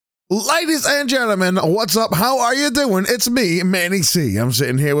Ladies and gentlemen, what's up? How are you doing? It's me, Manny C. I'm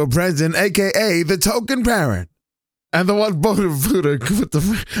sitting here with Brendan, a.k.a. the Token Parent. And the one Buddha.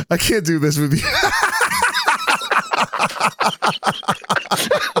 I can't do this with you.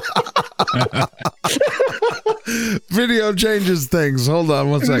 Video changes things. Hold on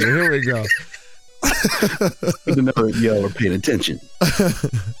one second. Here we go. Good to know that y'all are paying attention.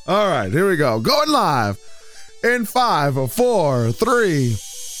 All right, here we go. Going live in 5, 4, 3.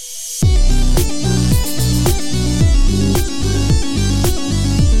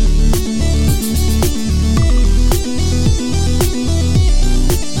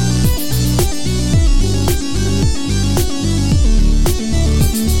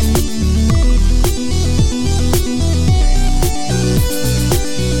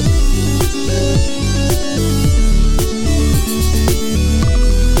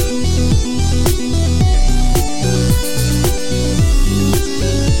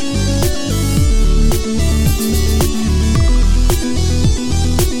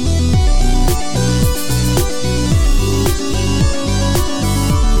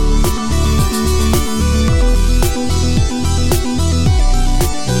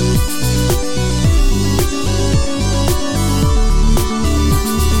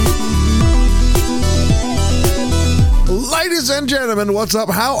 Ladies and gentlemen, what's up?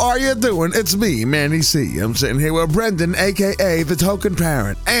 How are you doing? It's me, Manny C. I'm sitting here with Brendan, a.k.a. the Token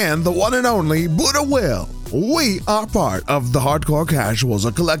Parent, and the one and only Buddha Will. We are part of the Hardcore Casuals,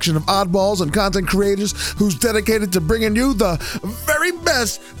 a collection of oddballs and content creators who's dedicated to bringing you the very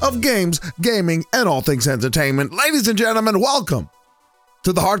best of games, gaming, and all things entertainment. Ladies and gentlemen, welcome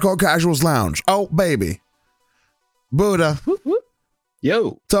to the Hardcore Casuals Lounge. Oh, baby. Buddha.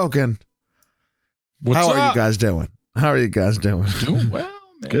 Yo. Token. How are you guys doing? How are you guys doing? Doing well,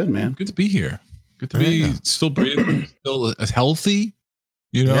 man. Good, man. Good to be here. Good to be still breathing, still healthy.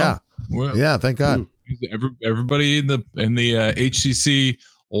 You know, yeah. Thank God. Everybody in the HCC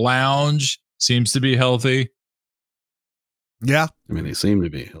lounge seems to be healthy. Yeah, I mean, they seem to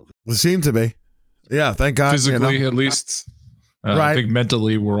be healthy. They seem to be. Yeah, thank God. Physically, at least. Right. I think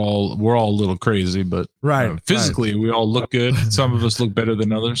mentally we're all a little crazy, but physically we all look good. Some of us look better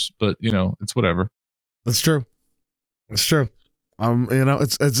than others, but it's whatever. That's true. It's true.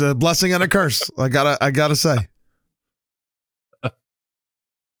 It's a blessing and a curse. I gotta say.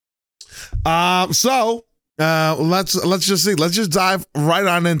 So let's just see. Let's just dive right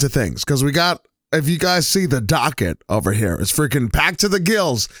on into things because we got. If you guys see the docket over here, it's freaking packed to the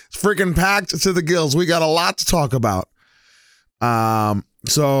gills. It's freaking packed to the gills. We got a lot to talk about.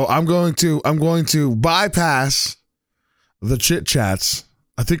 So I'm going to bypass the chit chats.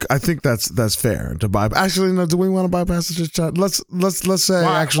 I think that's fair to bypass. Actually, no. Do we want to bypass the chit chat? Let's say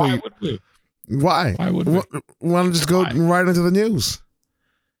why, actually. Why would we? Why? Why would we? Want to just go right into the news?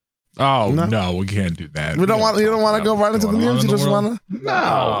 Oh no, we can't do that. We don't want. You don't want to go right into the news. You just want to.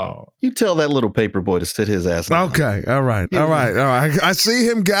 No. You tell that little paper boy to sit his ass down. Okay. All right. I see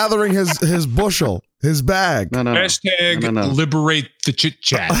him gathering his bushel, his bag. No. Hashtag liberate the chit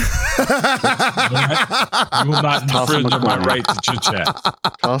chat. You will not infringe on my right to chit chat.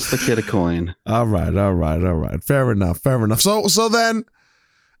 Toss the kid a coin. All right. Fair enough. So then,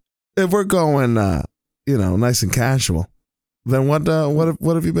 if we're going, nice and casual, then what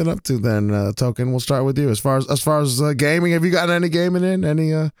have you been up to then, Token? We'll start with you. As far as gaming, have you gotten any gaming in?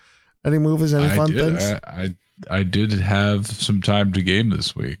 Any movies? Any fun things? I did have some time to game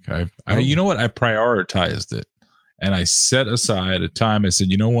this week. I you know what? I prioritized it, and I set aside a time. I said,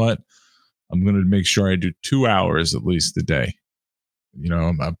 you know what? I'm going to make sure I do 2 hours at least a day. I'm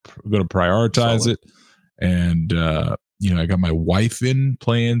going to prioritize it, and I got my wife in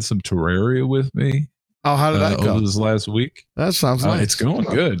playing some Terraria with me. Oh, how did that go? Over this last week? That sounds nice. It's going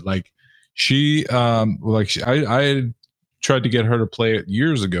good. Like I tried to get her to play it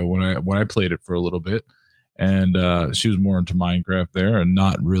years ago when I played it for a little bit, and she was more into Minecraft there and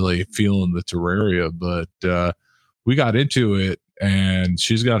not really feeling the Terraria. But we got into it, and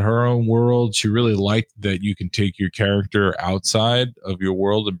she's got her own world. She really liked that you can take your character outside of your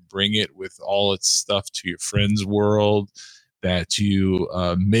world and bring it with all its stuff to your friend's world. That you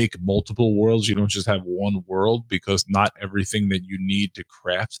make multiple worlds. You don't just have one world, because not everything that you need to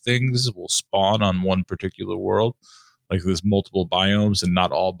craft things will spawn on one particular world. Like there's multiple biomes, and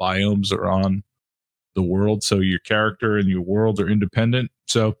not all biomes are on the world. So your character and your world are independent.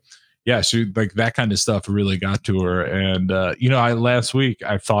 So yeah, she like that kind of stuff really got to her. And last week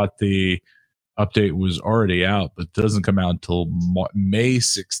I thought the update was already out, but it doesn't come out until May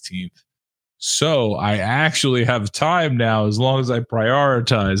 16th. So I actually have time now, as long as I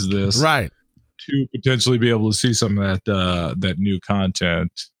prioritize this, right, to potentially be able to see some of that new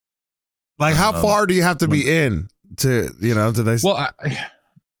content Like, how far do you have to be in to, do they? Well,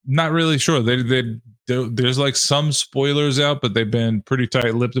 not really sure. There's like some spoilers out, but they've been pretty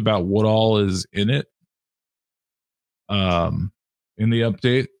tight-lipped about what all is in it. In the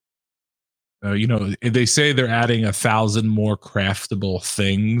update, they say they're adding 1,000 more craftable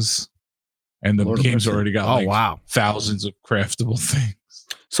things, and the game's already got thousands of craftable things.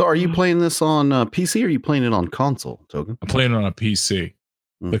 So, are you playing this on PC or are you playing it on console, Token? I'm playing it on a PC.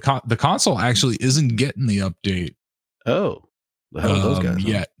 The console actually isn't getting the update. Oh, the hell are those guys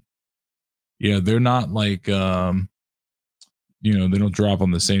yet? Yeah, they're not like they don't drop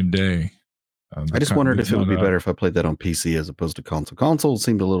on the same day. I just wondered if it would be better if I played that on PC as opposed to console. Console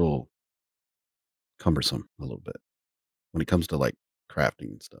seemed a little cumbersome, a little bit, when it comes to like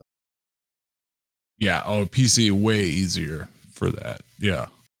crafting and stuff. Yeah, PC way easier for that. Yeah.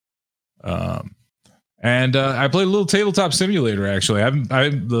 And I played a little Tabletop Simulator. Actually,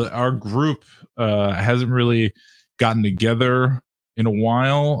 our group hasn't really gotten together in a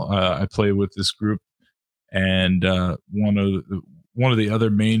while. I play with this group, and one of the other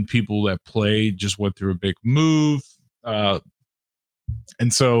main people that play just went through a big move,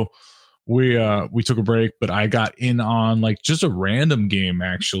 and so we took a break. But I got in on like just a random game,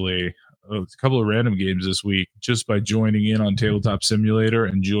 actually, a couple of random games this week, just by joining in on Tabletop Simulator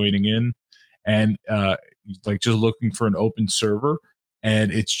and joining in. And like just looking for an open server,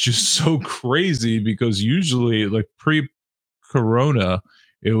 and it's just so crazy because usually like pre-corona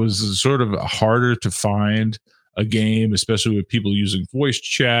it was sort of harder to find a game, especially with people using voice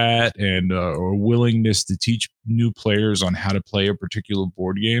chat and or willingness to teach new players on how to play a particular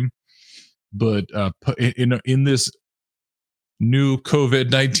board game. But in this new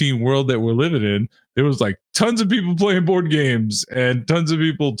COVID-19 world that we're living in, there was like tons of people playing board games and tons of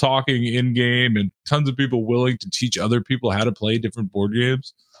people talking in game and tons of people willing to teach other people how to play different board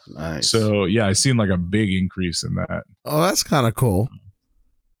games. Nice. So yeah, I seen like a big increase in that. Oh, that's kind of cool.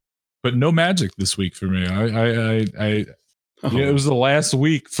 But no Magic this week for me. It was the last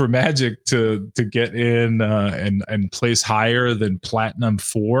week for Magic to get in and place higher than Platinum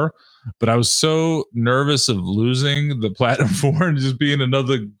 4. But I was so nervous of losing the Platinum 4 and just being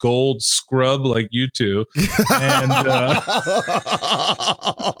another gold scrub like you two. And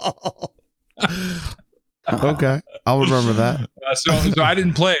okay, I'll remember that. So I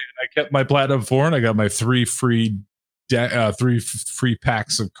didn't play it. I kept my Platinum 4 and I got my 3 free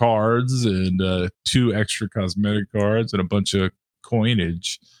packs of cards and 2 extra cosmetic cards and a bunch of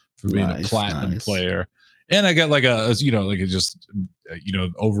coinage for being a platinum player. And I got like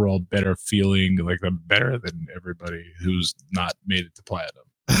overall better feeling, like I'm better than everybody who's not made it to platinum.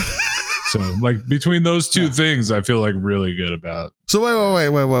 So like between those two things, I feel like really good about. So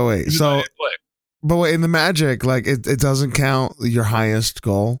wait. So, but wait, in the Magic, like it doesn't count your highest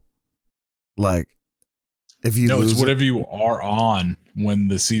goal. Like if you it's whatever you are on when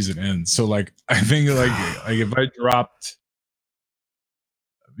the season ends. So like I think like if I dropped,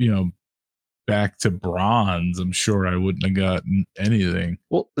 back to bronze, I'm sure I wouldn't have gotten anything.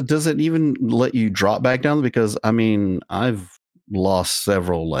 Well, does it even let you drop back down? Because I mean, I've lost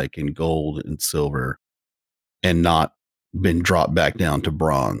several like in gold and silver and not been dropped back down to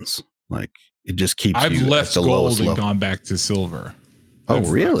bronze. Like it just keeps I've you left at the gold lowest and level. Gone back to silver. Oh,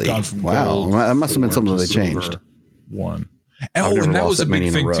 really? Wow. That must have been something they changed. One. And that was a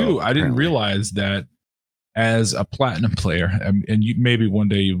big thing too. I didn't realize that as a platinum player, and you maybe one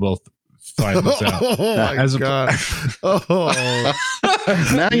day you both find this out. Oh my God.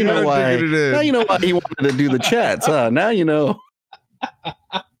 Now you know why. Now you know why he wanted to do the chats, huh? Now you know.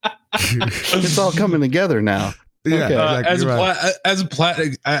 It's all coming together now. Yeah, okay. As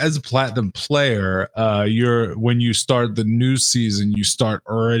a platinum player, when you start the new season, you start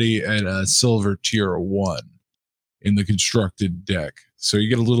already at a silver tier 1 in the constructed deck. So you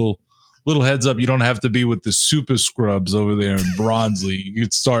get a little heads up. You don't have to be with the super scrubs over there in Bronze League. You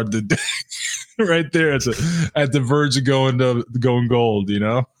can start the deck right there at the verge of going gold.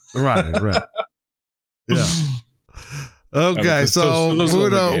 Right. Yeah. Okay, so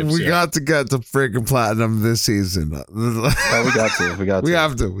Buddha, we got to get to freaking platinum this season. Oh, we got to. We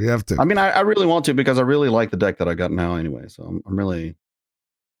have to. I mean, I really want to because I really like the deck that I got now anyway. So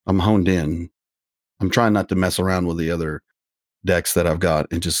I'm honed in. I'm trying not to mess around with the other decks that I've got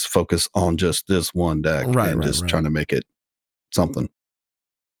and just focus on just this one deck trying to make it something.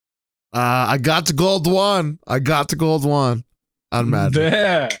 I got to gold 1. On Magic.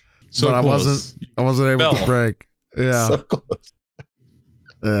 Yeah. So but close. I wasn't able to break. Yeah. So close.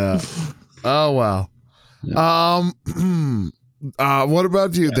 Yeah. Oh wow. Yeah. What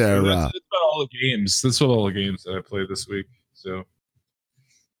about you there? That's about all the games. That's what all the games that I played this week. So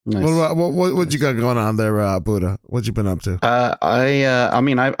Nice. What you got going on there, Buddha? What you been up to?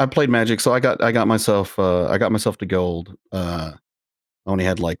 I played Magic, so I got myself to gold. I only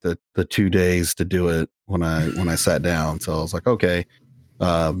had like the 2 days to do it when I sat down, so I was like, okay.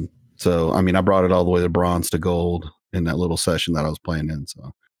 So I mean, I brought it all the way to bronze to gold in that little session that I was playing in.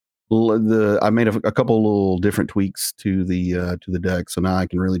 So I made a couple little different tweaks to the deck, so now I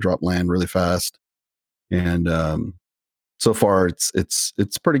can really drop land really fast, and so far it's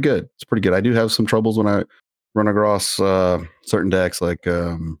pretty good. It's pretty good. I do have some troubles when I run across certain decks, like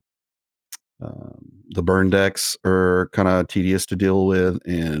the burn decks are kind of tedious to deal with,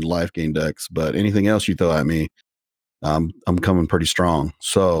 and life gain decks. But anything else you throw at me, I'm coming pretty strong.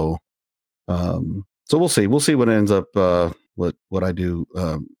 So we'll see. We'll see what ends up what I do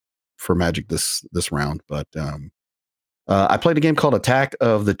for Magic this round. But I played a game called Attack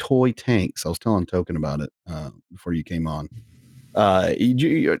of the Toy Tanks. I was telling Token about it before you came on. I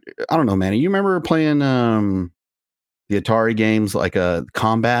don't know, man. You remember playing the Atari games like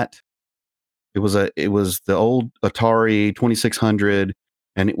Combat? It was the old Atari 2600,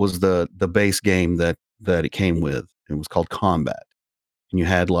 and it was the base game that it came with. It was called Combat, and you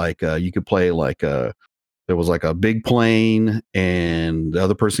had like you could play like there was like a big plane, and the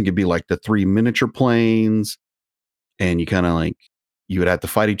other person could be like the 3 miniature planes, and you kind of like you would have to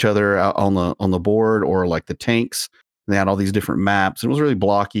fight each other out on the board, or like the tanks. And they had all these different maps. It was really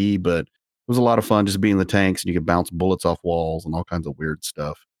blocky, but it was a lot of fun just being the tanks, and you could bounce bullets off walls and all kinds of weird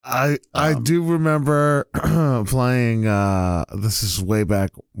stuff. I do remember playing. This is way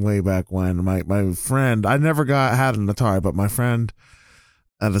back when my friend. I never had an Atari, but my friend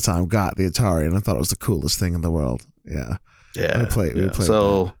at the time got the Atari, and I thought it was the coolest thing in the world. Yeah. We played.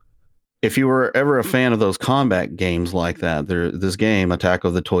 So, if you were ever a fan of those combat games like that, this game, Attack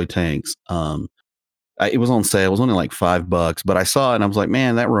of the Toy Tanks, it was on sale. It was only like $5, but I saw it and I was like,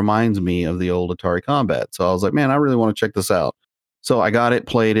 man, that reminds me of the old Atari Combat. So I was like, man, I really want to check this out. So I got it,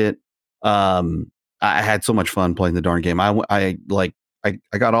 played it. I had so much fun playing the darn game. I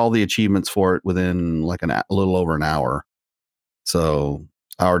got all the achievements for it within like a little over an hour. So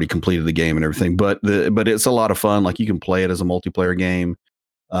I already completed the game and everything, but it's a lot of fun. Like you can play it as a multiplayer game.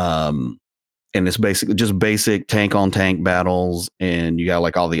 And it's basically just basic tank on tank battles, and you got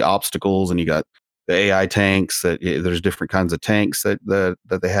like all the obstacles, and you got the AI tanks there's different kinds of tanks that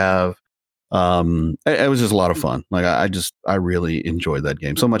they have. It was just a lot of fun. Like I really enjoyed that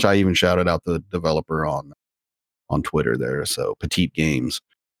game so much. I even shouted out the developer on Twitter there. So Petite Games.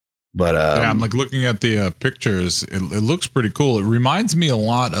 But yeah, I'm like looking at the pictures. It looks pretty cool. It reminds me a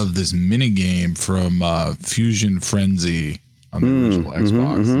lot of this mini game from Fusion Frenzy on the original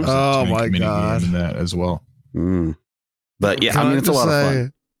Xbox. Mm-hmm. Oh my god, in that as well. But yeah, I mean, it's a lot of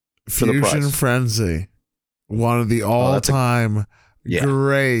fun. Fusion Frenzy, one of the all-time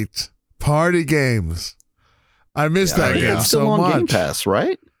great party games. I miss that game it's still so on much. Game Pass,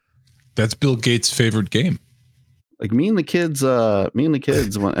 right? That's Bill Gates' favorite game. Like me and the kids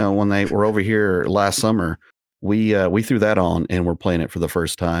when they were over here last summer, we threw that on and we're playing it for the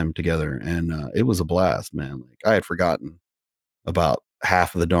first time together, and it was a blast, man. Like I had forgotten about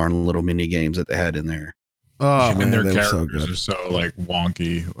half of the darn little mini games that they had in there. Oh man, their characters are so like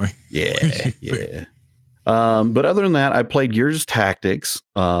wonky. Yeah. But other than that, I played Gears Tactics.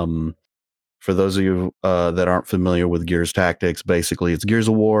 For those of you that aren't familiar with Gears Tactics, basically it's Gears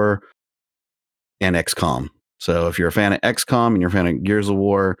of War and XCOM. So if you're a fan of XCOM and you're a fan of Gears of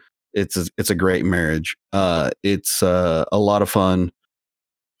War, it's a great marriage. It's a lot of fun.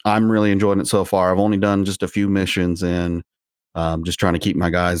 I'm really enjoying it so far. I've only done just a few missions, and just trying to keep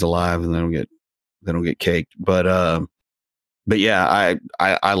my guys alive and they don't get caked. But yeah,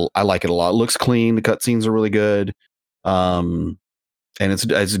 I like it a lot. It looks clean. The cutscenes are really good. And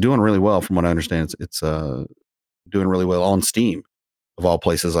it's doing really well from what I understand. It's doing really well on Steam, of all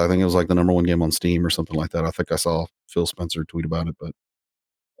places. I think it was like the #1 game on Steam or something like that. I think I saw Phil Spencer tweet about it,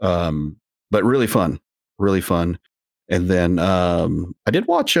 but really fun. And then I did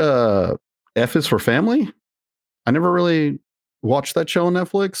watch F is for Family. I never really watched that show on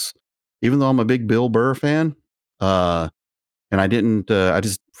Netflix, even though I'm a big Bill Burr fan. And I didn't, I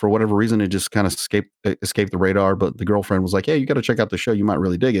just, for whatever reason, it just kind of escaped the radar. But the girlfriend was like, "Hey, you got to check out the show. You might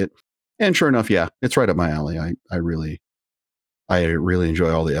really dig it." And sure enough, yeah, it's right up my alley. I really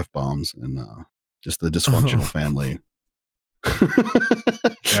enjoy all the F-bombs and just the dysfunctional family.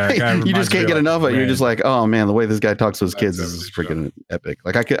 You just can't get enough of it. You're just like, oh man, the way this guy talks to his kids is freaking epic.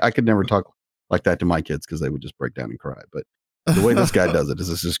 Like I could never talk like that to my kids because they would just break down and cry. But the way this guy does it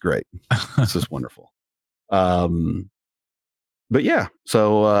is just great. It's just wonderful. But yeah,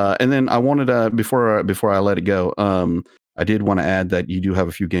 so and then I wanted before I let it go, I did want to add that you do have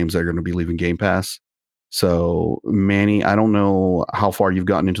a few games that are going to be leaving Game Pass. So, Manny, I don't know how far you've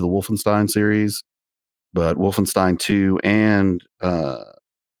gotten into the Wolfenstein series, but Wolfenstein 2 and it's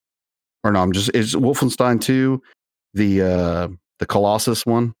Wolfenstein 2, the Colossus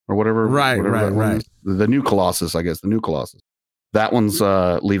one or whatever. Right. The new Colossus, I guess, the new Colossus. That one's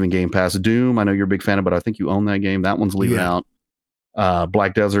leaving Game Pass. Doom, I know you're a big fan of, but I think you own that game. That one's leaving out.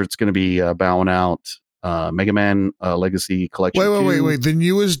 Black Desert's going to be bowing out. Mega Man Legacy Collection. Wait. The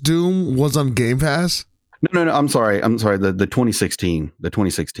newest Doom was on Game Pass? No. I'm sorry. The 2016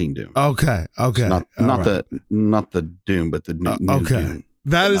 Doom. Okay. Not the Doom, but the new okay. Doom.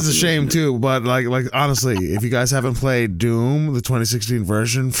 That is a shame too. But like honestly, if you guys haven't played Doom, the 2016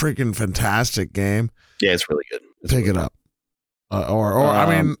 version, freaking fantastic game. Yeah, it's really good. Pick it up. I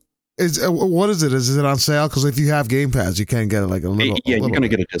mean, what is it? Is it on sale? Because if you have Game Pass, you can get it like a little. Yeah, you're gonna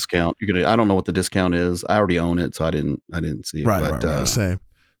get a discount. I don't know what the discount is. I already own it, so I didn't see it. Right. Same.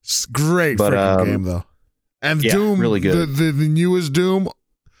 It's great freaking game though. And Doom, really good. The newest Doom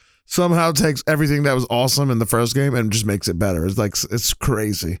somehow takes everything that was awesome in the first game and just makes it better. It's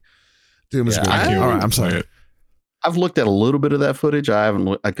crazy. Doom is great. All right, I'm sorry. I've looked at a little bit of that footage. I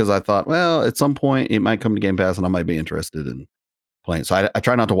haven't, because I thought, well, at some point it might come to Game Pass and I might be interested in playing. So I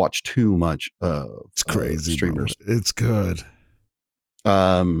try not to watch too much. It's crazy streamers. Bro. It's good.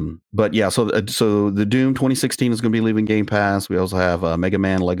 But yeah, so the Doom 2016 is going to be leaving Game Pass. We also have Mega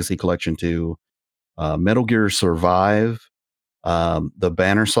Man Legacy Collection 2, Metal Gear Survive, the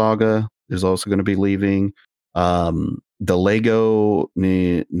Banner Saga is also going to be leaving. The Lego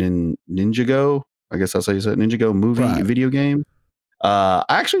Ninjago, I guess that's how you say it, Ninjago movie video game. I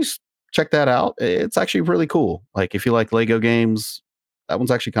actually checked that out. It's actually really cool. Like if you like Lego games, that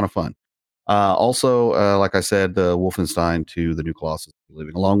one's actually kind of fun. Also, like I said, the Wolfenstein 2, the new Colossus,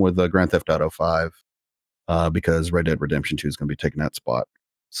 leaving along with Grand Theft Auto 5, because Red Dead Redemption 2 is going to be taking that spot.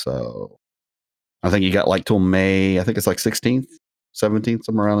 So I think you got like till May, I think it's like 16th, 17th,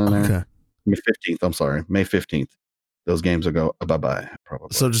 somewhere around in there. Okay. May 15th, I'm sorry, May 15th. Those games will go bye-bye,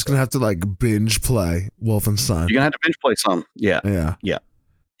 probably. So just going to have to like binge play Wolfenstein. You're going to have to binge play some. Yeah. Yeah.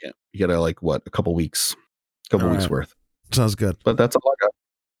 You got to like, a couple weeks worth. Sounds good. But that's all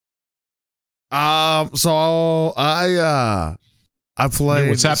I got. So I played.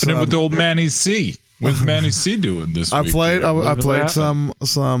 What's happening with old Manny C? What's Manny C doing this week? I played some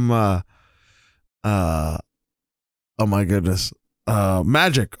oh my goodness.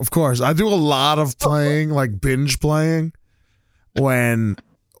 Magic, of course. I do a lot of playing, like binge playing when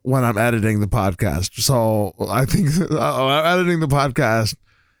I'm editing the podcast. So I think editing the podcast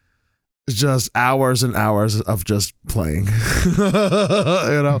is just hours and hours of just playing.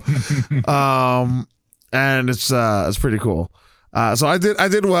 And it's pretty cool. So I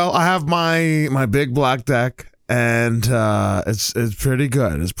did well. I have my big black deck, and it's pretty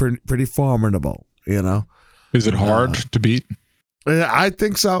good. It's pretty formidable, Is it hard to beat? Yeah, I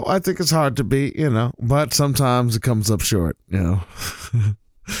think so. I think it's hard to beat, but sometimes it comes up short, but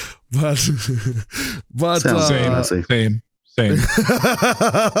Same.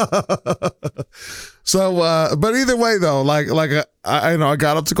 So, but either way though, like I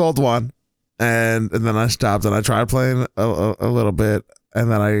got up to gold 1, and then I stopped and I tried playing a little bit,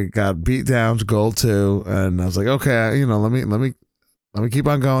 and then I got beat down to gold 2, and I was like, okay, let me keep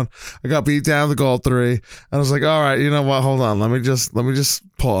on going. I got beat down to gold 3. And I was like, all right, you know what? Hold on. Let me just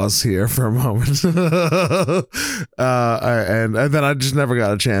pause here for a moment. And then I just never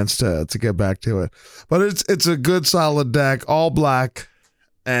got a chance to get back to it. But it's a good solid deck, all black,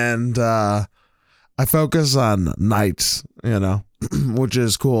 and I focus on knights, which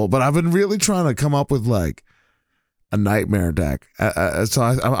is cool. But I've been really trying to come up with like a nightmare deck. So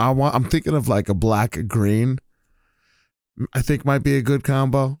I'm thinking of like a black green. I think might be a good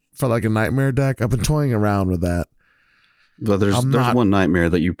combo for like a nightmare deck. I've been toying around with that. But there's one nightmare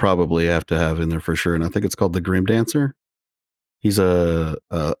that you probably have to have in there for sure, and I think it's called the Grim Dancer. He's a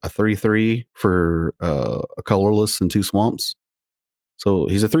 3/3 for a colorless and 2 swamps. So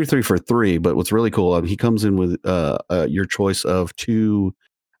he's a 3/3 for 3. But what's really cool, he comes in with your choice of 2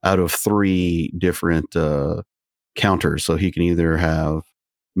 out of 3 different counters. So he can either have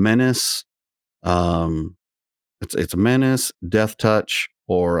menace. It's a menace, death touch,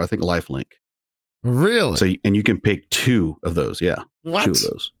 or I think lifelink. Really? So and you can pick 2 of those. Yeah, what? 2 of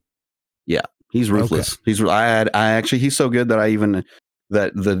those. Yeah, he's ruthless. Okay. He's so good that I even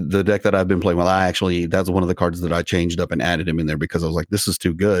the deck that I've been playing with. That's one of the cards that I changed up and added him in there because I was like, this is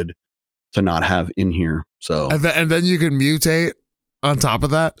too good to not have in here. So and then you can mutate on top of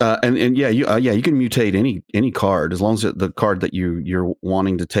that? And yeah, you can mutate any card as long as the card that you're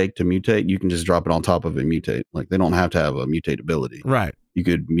wanting to take to mutate, you can just drop it on top of it and mutate. Like they don't have to have a mutate ability. Right. You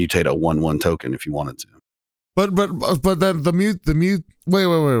could mutate a 1/1 token if you wanted to. But then the mute.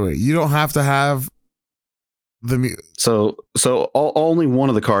 Wait. You don't have to have the mute. So only one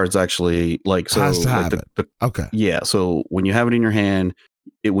of the cards actually has to have it. Okay. Yeah. So when you have it in your hand,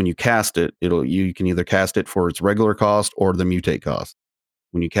 when you cast it, you can either cast it for its regular cost or the mutate cost.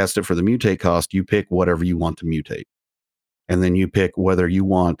 When you cast it for the mutate cost, you pick whatever you want to mutate, and then you pick whether you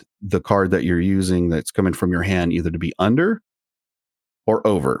want the card that you're using that's coming from your hand either to be under or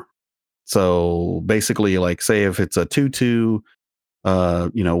over. So basically, like say if it's a 2/2,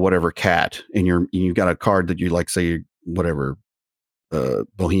 whatever cat, and you've got a card that you like, say whatever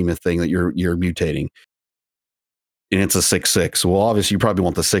behemoth thing that you're mutating, and it's a 6/6. Well, obviously you probably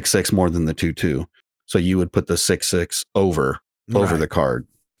want the 6/6 more than the 2/2, so you would put the 6/6 over the card.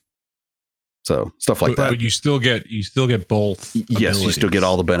 So stuff like that. But you still get both. Yes, you still get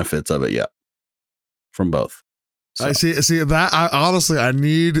all the benefits of it. Yeah, from both. So. I see that. I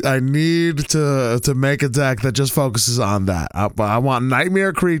need to make a deck that just focuses on that. I want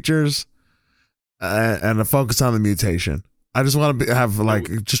nightmare creatures and a focus on the mutation. I just want to have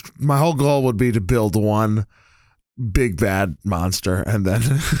just my whole goal would be to build one big bad monster, and then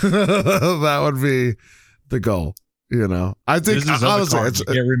that would be the goal. I think honestly, I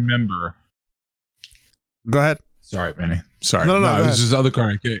can't remember. Go ahead. Sorry, Manny. Sorry. No, it was this other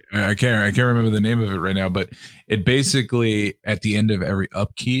card. I can't remember the name of it right now, but it basically at the end of every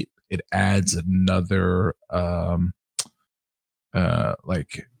upkeep, it adds another another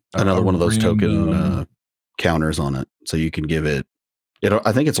one of those token counters on it, so you can give it.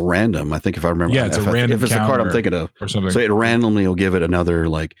 I think it's random. I think if I remember, it's a random. If it's the card I'm thinking of, or something, so it randomly will give it another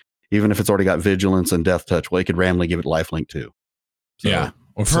even if it's already got vigilance and death touch, it could randomly give it lifelink too. So, yeah.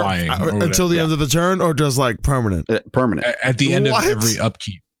 Or flying until the end of the turn, or just permanent? Permanent at the end of every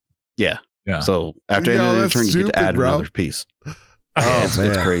upkeep. Yeah. So after the end of the turn, you get to add another piece. It's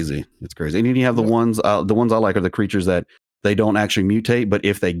crazy. It's crazy. And then you have the ones I like are the creatures that they don't actually mutate, but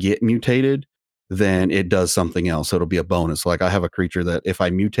if they get mutated, then it does something else. So it'll be a bonus. Like I have a creature that if I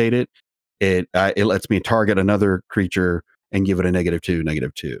mutate it, it lets me target another creature and give it a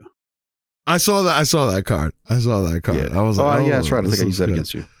 -2/-2. I saw that card. Yeah. I was like, yeah, that's right. I think I used that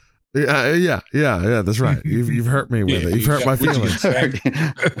against you. Yeah, that's right. You've hurt me with it. You've hurt my feelings.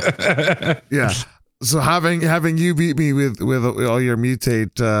 Yeah. So having you beat me with all your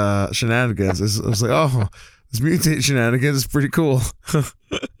mutate shenanigans, I was like, oh, this mutate shenanigans is pretty cool.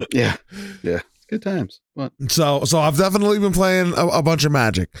 Yeah. Good times. What? So I've definitely been playing a bunch of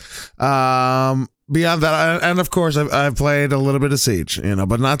Magic. Beyond that, and of course, I've played a little bit of Siege,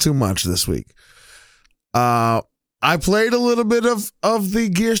 but not too much this week. I played a little bit of the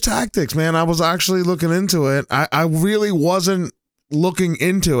Gears Tactics, man. I was actually looking into it. I really wasn't looking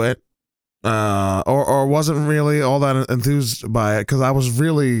into it, or wasn't really all that enthused by it because I was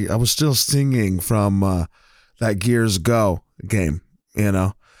still stinging from that Gears Go game, and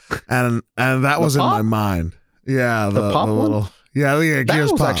that was in my mind. Yeah, the pop little, one? Yeah, that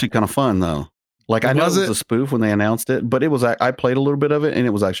Gears was Pop. Actually kind of fun though. I know it was a spoof when they announced it, but it was. I played a little bit of it, and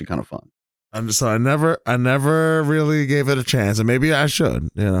it was actually kind of fun. So I never really gave it a chance, and maybe I should,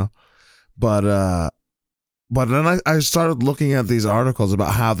 but then I started looking at these articles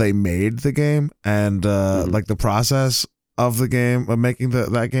about how they made the game and the process of the game of making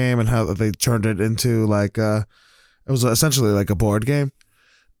that game and how they turned it into it was essentially like a board game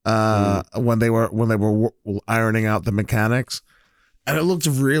when they were ironing out the mechanics. And it looked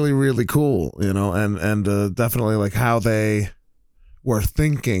really, really cool, and definitely how they were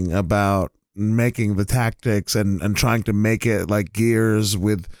thinking about making the tactics and trying to make it like Gears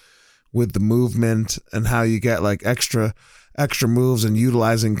with the movement and how you get extra moves and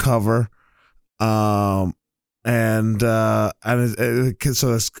utilizing cover. So it's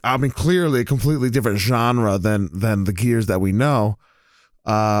clearly a completely different genre than the Gears that we know,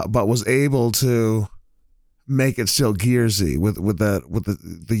 but was able to make it still Gearsy with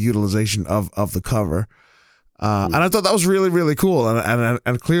the utilization of the cover, and I thought that was really, really cool,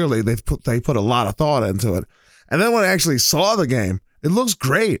 and clearly they put a lot of thought into it. And then when I actually saw the game, it looks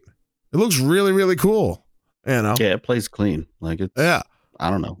great. It looks really, really cool. Yeah, it plays clean. I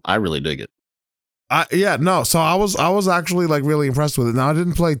don't know. I really dig it. So I was actually really impressed with it. Now I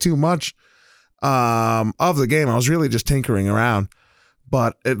didn't play too much of the game. I was really just tinkering around.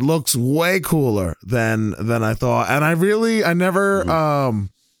 But it looks way cooler than I thought, and I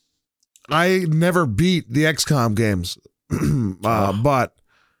never beat the XCOM games, but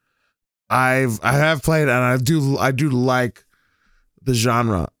I have played, and I do like the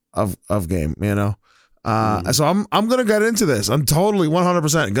genre of game, you know. So I'm gonna get into this. I'm totally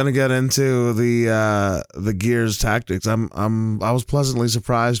 100% gonna get into the Gears Tactics. I was pleasantly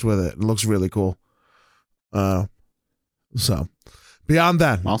surprised with it. It looks really cool. So beyond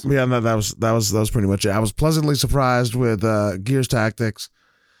that, Awesome. that was pretty much it. I was pleasantly surprised with Gears Tactics,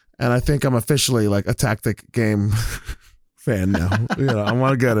 and I think I'm officially like a tactic game fan now. You know, I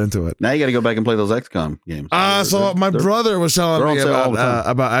want to get into it. Now you got to go back and play those XCOM games. So my brother was telling me on sale all the time.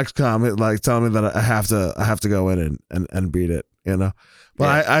 about XCOM, like telling me that I have to go in and beat it, you know.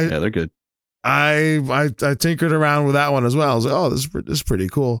 But yeah, they're good. I tinkered around with that one as well. I was like, oh, this is pretty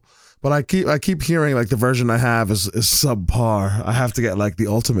cool. But I keep hearing like the version I have is subpar. I have to get like the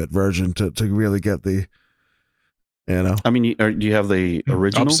ultimate version to really get the, you know. I mean, do you have the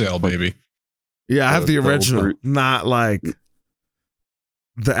original upsell, baby? Yeah, I have the old original, not like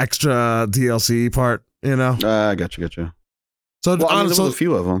the extra DLC part, you know. I gotcha. So Well, there was a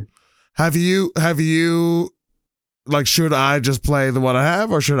few of them. have you like, should I just play the one I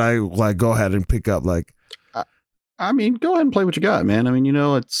have, or should I like go ahead and pick up like? I mean, go ahead and play what you got, man. I mean, you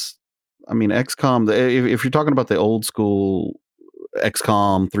know, XCOM. If you're talking about the old school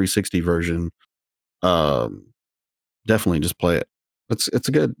XCOM 360 version, definitely just play it. It's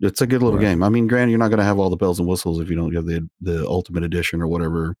a good little game. I mean, granted, you're not going to have all the bells and whistles if you don't have the Ultimate Edition or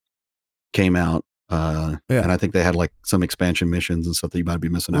whatever came out. And I think they had like some expansion missions and stuff that you might be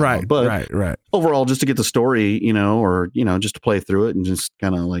missing out on. But right. Overall, just to get the story, you know, or you know, just to play through it and just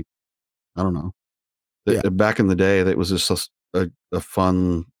kind of like, I don't know. Back in the day, that was just a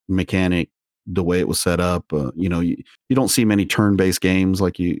fun mechanic. The way it was set up, you know, you don't see many turn-based games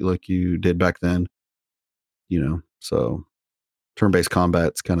like you did back then. You know, so. Turn-based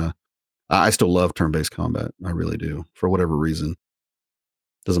combat's kind of. I still love turn-based combat. I really do. For whatever reason,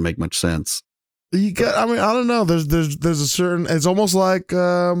 doesn't make much sense. You get. I mean, I don't know. There's a certain. It's almost like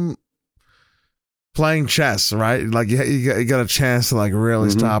playing chess, right? Like you got a chance to like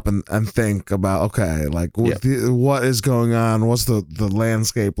really stop and think about, okay, like what is going on? What's the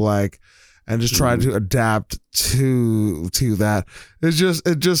landscape like? And just try to adapt to that.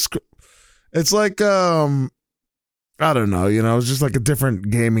 It's like I don't know, you know, it's just like a different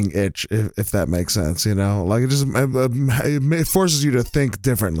gaming itch, if that makes sense, you know, like it forces you to think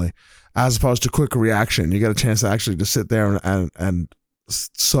differently as opposed to quick reaction. You get a chance to actually just sit there and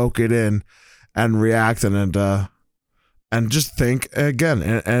soak it in and react and just think again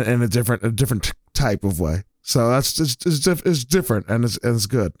in a different type of way. So it's different and it's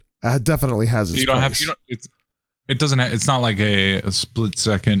good. It definitely has its place. It's not like a split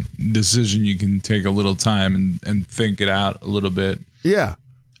second decision. You can take a little time and think it out a little bit. Yeah,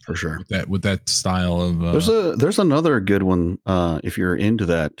 for sure. With that style of there's another good one if you're into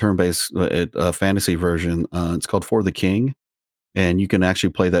that turn-based fantasy version. It's called For the King, and you can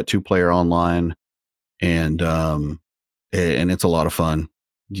actually play that 2-player online, and it's a lot of fun.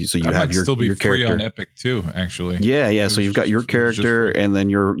 So you have your free character on Epic too, actually. Yeah. So you've got your character, and then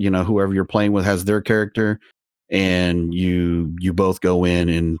whoever you're playing with has their character. And you both go in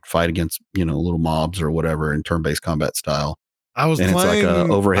and fight against, you know, little mobs or whatever in turn-based combat style. I was playing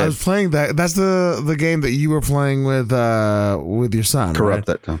that. That's the game that you were playing with your son. Corrupt right?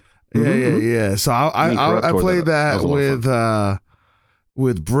 that time. Yeah. So I played that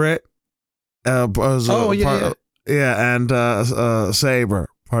with Britt. And Saber,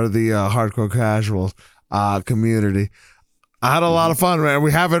 part of the Hardcore Casuals community. I had a lot of fun,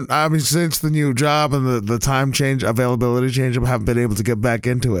 man. Since the new job and the time change, availability change, I haven't been able to get back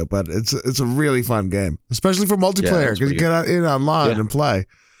into it, but it's a really fun game, especially for multiplayer, because you get in online and play.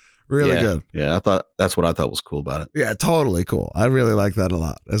 Really good. Yeah, that's what I thought was cool about it. Yeah, totally cool. I really like that a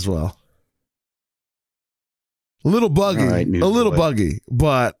lot as well. A little buggy, buggy,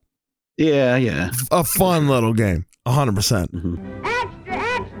 but yeah, a fun little game, 100%.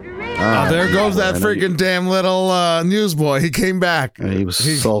 There goes that freaking damn little newsboy. He came back. He was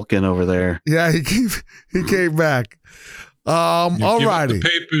sulking over there. Yeah, he came back. Alrighty. Give up the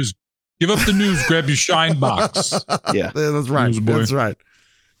papers. Give up the news. Grab your shine box. Yeah, that's right. Newsboy. That's right.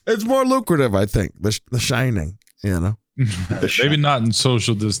 It's more lucrative, I think. The shining, you know. Maybe not in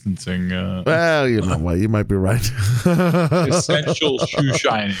social distancing. Well, you know what? You might be right. Essential shoe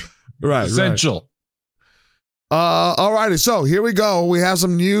shining. Right. Essential. Alrighty, so here we go. We have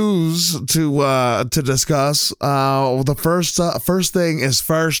some news to discuss. The first thing is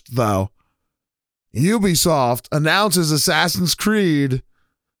first, though. Ubisoft announces Assassin's Creed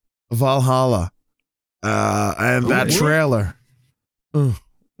Valhalla, and that trailer.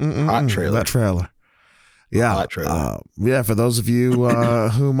 Hot trailer. That trailer. Yeah. Hot trailer. Yeah. For those of you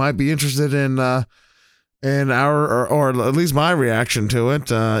who might be interested in in or at least my reaction to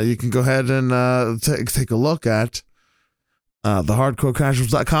it, you can go ahead and take a look at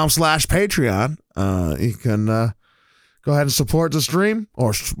thehardcorecasuals.com/Patreon. You can go ahead and support the stream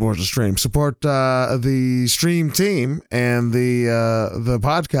support the stream team and the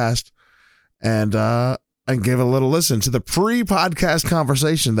podcast, and give a little listen to the pre-podcast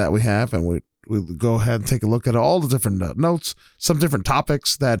conversation that we have, and we go ahead and take a look at all the different notes, some different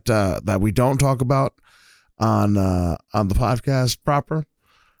topics that we don't talk about on the podcast proper,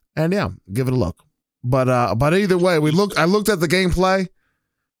 and give it a look. But either way, I looked at the gameplay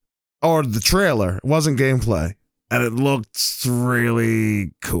or the trailer. It wasn't gameplay, and it looked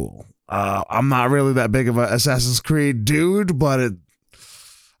really cool. I'm not really that big of an Assassin's Creed dude, but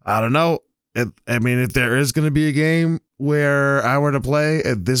I don't know. I mean, if there is going to be a game where I were to play,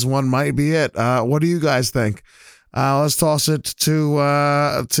 this one might be it. What do you guys think? Let's toss it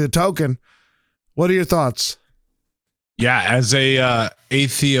to Token. What are your thoughts? Yeah, as a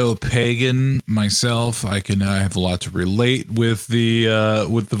atheo-pagan myself, I have a lot to relate with the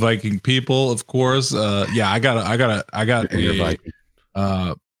Viking people, of course. I got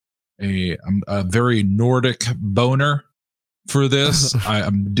a very Nordic boner for this.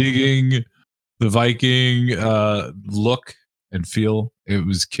 I'm digging the Viking look and feel. It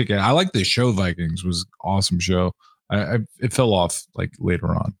was kicking. I like the show Vikings. It was an awesome show. It fell off like later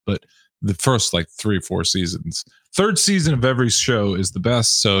on, but the first like 3 or 4 seasons. Third season of every show is the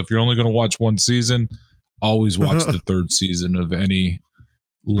best. So if you're only going to watch one season, always watch the third season of any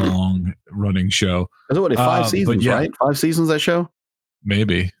long running show. Is it 5 seasons, right? 5 seasons that show?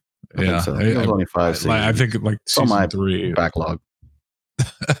 Maybe. I think so. It was only 5 seasons. I think like season 3 backlog.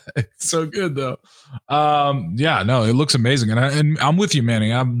 It's so good though. It looks amazing, and I'm with you,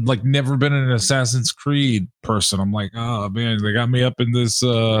 Manny. I'm like never been an Assassin's Creed person. I'm like, oh man, they got me up in this.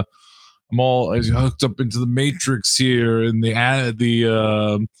 I'm all hooked up into the Matrix here, and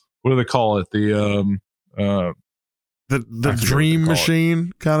the what do they call it? The dream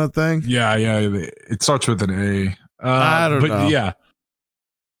machine kind of thing. Yeah. It starts with an A. I don't know. Yeah,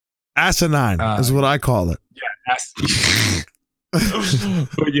 asinine is what I call it. Yeah,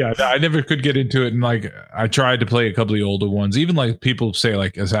 but yeah, I never could get into it, and like I tried to play a couple of the older ones. Even like people say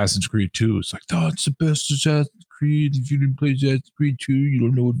like Assassin's Creed 2, it's like, oh, it's the best Assassin's Creed. If you didn't play Assassin's Creed 2, you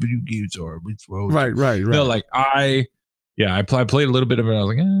don't know what video games are. What's wrong? Right. No, like I played a little bit of it. I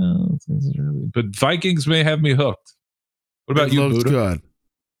was like, but Vikings may have me hooked. What about you, Buddha? Good.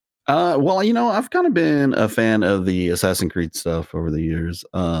 Well, I've kind of been a fan of the Assassin's Creed stuff over the years.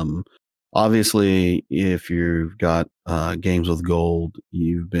 Obviously, if you've got games with gold,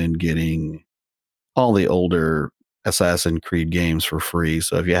 you've been getting all the older Assassin's Creed games for free.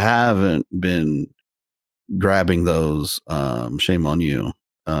 So if you haven't been grabbing those, shame on you.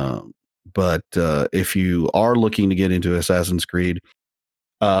 But if you are looking to get into Assassin's Creed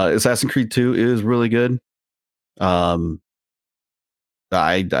 2 is really good. I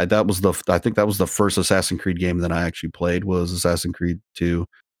think that was the first Assassin's Creed game that I actually played was Assassin's Creed 2.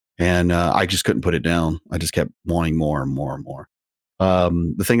 And I just couldn't put it down. I just kept wanting more and more and more.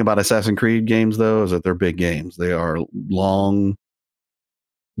 The thing about Assassin's Creed games, though, is that they're big games. They are long,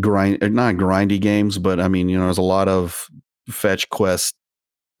 not grindy games, but I mean, there's a lot of fetch quest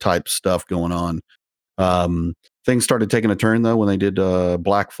type stuff going on. Things started taking a turn, though, when they did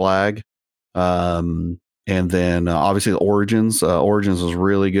Black Flag. And then obviously Origins. Origins was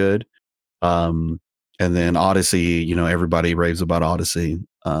really good. And then Odyssey, everybody raves about Odyssey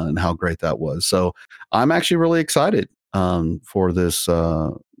and how great that was. So I'm actually really excited for this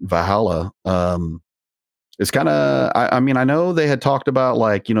Valhalla. It's kind of, I mean, I know they had talked about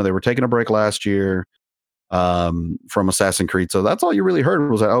they were taking a break last year from Assassin's Creed. So that's all you really heard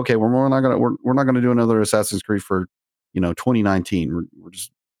was that, okay, we're not gonna do another Assassin's Creed for 2019.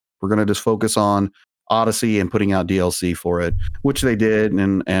 We're gonna just focus on Odyssey and putting out DLC for it, which they did.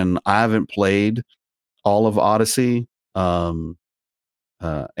 And I haven't played all of Odyssey. And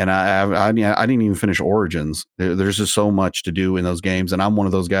I didn't even finish Origins. There's just so much to do in those games. And I'm one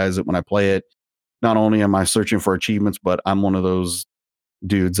of those guys that when I play it, not only am I searching for achievements, but I'm one of those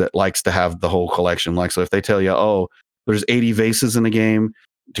dudes that likes to have the whole collection. Like, so if they tell you, oh, there's 80 vases in the game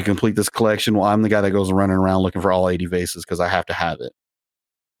to complete this collection, well, I'm the guy that goes running around looking for all 80 vases because I have to have it.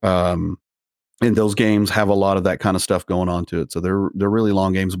 And those games have a lot of that kind of stuff going on to it. So they're really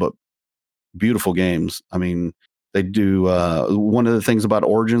long games, but beautiful games. I mean, they do. One of the things about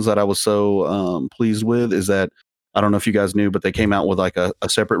Origins that I was so pleased with is that, I don't know if you guys knew, but they came out with like a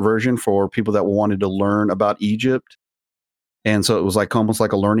separate version for people that wanted to learn about Egypt. And so it was like almost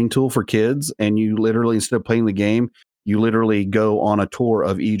like a learning tool for kids. And you literally, instead of playing the game, you literally go on a tour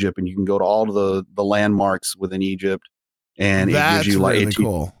of Egypt, and you can go to all of the landmarks within Egypt, and it gives you like really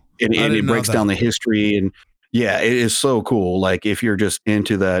cool. And it breaks down the history, and yeah, it is so cool. Like if you're just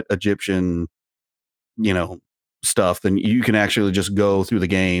into that Egyptian, stuff, then you can actually just go through the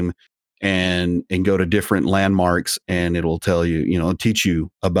game and go to different landmarks, and it'll tell you, teach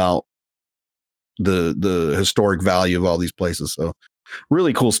you about the historic value of all these places. So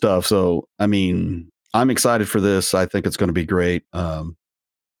really cool stuff. So, I mean, I'm excited for this. I think it's going to be great.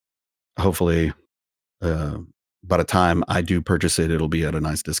 Hopefully, by the time I do purchase it, it'll be at a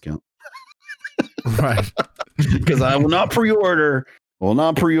nice discount. Right. Because I will not pre-order.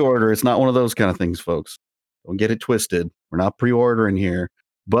 It's not one of those kind of things, folks. Don't get it twisted. We're not pre-ordering here,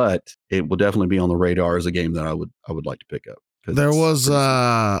 but it will definitely be on the radar as a game that I would like to pick up. There was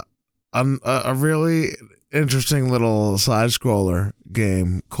a really interesting little side scroller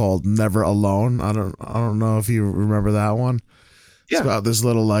game called Never Alone. I don't know if you remember that one. Yeah. It's about this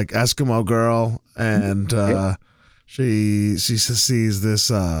little like Eskimo girl, and she sees this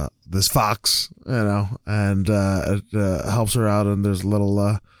fox, and it helps her out, and there's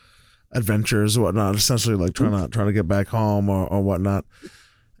little adventures or whatnot, essentially like trying to get back home or whatnot,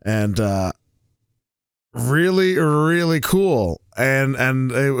 and really, really cool.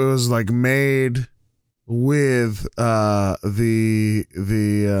 And it was like made with I don't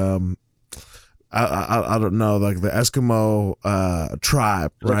know, like the Eskimo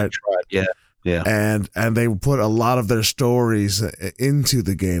tribe, right? Yeah. And they put a lot of their stories into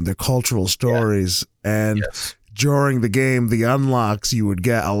the game, their cultural stories, and during the game, the unlocks, you would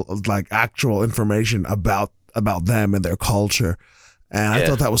get like actual information about them and their culture, and I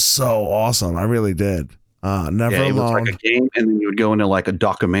thought that was so awesome. I really did. Never Alone. It was like a game, and then you would go into like a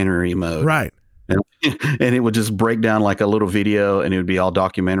documentary mode, right? And it would just break down like a little video, and it would be all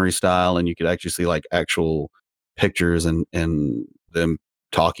documentary style, and you could actually see like actual pictures and them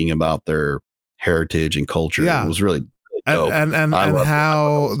talking about their heritage and culture. It was really dope. And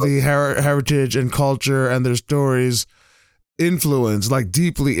how the heritage and culture and their stories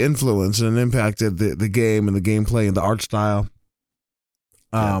deeply influenced and impacted the game and the gameplay and the art style.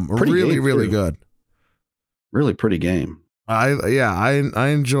 Really good. Really pretty game. I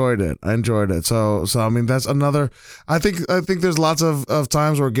enjoyed it. So I mean, that's another. I think there's lots of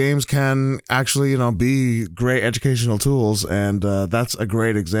times where games can actually be great educational tools, and that's a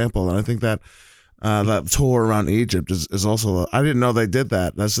great example. And I think that that tour around Egypt is also. I didn't know they did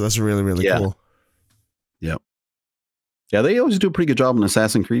that. That's really, really cool. Yep. Yeah, they always do a pretty good job in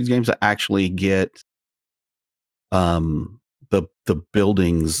Assassin's Creed games to actually get the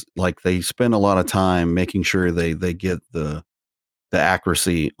buildings. Like they spend a lot of time making sure they get the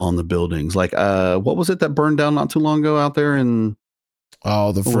accuracy on the buildings. Like what was it that burned down not too long ago out there in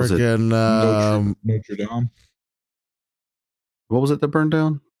the freaking Notre Dame? What was it that burned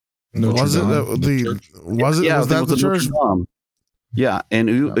down? Was that the church? Yeah, and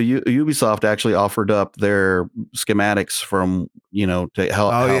Ubisoft actually offered up their schematics from to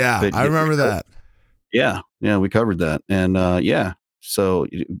help. Oh yeah, I remember that. Yeah, we covered that, and so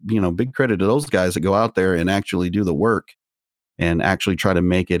big credit to those guys that go out there and actually do the work and actually try to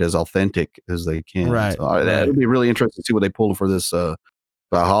make it as authentic as they can. Right. So it'll be really interesting to see what they pull for this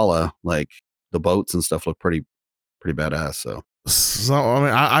Valhalla. Like the boats and stuff look pretty badass. So I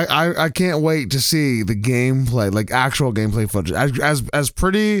mean, I can't wait to see the gameplay, like actual gameplay footage, as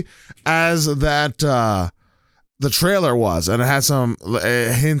pretty as that the trailer was, and it had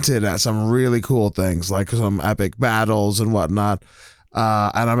it hinted at some really cool things, like some epic battles and whatnot.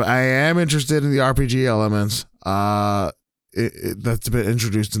 And I am interested in the RPG elements that's been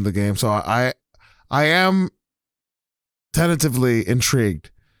introduced in the game, so I am tentatively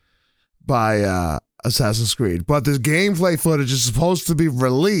intrigued by Assassin's Creed, but this gameplay footage is supposed to be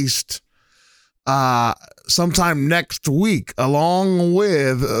released sometime next week, along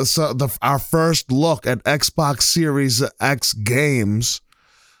with our first look at Xbox Series X games.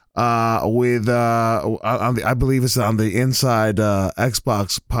 With I believe it's on the Inside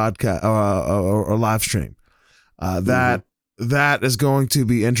Xbox podcast or live stream. That is going to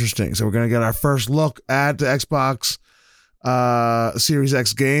be interesting. So we're going to get our first look at the Xbox Series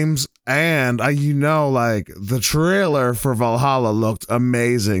X games, and like the trailer for Valhalla looked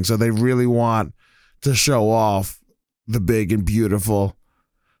amazing, so they really want to show off the big and beautiful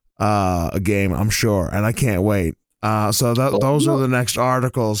game, I'm sure, and I can't wait. So those are the next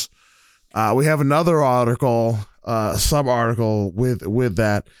articles. We have another article, sub article with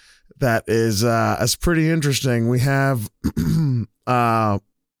that is pretty interesting. We have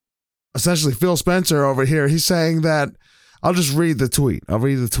essentially Phil Spencer over here. He's saying that I'll just read the tweet.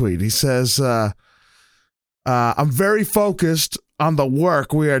 He says, I'm very focused on the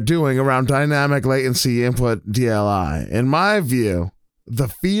work we are doing around dynamic latency input DLI. In my view, the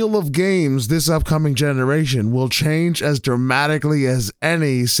feel of games this upcoming generation will change as dramatically as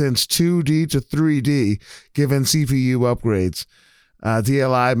any since 2D to 3D, given CPU upgrades,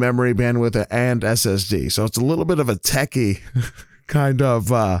 DLI, memory bandwidth, and SSD. So it's a little bit of a techie kind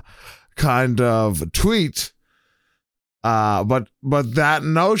of tweet. But that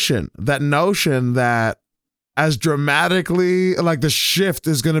notion that as dramatically, like the shift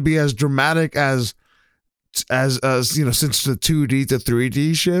is going to be as dramatic as since the 2D to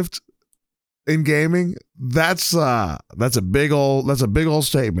 3D shift in gaming, that's a big old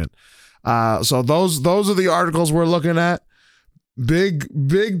statement. So those are the articles we're looking at.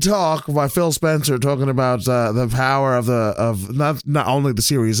 Big talk by Phil Spencer talking about the power of not only the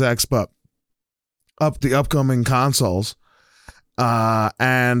Series X but the upcoming consoles.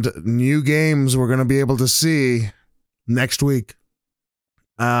 And new games we're going to be able to see next week.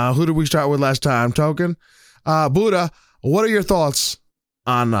 Who did we start with last time? Token? Buddha, what are your thoughts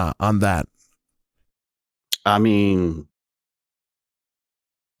on that? I mean,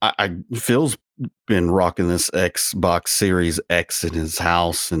 Phil's been rocking this Xbox Series X in his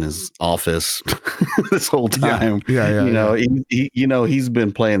house, in his office this whole time. Yeah. He's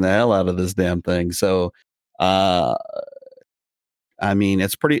been playing the hell out of this damn thing. So, I mean,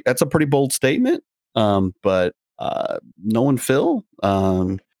 that's a pretty bold statement. But knowing Phil,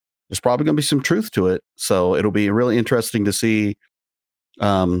 there's probably going to be some truth to it. So it'll be really interesting to see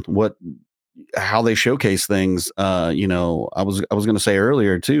how they showcase things. I was going to say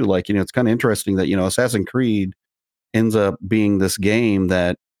earlier too, like, it's kind of interesting that, Assassin's Creed ends up being this game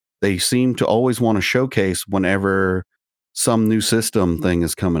that they seem to always want to showcase whenever some new system thing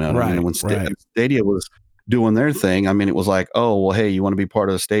is coming out. Right, When Stadia was doing their thing, I mean, it was like, oh, well, hey, you want to be part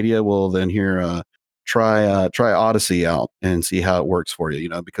of Stadia? Well, then here, try Odyssey out and see how it works for you,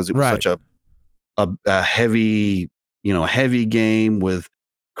 because it was such a heavy, heavy game with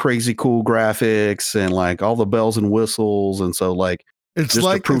crazy cool graphics and like all the bells and whistles. And so like, it's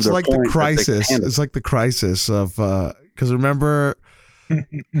like the Crisis. It's like the Crisis of, because remember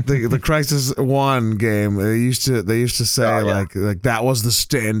the Crisis 1 game, they used to say like that was the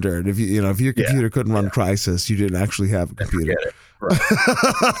standard. If if your computer couldn't run Crisis, you didn't actually have a computer. Right.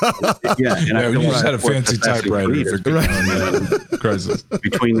 And you just had a fancy typewriter for Crisis.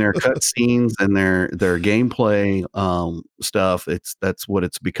 Between their cutscenes and their gameplay stuff, that's what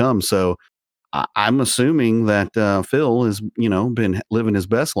it's become. So I'm assuming that Phil has been living his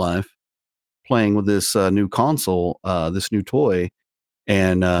best life playing with this new console, this new toy,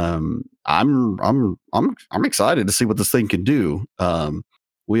 and I'm excited to see what this thing can do.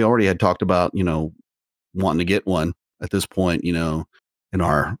 We already had talked about wanting to get one at this point, in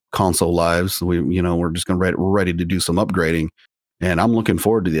our console lives. We're just we're ready to do some upgrading, and I'm looking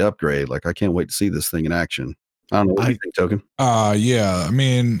forward to the upgrade. Like, I can't wait to see this thing in action. I don't know. What do you think, Token? Yeah. I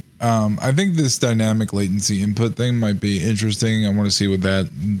mean, I think this dynamic latency input thing might be interesting. I want to see what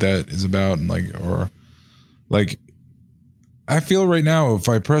that is about, and I feel right now if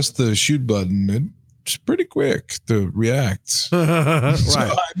I press the shoot button, it's pretty quick to react. Right. So,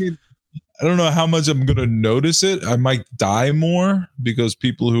 I mean, I don't know how much I'm going to notice it. I might die more because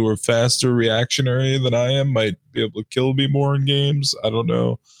people who are faster reactionary than I am might be able to kill me more in games. I don't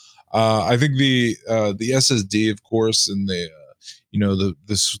know. I think the SSD, of course, and the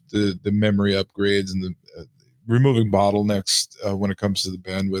memory upgrades and the removing bottlenecks when it comes to the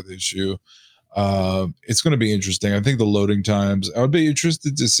bandwidth issue. It's going to be interesting. I think the loading times, I would be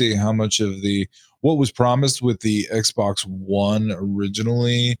interested to see how much of what was promised with the Xbox One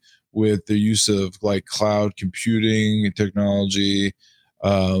originally, with the use of like cloud computing technology,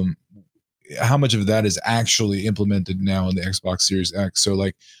 how much of that is actually implemented now in the Xbox Series X. So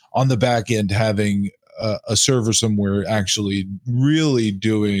like on the back end, having a server somewhere actually really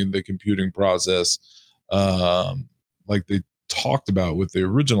doing the computing process, like they talked about with the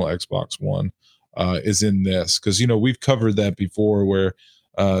original Xbox One, is in this. Because we've covered that before, where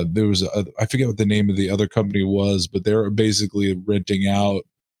there was I forget what the name of the other company was, but they're basically renting out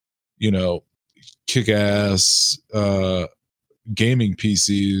kick-ass gaming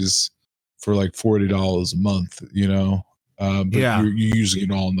PCs for like $40 a month, but you're using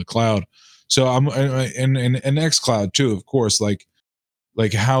it all in the cloud. So and xCloud too, of course. Like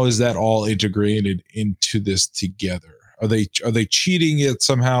how is that all integrated into this together? Are they cheating it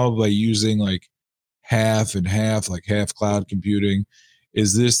somehow by using like half and half, like half cloud computing?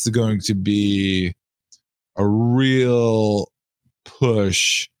 Is this going to be a real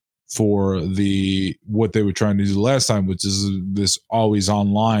push for what they were trying to do last time, which is this always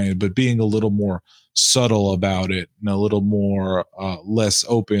online, but being a little more subtle about it and a little more less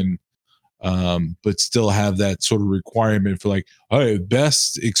open, but still have that sort of requirement for like, hey,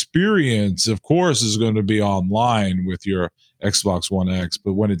 best experience, of course, is going to be online with your Xbox One X.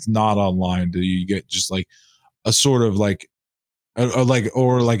 But when it's not online, do you get just like a sort of like an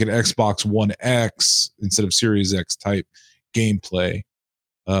Xbox One X instead of Series X type gameplay?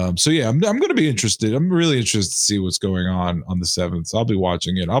 So yeah, I'm going to be interested. I'm really interested to see what's going on the 7th. So I'll be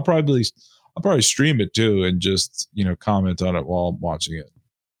watching it. I'll probably stream it too and just, comment on it while I'm watching it.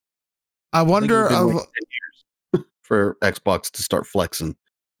 I wonder for Xbox to start flexing.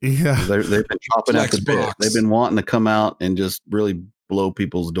 Yeah, they've been chopping at the bit. They've been wanting to come out and just really blow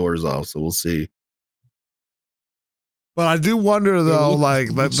people's doors off. So we'll see. But I do wonder though,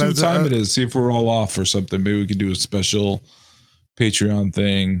 let's see what time it is. See if we're all off or something. Maybe we can do a special Patreon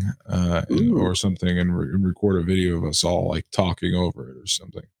thing or something and record a video of us all like talking over it or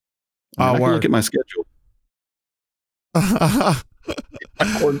something. I can look at my schedule. My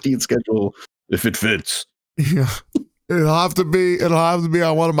quarantine schedule, if it fits. Yeah, it'll have to be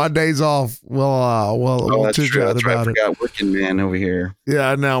on one of my days off. We'll chit chat about it. I forgot working man over here. Yeah,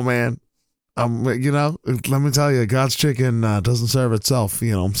 I know, man. Let me tell you, God's chicken doesn't serve itself.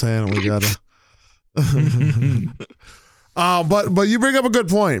 You know what I'm saying? We gotta. But you bring up a good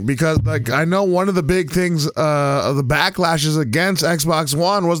point, because like I know one of the big things of the backlashes against Xbox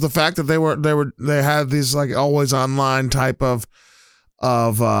One was the fact that they had these like always online type of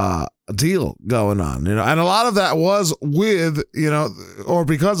deal going on, and a lot of that was with or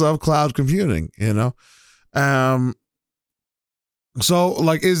because of cloud computing, so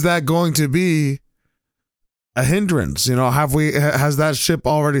like, is that going to be a hindrance? Has that ship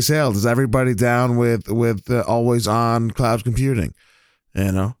already sailed? Is everybody down with always on cloud computing?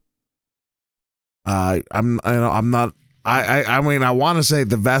 I'm not. I mean, I want to say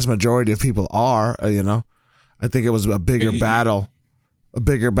the vast majority of people are. I think it was a bigger battle with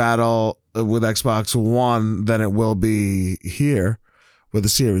Xbox One than it will be here with the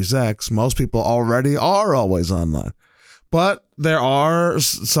Series X. Most people already are always online, but there are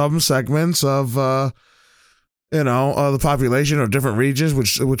some segments of the population of different regions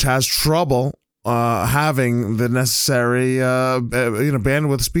which has trouble having the necessary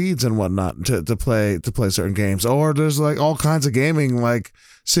bandwidth speeds and whatnot to play certain games. Or there's like all kinds of gaming like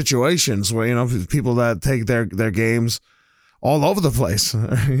situations where people that take their games all over the place. You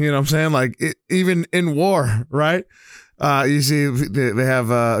know what I'm saying? Like even in war, right? You see, they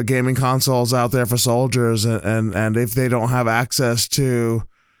have gaming consoles out there for soldiers, and if they don't have access to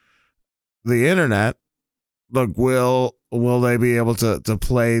the internet, look, will they be able to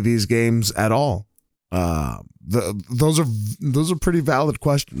play these games at all? Those are pretty valid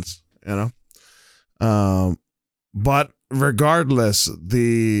questions, but regardless,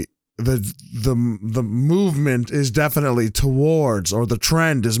 the movement is definitely towards, or the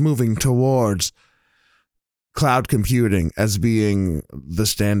trend is moving towards, cloud computing as being the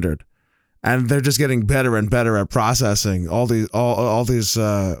standard, and they're just getting better and better at processing all these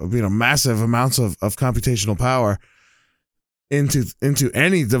massive amounts of computational power into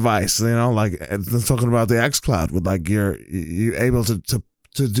any device. Like talking about the xCloud, with like you're able to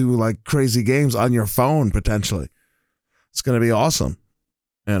do like crazy games on your phone potentially. It's gonna be awesome.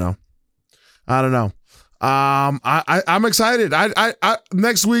 I don't know. I'm excited. I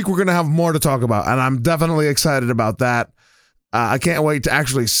next week we're gonna have more to talk about, and I'm definitely excited about that. I can't wait to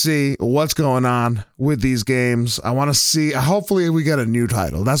actually see what's going on with these games. I want to see. Hopefully, we get a new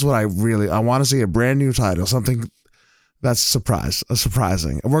title. That's what I want to see, a brand new title, something that's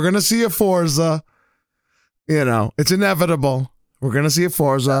surprising. We're gonna see a Forza. It's inevitable. We're gonna see a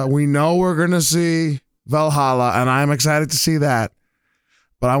Forza. We know we're gonna see Valhalla, and I'm excited to see that.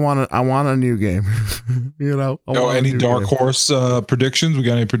 But I want a new game. Any dark horse predictions? We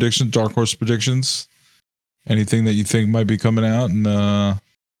got any predictions? Dark horse predictions? Anything that you think might be coming out? And I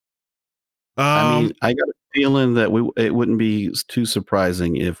mean, I got a feeling that it wouldn't be too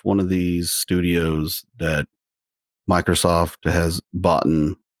surprising if one of these studios that Microsoft has bought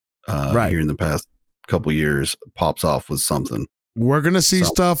here in the past couple years pops off with something. We're gonna see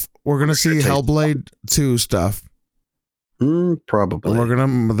stuff. We're gonna see Hellblade 2 stuff. Probably.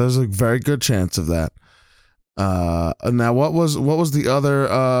 There's a very good chance of that. Now what was the other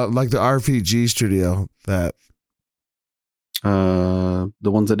like the RPG studio that the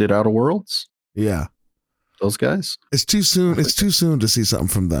ones that did Outer Worlds? Yeah. Those guys? It's too soon to see something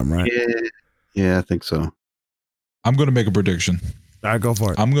from them, right? Yeah, I think so. I'm going to make a prediction. All right, go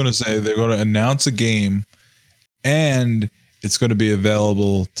for it. I'm going to say they're going to announce a game, and It's going to be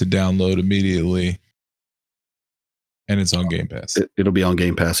available to download immediately, and it's on Game Pass. It'll be on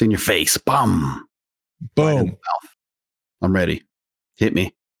Game Pass in your face. Boom. Boom. Right in the mouth. I'm ready. Hit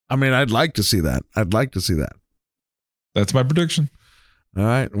me. I mean, I'd like to see that. That's my prediction. All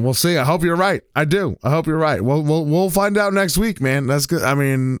right, we'll see. I hope you're right. I do. I hope you're right. We'll find out next week, man. That's good. I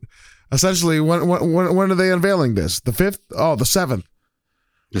mean, essentially, when are they unveiling this? The 5th? Oh, the 7th.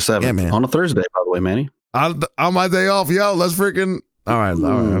 The 7th. Yeah, man. On a Thursday, by the way, Manny. On my day off, yo. Let's freaking. All right.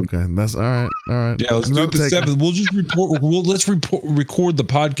 Okay. That's all right. Yeah, let's do it the 7th. We'll just report. Record the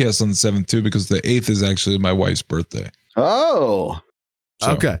podcast on the 7th too, because the 8th is actually my wife's birthday. Oh.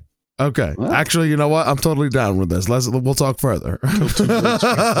 So. Okay. What? Actually, you know what? I'm totally down with this. We'll talk further.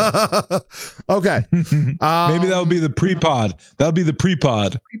 Okay. Maybe that'll be the pre-pod. That'll be the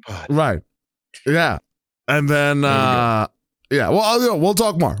pre-pod. Right. Yeah. And then we'll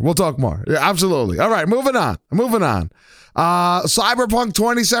talk more. Yeah, absolutely. All right, moving on. Cyberpunk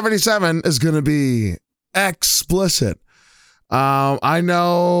 2077 is going to be explicit. I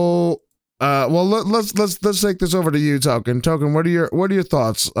know. Well, let's take this over to you, Token. Token, what are your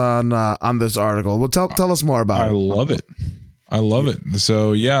thoughts on this article? Well, tell us more about it. I love it.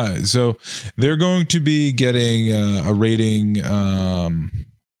 So yeah, so they're going to be getting a rating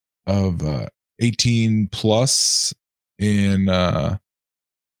of 18 plus in I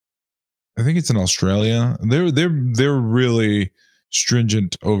think it's in Australia. They're really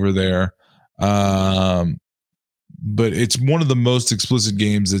stringent over there. But it's one of the most explicit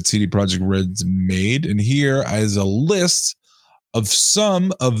games that CD Projekt Red's made. And here is a list of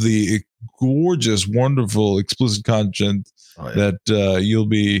some of the gorgeous, wonderful, explicit content that you'll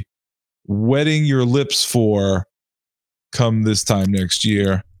be wetting your lips for come this time next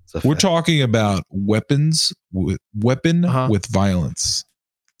year. We're talking about weapon with violence.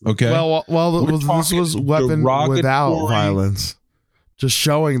 Okay. Well, this was weapon without violence. Just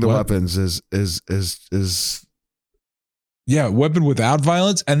showing the weapons is. Yeah, weapon without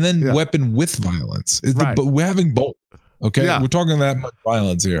violence, and then weapon with violence. Right. But we're having both. Okay, yeah. We're talking that much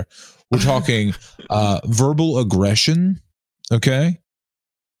violence here. We're talking verbal aggression. Okay,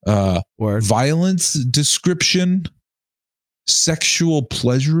 violence description, sexual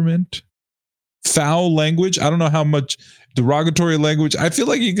pleasurement, foul language. I don't know how much derogatory language. I feel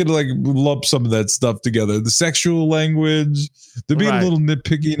like you could like lump some of that stuff together. The sexual language. They're being a little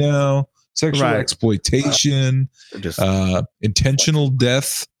nitpicky now. Sexual exploitation, intentional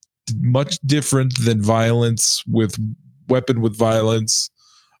death, much different than violence with weapon with violence,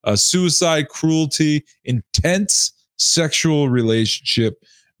 suicide, cruelty, intense sexual relationship,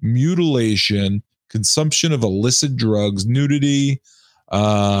 mutilation, consumption of illicit drugs, nudity,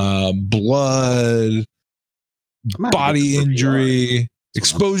 blood, body injury,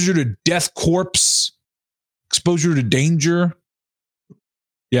 exposure to death corpse, exposure to danger.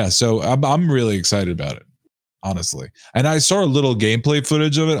 Yeah, so I'm really excited about it, honestly. And I saw a little gameplay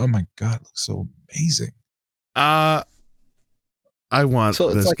footage of it. Oh my god, it looks so amazing. I want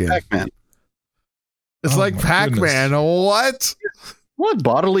this like game. Pac-Man. It's like Pac-Man. What? What?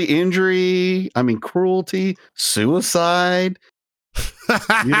 Bodily injury? I mean, cruelty, suicide,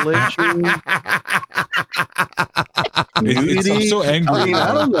 mutilation. I'm so angry. I mean,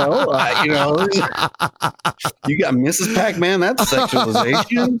 I don't know. You got Mrs. Pac-Man. That's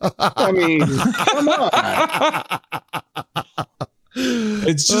sexualization. I mean, come on.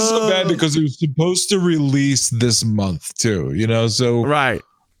 It's just so bad because it was supposed to release this month too, so right.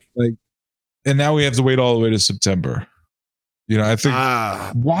 Like, and now we have to wait all the way to September. I think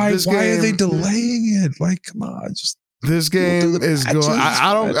why are they delaying it? Like, come on, just this game is going.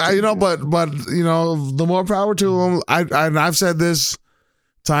 I don't. But the more power to them. I've said this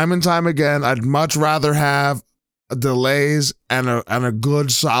time and time again. I'd much rather have delays and a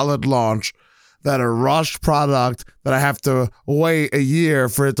good solid launch than a rushed product that I have to wait a year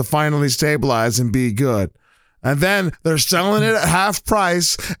for it to finally stabilize and be good. And then they're selling it at half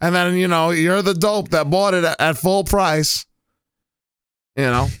price, and then you're the dope that bought it at full price.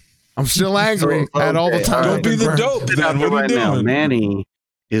 I'm still angry at all the time. Don't be the dope. Then what are you doing? Manny,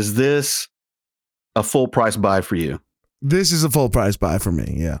 is this a full price buy for you? This is a full price buy for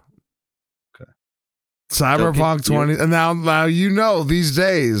me. Yeah. Okay. Cyberpunk 20, and now these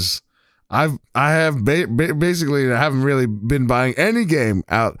days, I have basically I haven't really been buying any game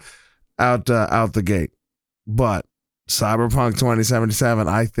out the gate, but Cyberpunk 2077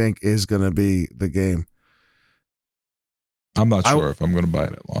 I think is going to be the game. I'm not sure if I'm going to buy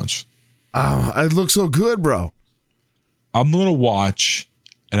it at launch. It looks so good, bro. I'm going to watch,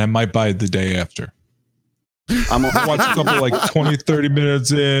 and I might buy it the day after. I'm going to watch a couple 20, 30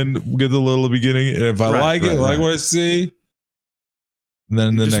 minutes in, get the little beginning. And if I like what I see, And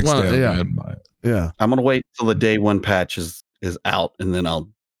then the just next wanna- day, I'll yeah. go ahead and buy it. Yeah. I'm gonna wait till the day one patch is out, and then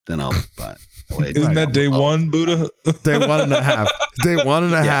I'll buy it. Wait, Isn't that day one, Buddha? Day 1.5. Day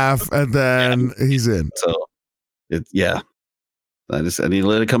 1.5, and then he's in. So I need to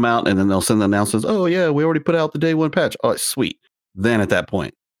let it come out, and then they'll send the announcements. Oh yeah, we already put out the day one patch. Oh, sweet. Then at that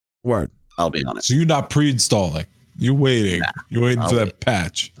point, Word. I'll be on it. So you're not pre-installing. You're waiting. You're waiting for that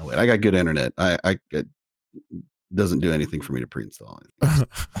patch. Wait, I got good internet. It doesn't do anything for me to pre-install it.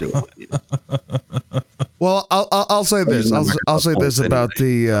 Do what I need to. Well, I'll say this. I'll say this about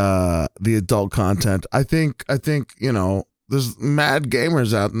the adult content. I think there's mad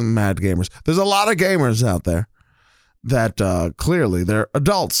gamers out. There's a lot of gamers out there that clearly they're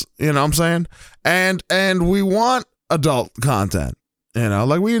adults. You know what I'm saying? And we want adult content.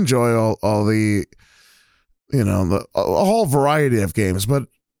 Like we enjoy all the a whole variety of games, but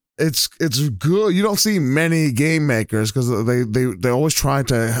it's good. You don't see many game makers because they always try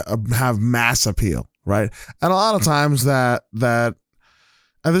to have mass appeal, right? And a lot of times that and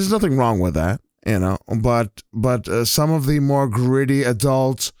there's nothing wrong with that, but some of the more gritty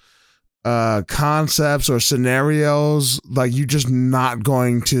adult concepts or scenarios, like you're just not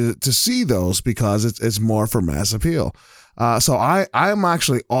going to see those because it's more for mass appeal. So I'm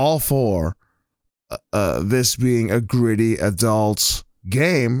actually all for this being a gritty adult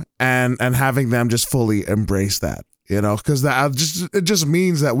game and having them just fully embrace that, because it just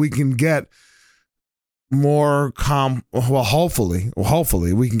means that we can get more hopefully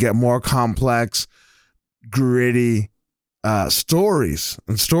we can get more complex, gritty stories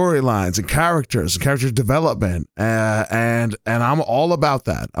and storylines and character development, and I'm all about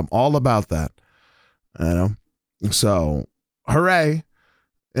that. So hooray.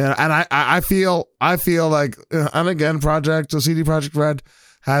 Yeah, and I feel like, and again, CD Projekt Red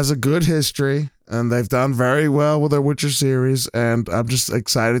has a good history, and they've done very well with their Witcher series, and I'm just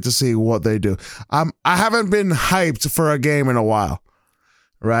excited to see what they do. I haven't been hyped for a game in a while,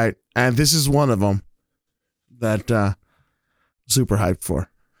 right? And this is one of them that super hyped for,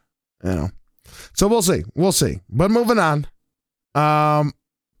 So we'll see. But moving on,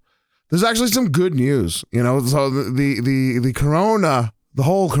 there's actually some good news, So the Corona. The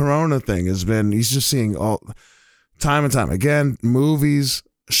whole Corona thing he's just seeing all time and time again, movies,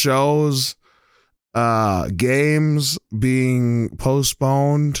 shows, games being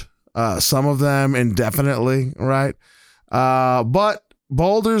postponed, some of them indefinitely, right? But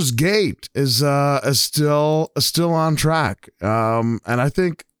Baldur's Gate is still on track. And I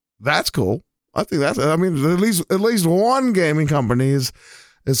think that's cool. At least one gaming company is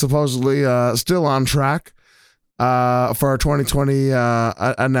supposedly still on track for our 2020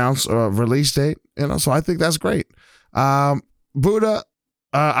 announced release date, so I think that's great. Buddha,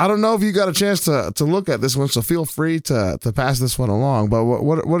 I don't know if you got a chance to look at this one, so feel free to pass this one along. But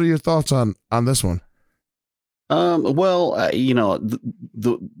what are your thoughts on this one? Well,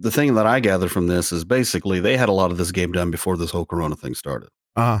 the thing that I gather from this is basically they had a lot of this game done before this whole Corona thing started.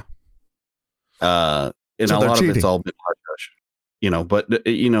 And so a lot of it's all been hush-hush. But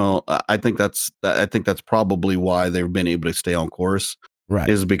I think that's probably why they've been able to stay on course, right?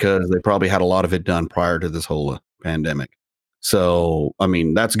 Is because they probably had a lot of it done prior to this whole pandemic. So,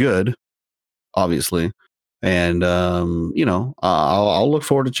 that's good, obviously. And, I'll look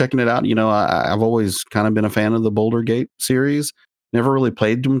forward to checking it out. I've always kind of been a fan of the Baldur's Gate series. Never really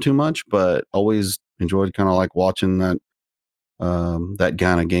played them too much, but always enjoyed kind of like watching that kind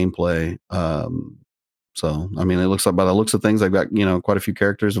of gameplay. So, it looks like by the looks of things, they've got, quite a few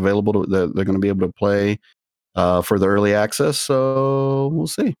characters available that they're going to be able to play for the early access. So we'll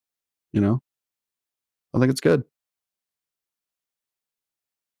see. I think it's good.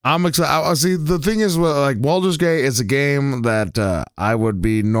 I'm excited. I see. The thing is, like Baldur's Gate is a game that I would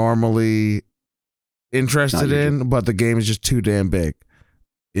be normally interested in, but the game is just too damn big.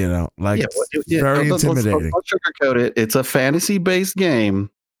 Very intimidating. Let's sugarcoat it. It's a fantasy-based game.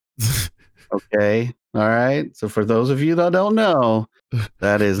 Okay. All right. So for those of you that don't know,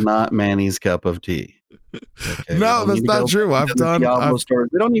 that is not Manny's cup of tea. Okay? No, that's not true. I've done.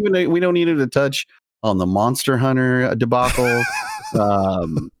 We don't need to touch on the Monster Hunter debacle.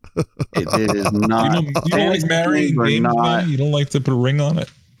 It is not. You don't like marrying games, man? You don't like to put a ring on it?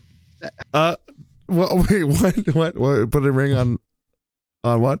 Well, wait, what? Put a ring on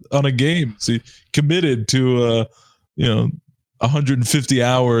what? On a game. So committed to 150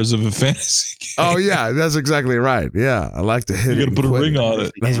 hours of a fantasy game. Oh yeah, that's exactly right. Yeah, I like to hit it. You got to put a ring on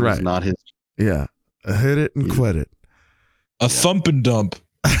it. That's right. Not his. Yeah, hit it and quit it. A thump and dump.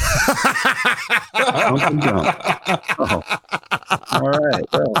 Thump and dump. Oh. All right.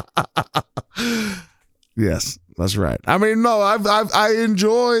 Well. Yes, that's right. I mean, no, I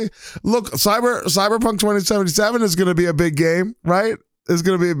enjoy. Look, Cyberpunk 2077 is going to be a big game, right? It's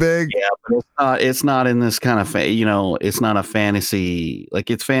going to be a big. Yeah, but it's not in this kind of it's not a fantasy. Like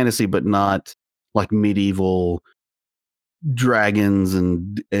it's fantasy, but not like medieval dragons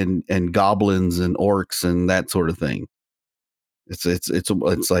and goblins and orcs and that sort of thing. It's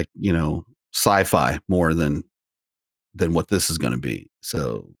like sci-fi more than what this is going to be.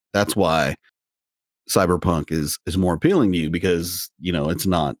 So that's why Cyberpunk is more appealing to you, because it's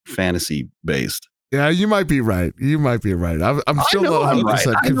not fantasy based. Yeah, you might be right. I'm still not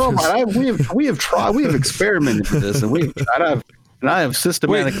 100% convinced. We have experimented with this, and I have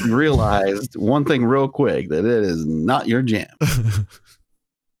systematically realized one thing real quick, that it is not your jam.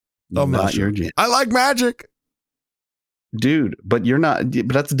 Not your jam. I like Magic, dude, but you're not.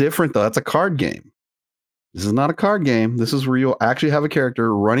 But that's different though. That's a card game. This is not a card game. This is where you'll actually have a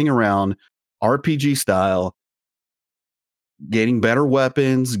character running around, RPG style, getting better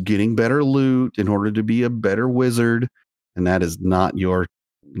weapons, getting better loot in order to be a better wizard, and that's not your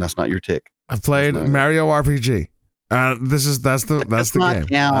tick. I've played Mario RPG. That's the game.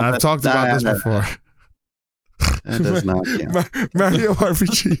 Count. And I've talked about this before. That does not count. Mario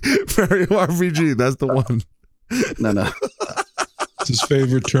RPG. Mario RPG. That's the one. No. It's his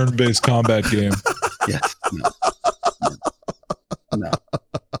favorite turn-based combat game. Yes. No.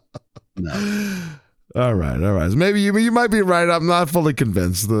 All right. Maybe you might be right. I'm not fully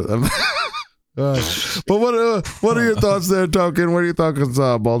convinced. But what are your thoughts there, Token? What are your thoughts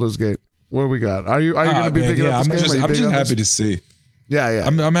on Baldur's Gate? What do we got? Are you going to be picking up this game? I'm just happy to see. Yeah.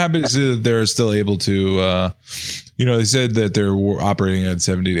 I'm happy to see that they're still able to. They said that they're operating at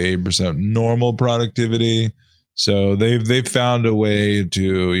 70 to 80% normal productivity. So they've found a way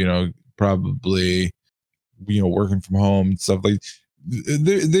to probably working from home and stuff like.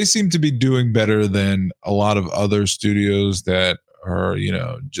 They seem to be doing better than a lot of other studios that are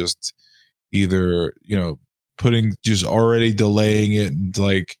just either just already delaying it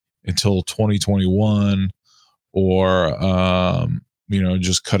like until 2021 or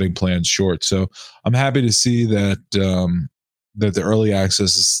just cutting plans short. So I'm happy to see that that the early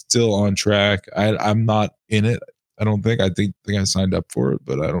access is still on track. I'm not in it. I don't think. I think I signed up for it,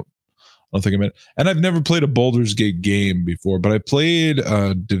 but I don't think I'm in it. And I've never played a Baldur's Gate game before, but I played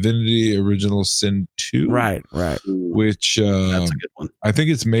Divinity Original Sin 2. Right. That's Which a good one. I think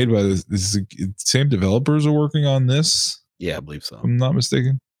it's made by the same developers are working on this. Yeah, I believe so. If I'm not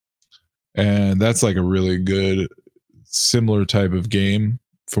mistaken. And that's like a really good, similar type of game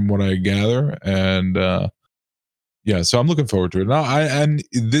from what I gather. And so I'm looking forward to it. Now, and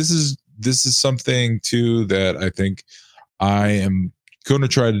this is something too that I think I am going to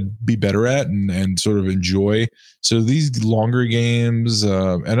try to be better at and sort of enjoy. So these longer games,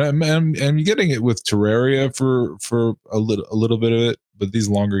 and I'm getting it with Terraria for a little bit of it, but these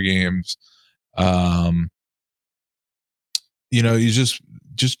longer games, you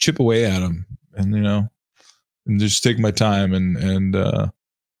just chip away at them, and just take my time and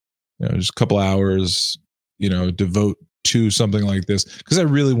just a couple hours, devote to something like this, because I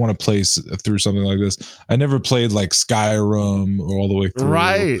really want to play through something like this. I never played like Skyrim or all the way through.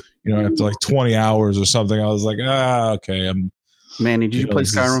 Right. After like 20 hours or something, I was like, okay. Manny, did you play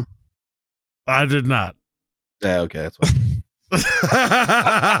Skyrim? I did not. Yeah, okay, that's what.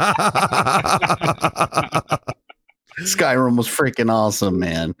 Skyrim was freaking awesome,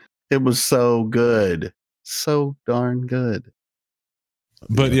 man. It was so good, so darn good.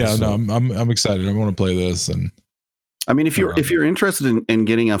 But I'm excited. I want to play this, and I mean, if you're interested in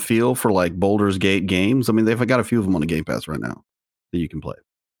getting a feel for like Baldur's Gate games, I mean, they've got a few of them on the Game Pass right now that you can play.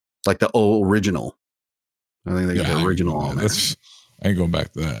 Like the original. I think they got the original on there. I ain't going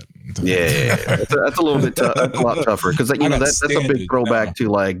back to that. Yeah. That's a little bit tough. That's a lot tougher, because that's a big throwback to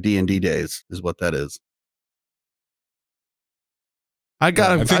like D&D days, is what that is. I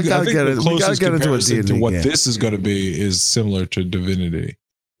gotta get it. We gotta get into a D&D to what game. This is going to be is similar to Divinity,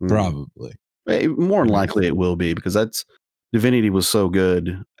 probably. More than likely it will be, because Divinity was so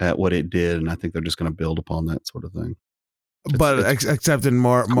good at what it did, and I think they're just going to build upon that sort of thing. Except in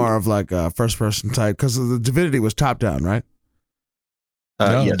more of like a first person type, because the Divinity was top down, right?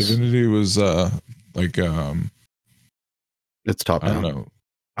 Yes. Divinity was it's top down. I don't know.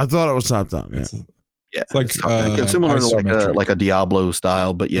 I thought it was top down. Yeah. It's like it's similar to like a Diablo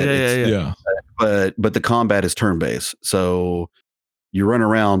style, but yeah. But the combat is turn based, so you run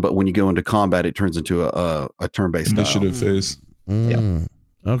around, but when you go into combat, it turns into a turn based initiative phase. Yeah.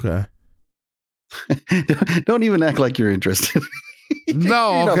 Okay. Don't even act like you're interested.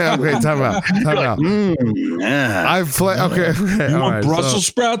 No, okay. Time out. Yeah. I've played. Okay. You all want right, Brussels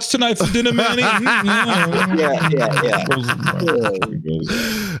sprouts tonight for dinner, Manny? Yeah.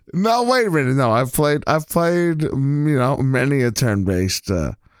 No, wait a minute. No, I've played. Many a turn-based.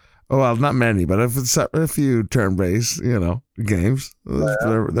 Well, not many, but a few turn-based. Games.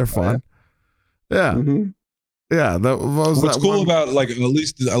 They're fun. Yeah. Mm-hmm. Yeah. What's cool about at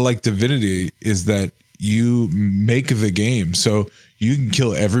least I like Divinity is that you make the game so you can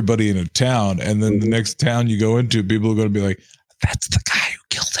kill everybody in a town, and then the next town you go into, people are going to be like, "That's the guy who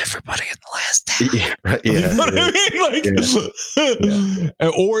killed everybody in the last town." Yeah, right. Yeah, you know what I mean?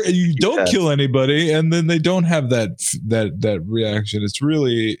 Or you don't kill anybody, and then they don't have that reaction. It's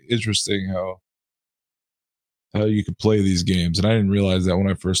really interesting how you could play these games, and I didn't realize that when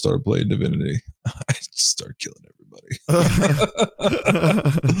I first started playing Divinity. I just started killing everybody.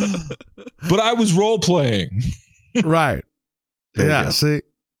 But I was role playing. Right. Yeah. See,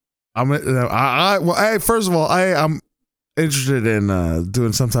 hey, first of all, I'm interested in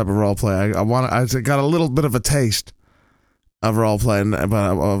doing some type of role play. I got a little bit of a taste of role playing,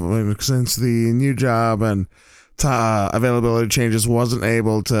 but since the new job and availability changes, wasn't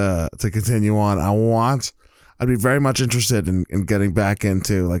able to continue on. I'd be very much interested in getting back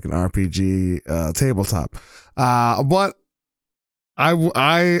into like an RPG tabletop. But I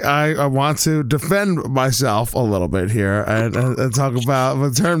want to defend myself a little bit here and talk about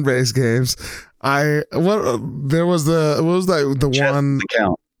the turn-based games. The one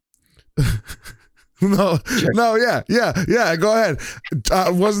count. No, yeah. Go ahead.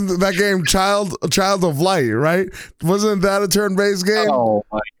 Wasn't that game Child of Light, right? Wasn't that a turn-based game? Oh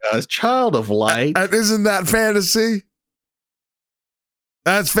my gosh, Child of Light. And isn't that fantasy?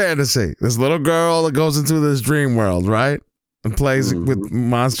 That's fantasy. This little girl that goes into this dream world, right? And plays with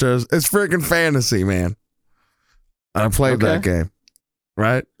monsters. It's freaking fantasy, man. I played that game,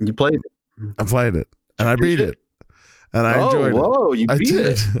 right? You played it. I played it, and I beat it. And I enjoyed it. Whoa, you beat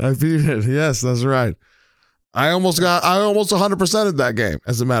it. I beat it. Yes, that's right. I almost 100%ed that game,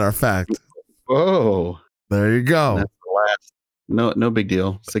 as a matter of fact. Whoa. There you go. That's the last. No big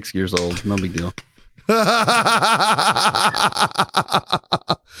deal. 6 years old. No big deal.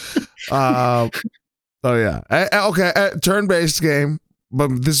 Oh yeah. Okay, turn-based game,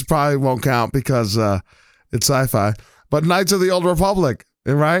 but this probably won't count because it's sci-fi. But Knights of the Old Republic,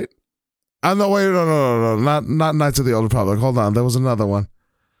 right? No, not Knights of the Old Republic. Hold on, there was another one.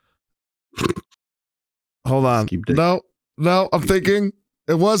 Hold on. No, I'm thinking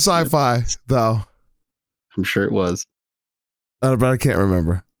it was sci-fi though. I'm sure it was. But I can't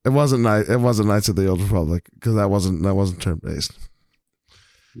remember. It wasn't Knights of the Old Republic because that wasn't turn-based.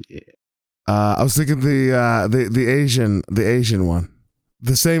 Yeah. I was thinking the Asian one,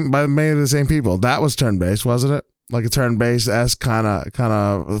 made the same people. That was turn-based, wasn't it? Like a turn-based as kind of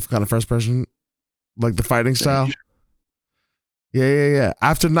first person, like the fighting style. Yeah.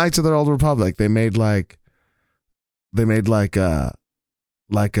 After Knights of the Old Republic, they made like a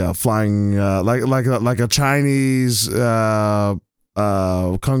flying like a Chinese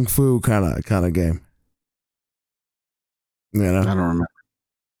kung fu kind of game. You know, I don't remember.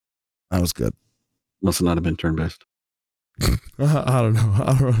 That was good. Must not have been turn-based. I don't know.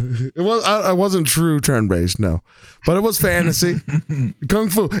 It wasn't true turn-based, no, but it was fantasy. Kung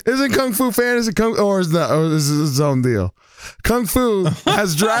Fu isn't Kung Fu fantasy, or is this its own deal? Kung Fu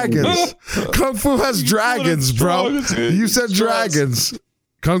has dragons. Kung Fu has dragons, bro. You said dragons.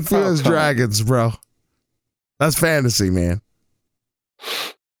 Kung Fu has dragons, bro. That's fantasy, man.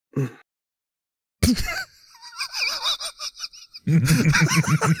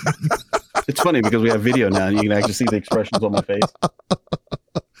 It's funny because we have video now and you can actually see the expressions on my face.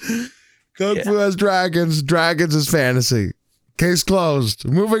 Kung Fu has dragons. Dragons is fantasy. Case closed.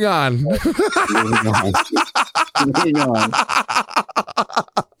 Moving on. Moving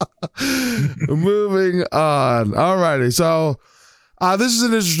on. Alrighty. So this is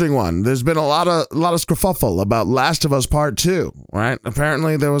an interesting one. There's been a lot of skerfuffle about Last of Us Part 2, right?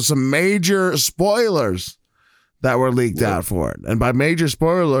 Apparently there was some major spoilers that were leaked out for it. And by major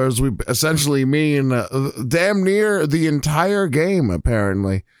spoilers, we essentially mean damn near the entire game,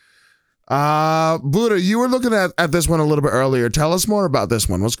 apparently. Buddha, you were looking at this one a little bit earlier. Tell us more about this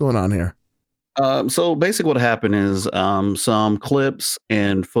one. What's going on here? So basically what happened is some clips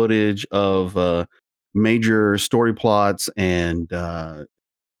and footage of major story plots and but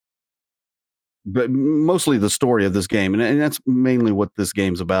mostly the story of this game. And that's mainly what this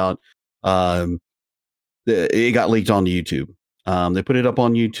game's about. It got leaked onto YouTube. They put it up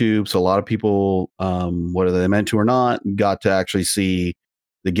on YouTube, so a lot of people, whether they meant to or not, got to actually see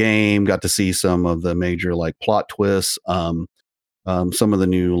the game, got to see some of the major like plot twists. Some of the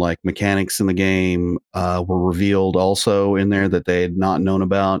new like mechanics in the game were revealed also in there that they had not known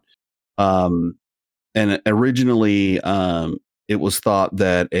about. And originally, it was thought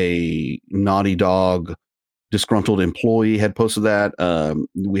that a Naughty Dog disgruntled employee had posted that.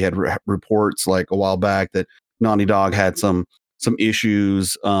 We had reports like a while back that Naughty Dog had some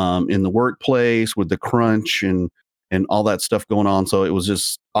issues in the workplace with the crunch and all that stuff going on. So it was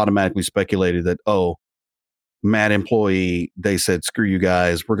just automatically speculated that, oh, mad employee, they said, screw you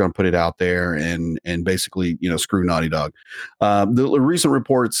guys, we're going to put it out there and basically, screw Naughty Dog. The recent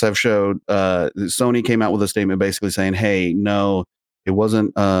reports have showed Sony came out with a statement basically saying, hey, no, it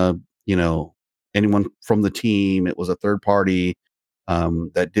wasn't, anyone from the team. It was a third party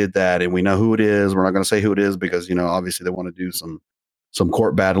that did that. And we know who it is. We're not going to say who it is because, obviously they want to do some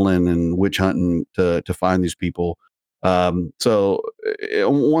court battling and witch hunting to find these people. So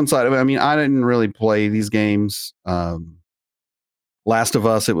on one side of it, I mean, I didn't really play these games. Last of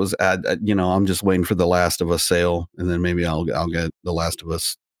Us, it was, I'm just waiting for the Last of Us sale, and then maybe I'll get the Last of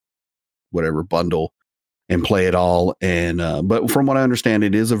Us, whatever bundle and play it all. And, but from what I understand,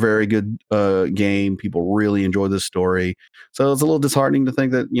 it is a very good, game. People really enjoy this story. So it's a little disheartening to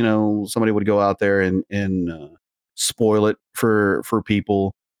think that, somebody would go out there and spoil it for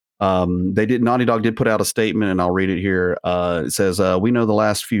people. Naughty Dog did put out a statement, and I'll read it here. It says, we know the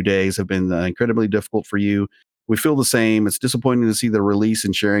last few days have been incredibly difficult for you. We feel the same. It's disappointing to see the release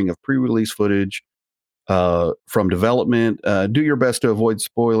and sharing of pre-release footage from development. Do your best to avoid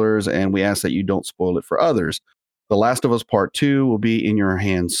spoilers, and we ask that you don't spoil it for others. The Last of Us Part 2 will be in your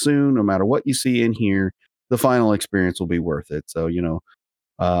hands soon. No matter what you see and hear, the final experience will be worth it. So,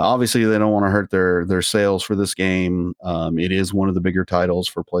 obviously, they don't want to hurt their sales for this game. It is one of the bigger titles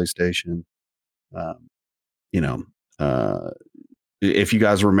for PlayStation. If you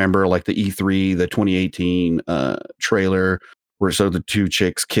guys remember, like the E3, the 2018 trailer, where so the two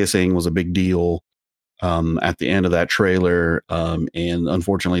chicks kissing was a big deal at the end of that trailer. And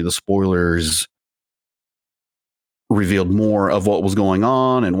unfortunately, the spoilers revealed more of what was going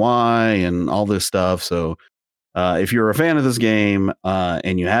on and why and all this stuff. So if you're a fan of this game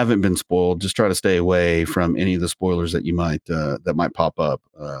and you haven't been spoiled, just try to stay away from any of the spoilers that you might that might pop up.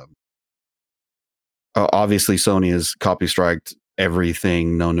 Obviously, Sony has copy striked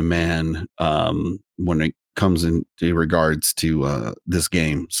everything known to man when it comes into regards to this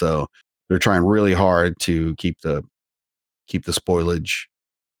game. So they're trying really hard to keep the spoilage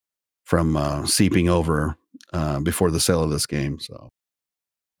from seeping over before the sale of this game. So,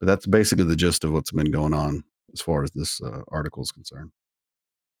 but that's basically the gist of what's been going on as far as this article is concerned.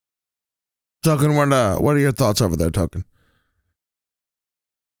 Token, what are your thoughts over there, Token?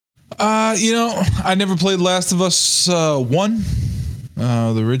 I never played Last of Us 1.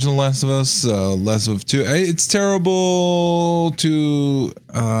 The original Last of Us, Last of Us 2. It's terrible to,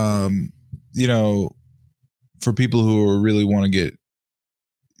 for people who really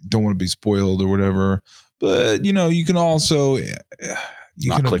don't want to be spoiled or whatever. But, you can also,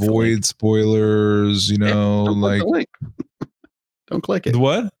 avoid spoilers, like. Don't click it.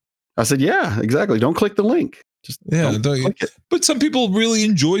 What? I said, yeah, exactly. Don't click the link. Just don't click it. But some people really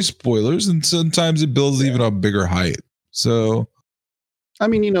enjoy spoilers, and sometimes it builds even a bigger hype. So, I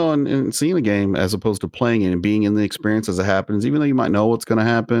mean, and seeing the game as opposed to playing it and being in the experience as it happens, even though you might know what's going to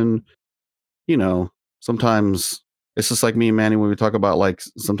happen, sometimes it's just like me and Manny when we talk about like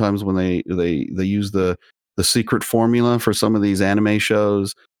sometimes when they use the secret formula for some of these anime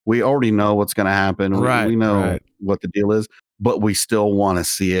shows, we already know what's going to happen. Right, we know what the deal is, but we still want to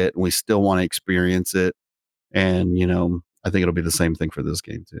see it and we still want to experience it. And, I think it'll be the same thing for this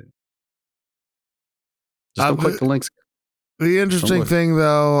game too. Just don't click the links. The interesting thing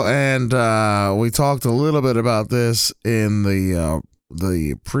though, and we talked a little bit about this in the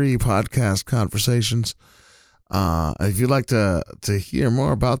pre-podcast conversations. If you'd like to hear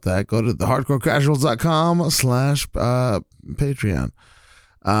more about that, go to thehardcorecasuals.com/Patreon.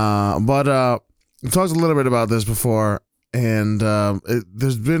 But we talked a little bit about this before, and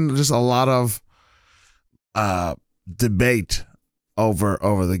there's been just a lot of debate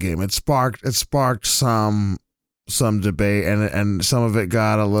over the game. It sparked some debate, and some of it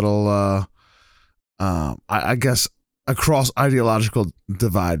got a little I guess across ideological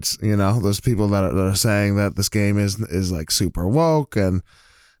divides. There's people that are saying that this game is like super woke, and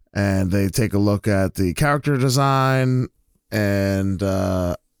they take a look at the character design and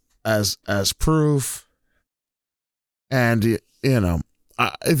as proof. And to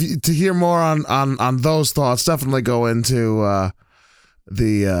hear more on those thoughts, definitely go into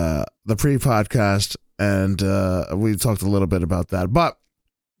the pre-podcast, and we talked a little bit about that. But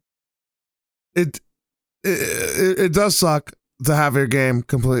it does suck to have your game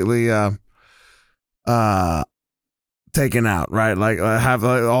completely taken out, right? Like have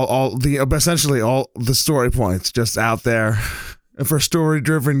all the essentially all the story points just out there for story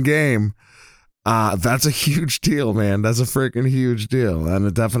driven game. That's a huge deal, man. That's a freaking huge deal, and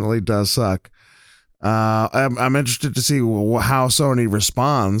it definitely does suck. I'm interested to see how Sony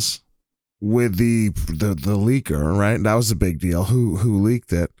responds with the leaker, right? That was a big deal. Who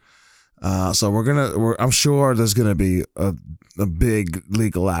leaked it? So I'm sure there's gonna be a big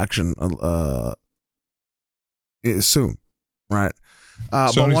legal action soon, right?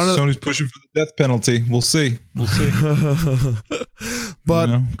 Sony's pushing for the death penalty. We'll see. But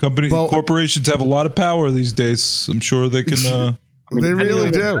corporations have a lot of power these days. I'm sure they can. They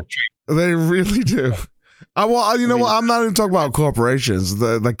really do. They really do. Well, you know what? I'm not even talking about corporations.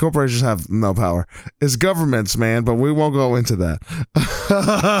 The corporations have no power. It's governments, man. But we won't go into that.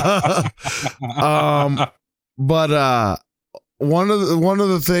 But one of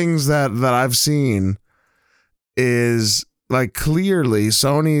the things that I've seen is like clearly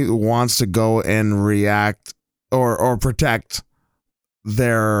Sony wants to go and react or protect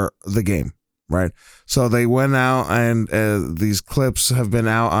the game, right? So they went out and these clips have been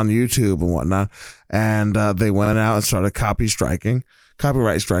out on YouTube and whatnot, and they went out and started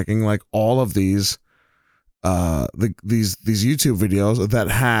copyright striking like all of these these YouTube videos that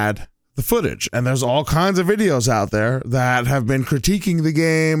had the footage. And there's all kinds of videos out there that have been critiquing the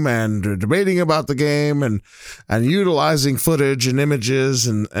game and debating about the game and utilizing footage and images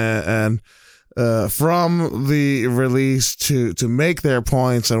and from the release to make their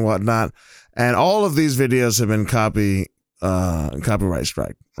points and whatnot. And all of these videos have been copyright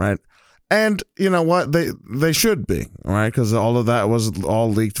strike, right? And you know what? They should be, right? Because all of that was all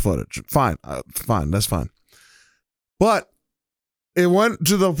leaked footage. Fine, that's fine. But it went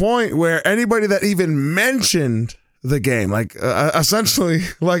to the point where anybody that even mentioned the game, like essentially,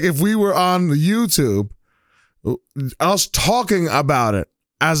 like if we were on YouTube, us talking about it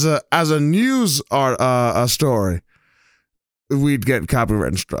as a news story, we'd get a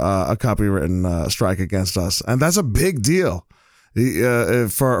copywritten strike against us, and that's a big deal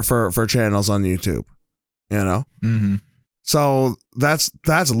for channels on YouTube, you know. Mm-hmm. So that's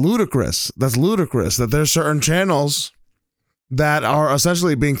ludicrous. That's ludicrous that there's certain channels that are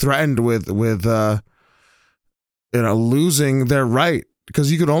essentially being threatened with losing their right,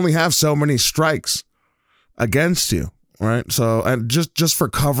 because you could only have so many strikes against you. Right. So, and just for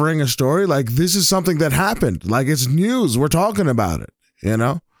covering a story, like this is something that happened, like it's news. We're talking about it, you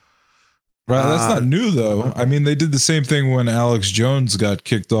know? Right. That's not new though. I mean, they did the same thing when Alex Jones got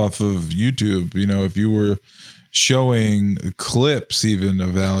kicked off of YouTube. You know, if you were showing clips even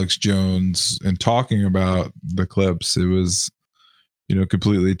of Alex Jones and talking about the clips, it was, you know,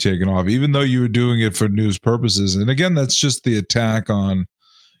 completely taken off, even though you were doing it for news purposes. And again, that's just the attack on,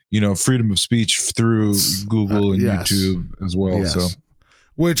 you know, freedom of speech through Google and YouTube as well. Yes. So,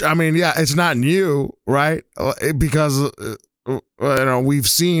 which, I mean, yeah, it's not new, right? Because, you know, we've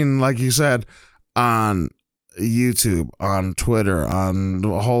seen, like you said, on YouTube, on Twitter, on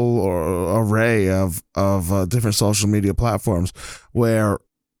a whole array of different social media platforms where,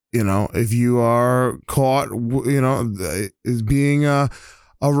 you know, if you are caught, you know, as being a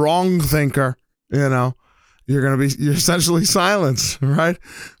wrong thinker, you know, you're essentially silenced, right?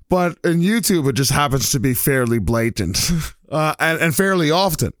 But in YouTube, it just happens to be fairly blatant and fairly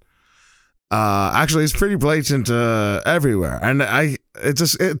often. Actually, it's pretty blatant everywhere, and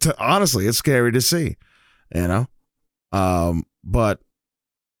honestly, it's scary to see, you know. But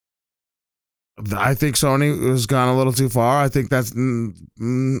I think Sony has gone a little too far. I think that's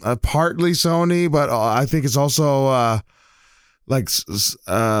partly Sony, but I think it's also like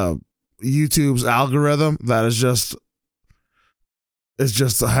YouTube's algorithm that is just. It's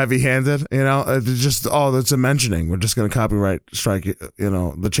just heavy-handed, you know. It's just it's a mentioning. We're just going to copyright strike, you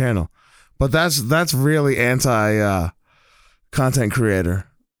know, the channel. But that's really anti content creator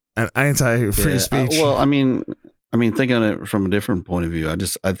and anti free speech. Well, I mean, thinking of it from a different point of view, I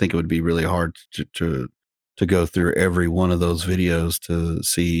think it would be really hard to go through every one of those videos to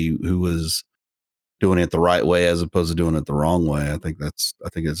see who was doing it the right way as opposed to doing it the wrong way. I think it's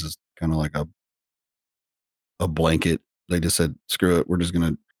just kind of like a blanket. They just said, screw it. We're just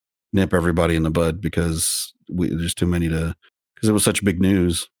going to nip everybody in the bud because there's too many because it was such big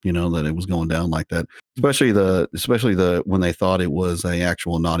news, you know, that it was going down like that. Especially the when they thought it was a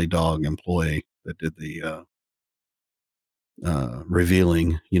actual Naughty Dog employee that did the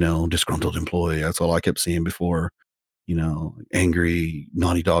revealing, you know, disgruntled employee. That's all I kept seeing before, you know, angry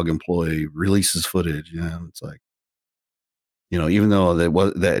Naughty Dog employee releases footage. You know, it's like, you know, even though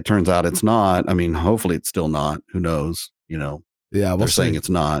that it turns out it's not, I mean, hopefully it's still not, who knows, you know, Yeah, They're saying it's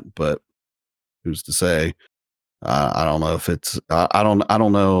not, but who's to say? I don't know if it's. I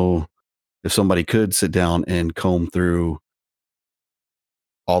don't know if somebody could sit down and comb through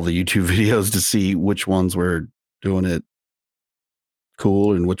all the YouTube videos to see which ones were doing it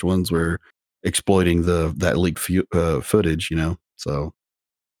cool and which ones were exploiting that leaked footage. So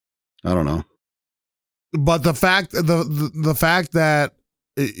I don't know. But the fact that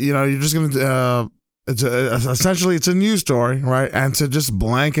you're just gonna essentially it's a news story, right? And to just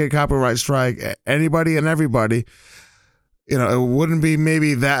blanket copyright strike anybody and everybody, it wouldn't be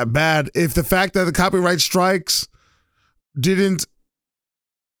maybe that bad if the fact that the copyright strikes didn't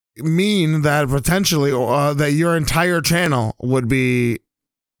mean that potentially that your entire channel would be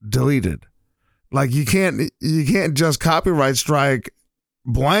deleted. Like you can't just copyright strike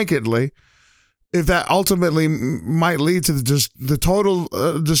blanketly if that ultimately might lead to the total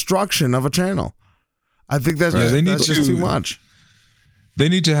destruction of a channel. I think that's just too much. They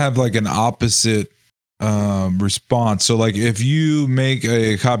need to have like an opposite response. So like if you make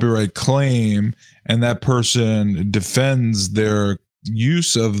a copyright claim and that person defends their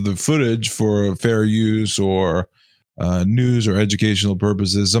use of the footage for fair use or news or educational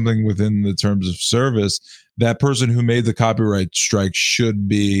purposes, something within the terms of service, that person who made the copyright strike should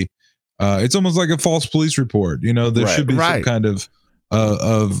be it's almost like a false police report. There should be some kind of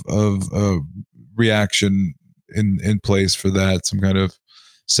reaction in place for that, some kind of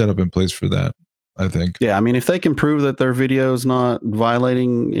setup in place for that, I think. Yeah, I mean, if they can prove that their video is not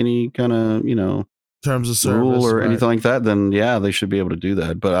violating any kind of, terms of service rule or anything like that, then yeah, they should be able to do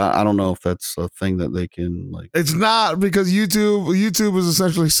that. But I don't know if that's a thing that they can like. It's not, because YouTube is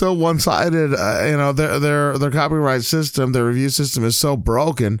essentially so one-sided. Their copyright system, their review system is so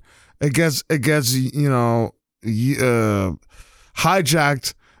broken. It gets hijacked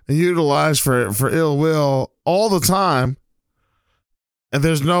and utilized for ill will all the time, and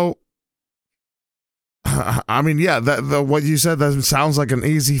there's no. I mean, yeah, what you said, that sounds like an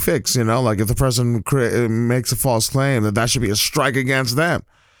easy fix. Like if the person makes a false claim, that should be a strike against them.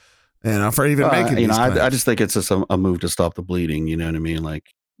 For even making these claims. I just think it's just a move to stop the bleeding. You know what I mean? Like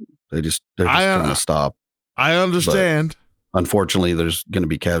they're just trying to stop. I understand. But unfortunately, there's going to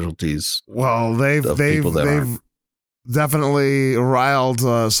be casualties. Well, they've definitely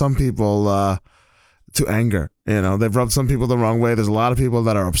riled some people to anger. They've rubbed some people the wrong way. There's a lot of people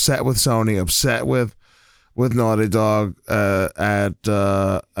that are upset with Sony, upset with Naughty Dog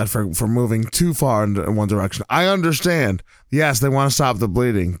for moving too far in one direction. I understand. Yes, they want to stop the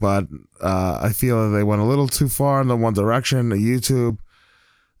bleeding, but I feel that they went a little too far in the one direction. YouTube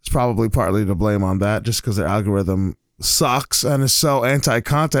is probably partly to blame on that, just because their algorithm sucks and is so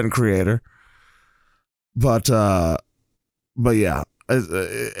anti-content creator. But yeah,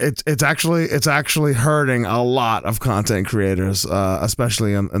 it's actually hurting a lot of content creators,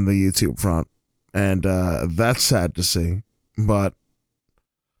 especially in the YouTube front. And that's sad to see, but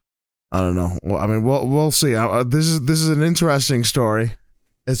I don't know. Well, I mean, we'll see. This is an interesting story.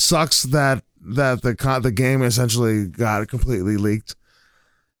 It sucks that the game essentially got completely leaked.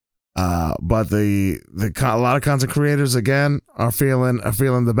 But a lot of content creators again are feeling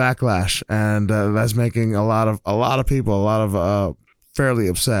the backlash, and that's making a lot of people fairly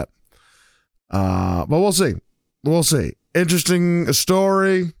upset. But we'll see. Interesting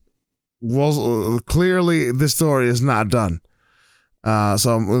story. Well, clearly this story is not done.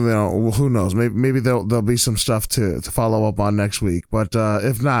 So who knows? Maybe there'll be some stuff to follow up on next week. But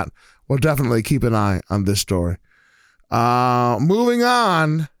if not, we'll definitely keep an eye on this story. Moving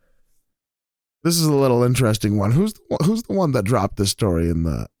on. This is a little interesting one. Who's the one that dropped this story in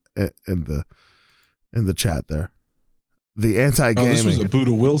the chat there? The anti-gaming. This was a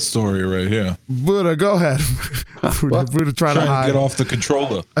Buddha Will story right here. Buddha, go ahead. Buddha trying to hide. Get off the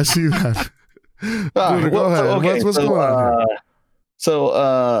controller. I see that. Buddha, go ahead. Okay, what's going on here?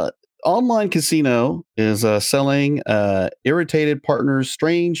 So, online casino is selling irritated partner's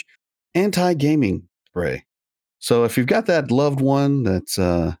strange anti-gaming spray. So if you've got that loved one that's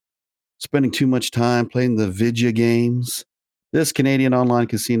spending too much time playing the video games, this Canadian online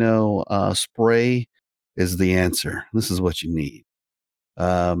casino spray is the answer. This is what you need.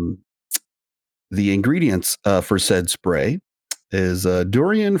 The ingredients for said spray is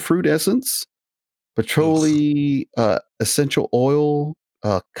durian fruit essence, patchouli essential oil,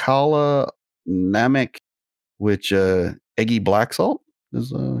 kala namak, which eggy black salt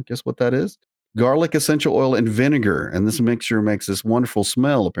is, guess what that is? Garlic essential oil and vinegar. And this mixture makes this wonderful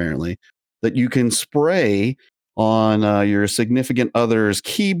smell, apparently, that you can spray on your significant other's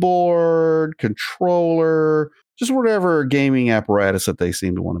keyboard, controller, just whatever gaming apparatus that they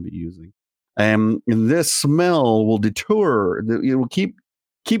seem to want to be using. And this smell will deter. It will keep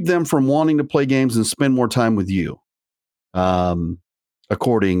them from wanting to play games and spend more time with you.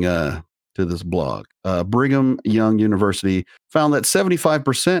 According to this blog, Brigham Young University found that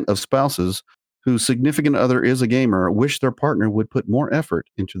 75% of spouses whose significant other is a gamer wish their partner would put more effort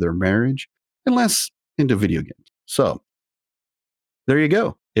into their marriage and less into video games. So there you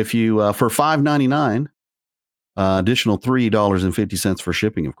go. If you for $5.99, additional $3.50 for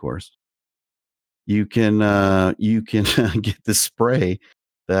shipping, of course, you can get this spray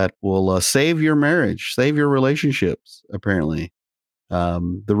that will save your marriage, save your relationships. Apparently,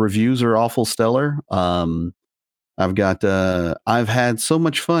 the reviews are awful stellar. I've had so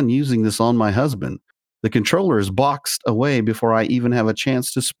much fun using this on my husband. The controller is boxed away before I even have a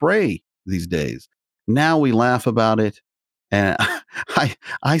chance to spray these days. Now we laugh about it, and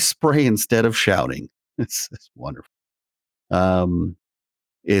I spray instead of shouting. It's wonderful.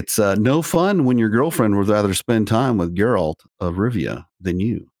 It's no fun when your girlfriend would rather spend time with Geralt of Rivia than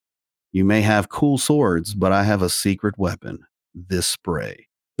you. You may have cool swords, but I have a secret weapon, this spray.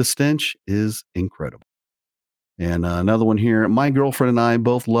 The stench is incredible. And another one here. My girlfriend and I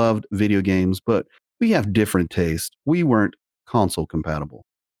both loved video games, but we have different tastes. We weren't console compatible.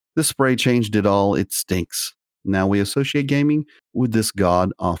 This spray changed it all. It stinks. Now we associate gaming with this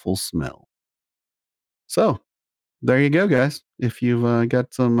god-awful smell. So, there you go, guys. If you've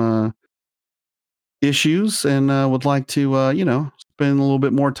got some issues and would like to, spend a little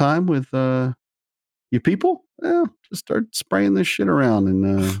bit more time with your people, just start spraying this shit around,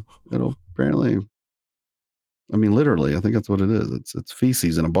 and it'll apparently, literally, I think that's what it is. It's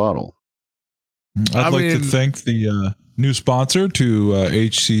feces in a bottle. I'd like to thank the new sponsor to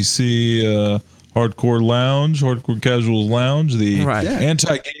HCC Hardcore Lounge, Hardcore Casuals Lounge, the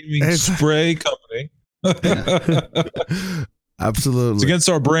anti-gaming spray company. Absolutely. It's against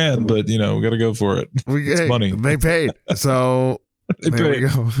our brand, but we got to go for it. It's money. They paid. So there we go.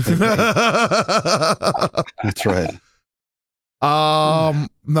 That's right.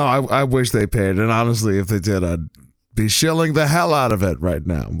 No, I wish they paid. And honestly, if they did, I'd be shilling the hell out of it right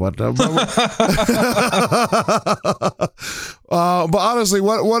now. But honestly,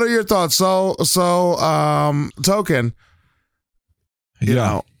 what are your thoughts? So Token, you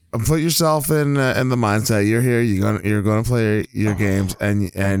know, put yourself in the mindset. You're here. You're gonna play your games,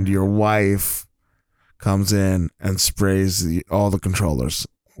 and your wife comes in and sprays all the controllers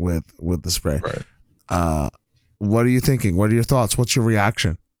with the spray. Right. What are you thinking? What are your thoughts? What's your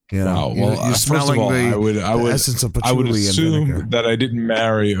reaction? You're smelling the essence of patchouli. I would assume and vinegar. that I didn't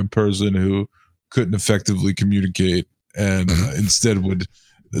marry a person who couldn't effectively communicate and instead would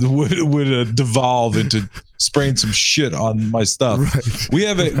devolve into spraying some shit on my stuff. Right. We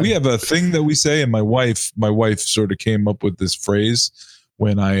have a thing that we say, and my wife sort of came up with this phrase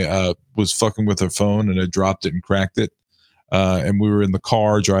when I was fucking with her phone and I dropped it and cracked it. And we were in the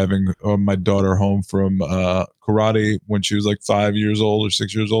car driving my daughter home from karate when she was like 5 years old or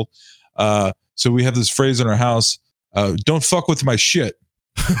 6 years old. So we have this phrase in our house, don't fuck with my shit.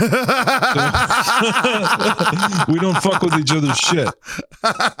 We don't fuck with each other's shit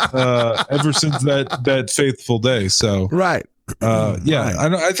ever since that faithful day. So right. Yeah,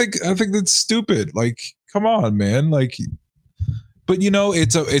 right. I think that's stupid. Like, come on, man. Like, but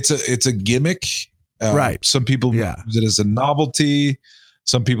it's a gimmick. Right. Some people use it as a novelty.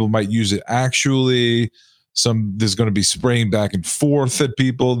 Some people might use it actually. There's going to be spraying back and forth at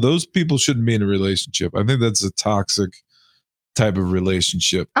people. Those people shouldn't be in a relationship. I think that's a toxic type of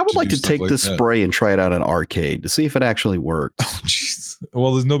relationship. I would like to take this spray and try it out in an arcade to see if it actually works. Oh, jeez.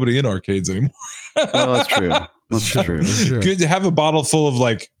 Well, there's nobody in arcades anymore. Oh, that's true. That's true. Good to have a bottle full of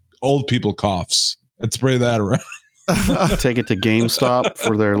like old people coughs and spray that around. Take it to GameStop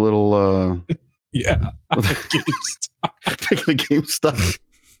for their little. Yeah. Take the GameStop.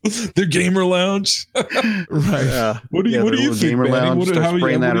 Their gamer lounge. Right. Yeah. What do you think, gamer Manny? lounge, start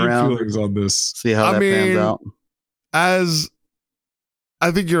spraying that around. Feelings on this? See how that pans out. I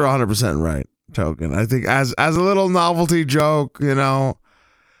think you're 100% right, Token. I think as a little novelty joke,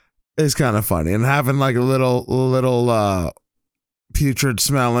 is kind of funny, and having like a little putrid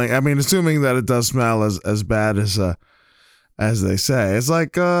smelling. I mean, assuming that it does smell as bad as they say, it's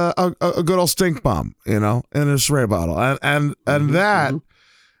like a good old stink bomb, in a spray bottle, and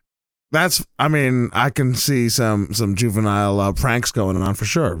that's. I mean, I can see some juvenile pranks going on for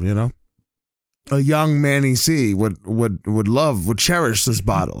sure. A young Manny C would cherish this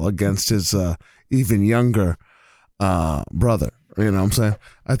bottle against his even younger brother. You know what I'm saying?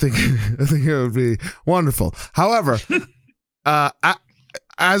 I think it would be wonderful. However,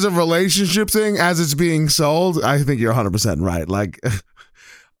 as a relationship thing, as it's being sold, I think you're 100% right. Like,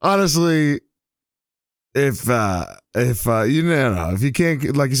 honestly, if you know, if you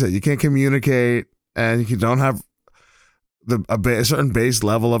can't, like you said, you can't communicate and you don't have a certain base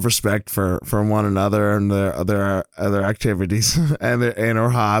level of respect for one another and their other activities and or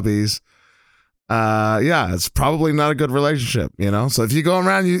hobbies, yeah, it's probably not a good relationship, you know. So if you go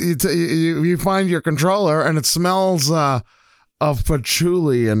around, you find your controller and it smells of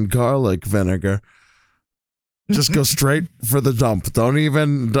patchouli and garlic vinegar, just go straight for the dump. Don't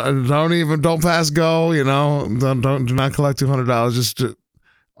pass go, you know. Do not collect $200. Just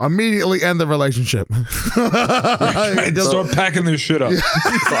immediately end the relationship. Start packing this shit up. So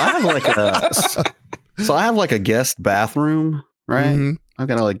I have like a guest bathroom, right? Mm-hmm. I've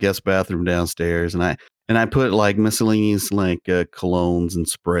got a guest bathroom downstairs, and I put like miscellaneous like colognes and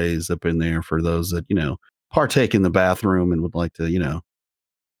sprays up in there for those that, you know, partake in the bathroom and would like to, you know,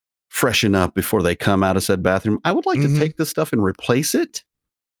 freshen up before they come out of said bathroom. I would like to take this stuff and replace one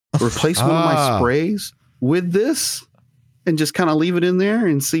of my sprays with this and just kind of leave it in there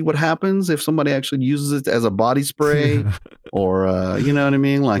and see what happens if somebody actually uses it as a body spray or you know what I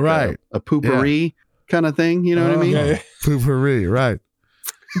mean, like right. a poopery kind of thing, you know what I mean? Yeah. Poopery, right.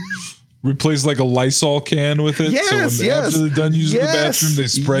 Replace like a Lysol can with it. Yes, so after they're done using the bathroom, they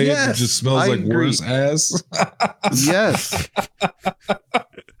spray it and it just smells like worse ass. Yes.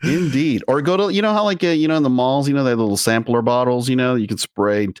 Indeed. Or go to, you know how like, you know, in the malls, you know, they have little sampler bottles, you know, you can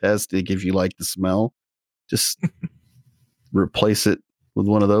spray and test it if you like the smell. Just replace it with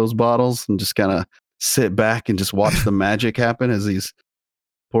one of those bottles and just kind of sit back and just watch the magic happen as these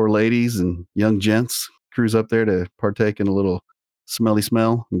poor ladies and young gents cruise up there to partake in a little smelly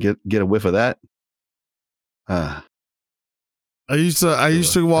smell and get a whiff of that. I used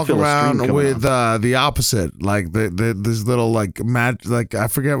to walk around with the opposite, like this little like I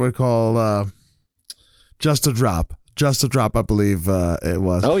forget what it's called, just a drop, I believe it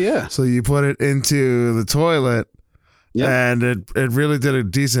was. Oh yeah. So you put it into the toilet, and it really did a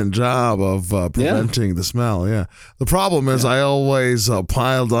decent job of preventing the smell. Yeah. The problem is I always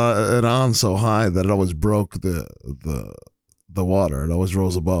piled it on so high that it always broke the water. It always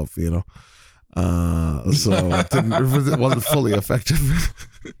rose above, you know. So it wasn't fully effective.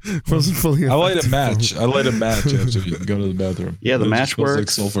 I light a match. After you go to the bathroom. Yeah, the match works. Like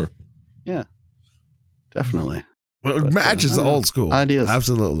sulfur. Yeah, definitely. Well, match is old school ideas.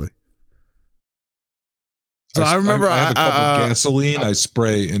 Absolutely. So I remember I have a cup of gasoline. I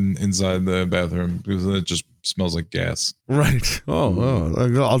spray inside the bathroom because it just smells like gas. Right. Oh,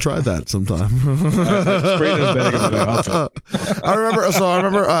 I'll try that sometime. Spray in a bag of outfit. I remember.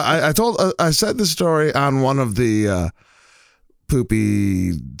 I said this story on one of the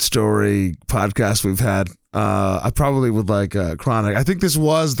poopy story podcasts we've had. I probably would like Chronic. I think this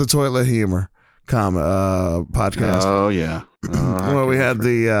was the Toilet Humor podcast. Oh yeah. Well, we had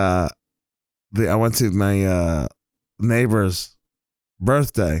I went to my neighbor's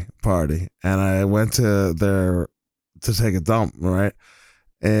birthday party, and I went to to take a dump, right,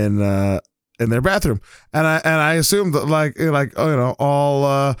 in their bathroom, and I assumed that like oh, you know, all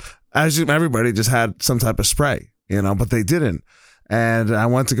I assumed everybody just had some type of spray, you know, but they didn't, and I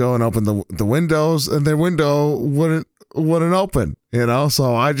went to go and open the windows, and their window wouldn't open, you know,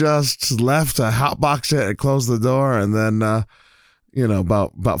 so I just left, I hotboxed it and closed the door, and then you know,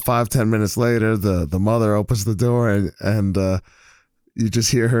 about 5-10 minutes later, the mother opens the door and you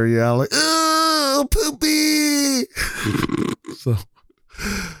just hear her yell like, "Oh, poopy!" so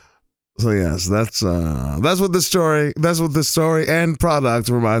yes, that's what the story and product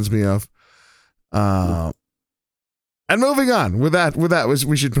reminds me of. And moving on with that,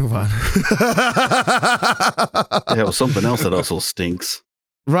 we should move on. Yeah, well, something else that also stinks.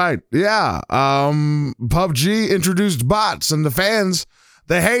 Right. Yeah. PUBG introduced bots, and the fans,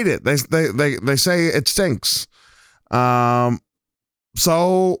 they hate it. They say it stinks.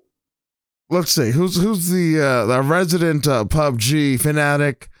 So let's see. Who's the resident PUBG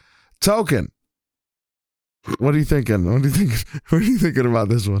fanatic? Token. What are you thinking? What are you thinking about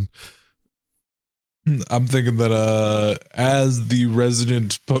this one? I'm thinking that as the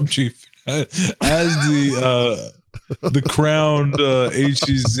resident PUBG, as the crowned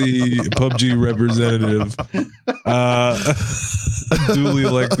HTC PUBG representative, duly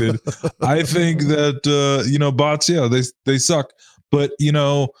elected, I think that you know, bots, yeah, they suck, but you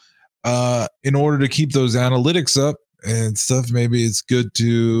know, in order to keep those analytics up and stuff, maybe it's good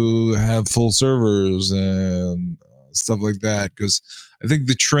to have full servers and stuff like that, because I think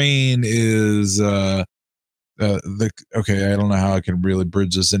the train is okay, I don't know how I can really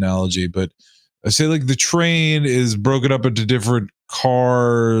bridge this analogy, but I say like the train is broken up into different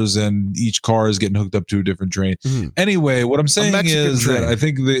cars, and each car is getting hooked up to a different train. Anyway, what I'm saying is that I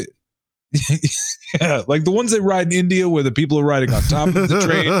think that yeah, like the ones they ride in India where the people are riding on top of the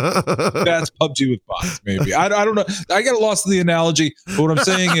train, that's PUBG with bots, maybe. I don't know. I got lost in the analogy, but what I'm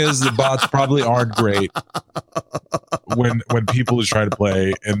saying is the bots probably aren't great when people are trying to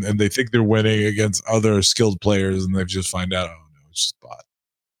play and they think they're winning against other skilled players and they just find out, oh no, it's just a bot.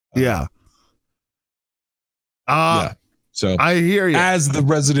 Yeah. Yeah. So I hear you. As the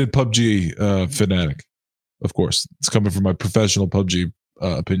resident PUBG fanatic, of course, it's coming from my professional PUBG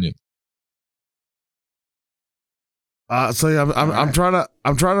opinion. So yeah, I'm trying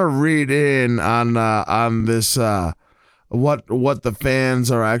to read in on this what the fans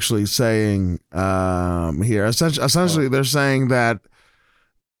are actually saying here. Essentially, they're saying that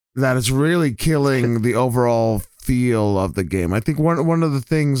it's really killing the overall feel of the game. I think one of the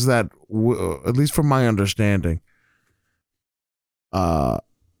things that, at least from my understanding,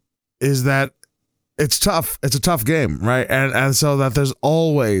 is that it's tough. It's a tough game, right? And so that there's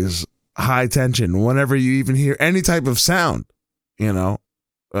always high tension whenever you even hear any type of sound, and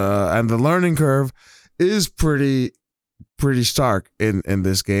the learning curve is pretty stark in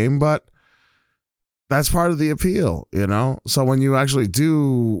this game, but that's part of the appeal, so when you actually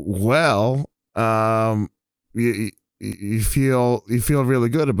do well, you feel really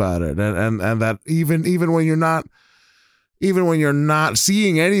good about it, and that even when you're not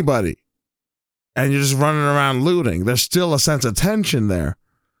seeing anybody and you're just running around looting, there's still a sense of tension there,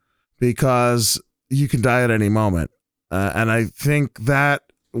 because you can die at any moment. And I think that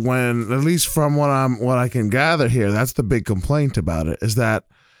when, at least from what I can gather here, that's the big complaint about it, is that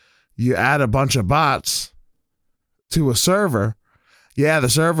you add a bunch of bots to a server. Yeah, the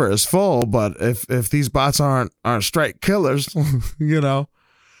server is full, but if these bots aren't straight killers,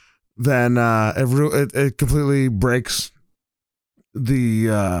 then it completely breaks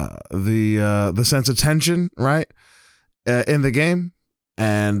the sense of tension, right, in the game,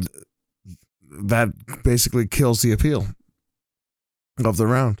 and that basically kills the appeal of the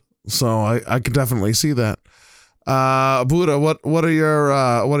round. So I can definitely see that. Buddha, what are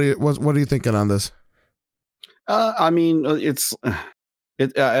you thinking on this? I mean,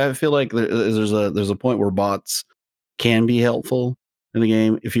 I feel like there's a point where bots can be helpful in the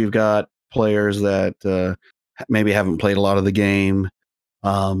game if you've got players that maybe haven't played a lot of the game,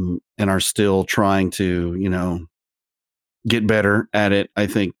 and are still trying to, get better at it. I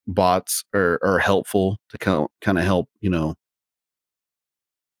think bots are helpful to kind of help,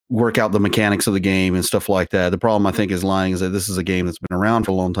 work out the mechanics of the game and stuff like that. The problem I think is that this is a game that's been around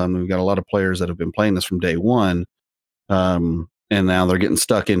for a long time. We've got a lot of players that have been playing this from day one. And now they're getting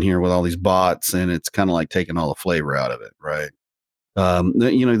stuck in here with all these bots, and it's kind of like taking all the flavor out of it. Right.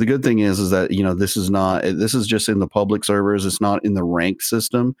 The good thing is that, this is just in the public servers. It's not in the rank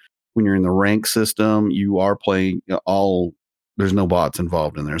system. When you're in the rank system, you are playing there's no bots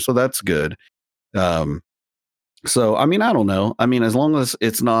involved in there. So that's good. So, I mean, I don't know. I mean, as long as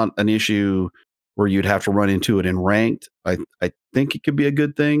it's not an issue where you'd have to run into it in ranked, I think it could be a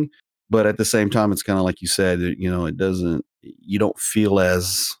good thing. But at the same time, it's kind of like you said, you don't feel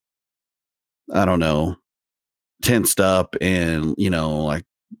as, I don't know, tensed up and, like,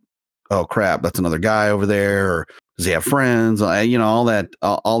 oh crap, that's another guy over there, or does he have friends? All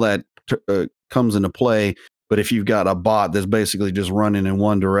that comes into play. But if you've got a bot that's basically just running in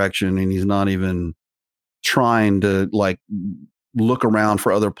one direction and he's not even trying to like look around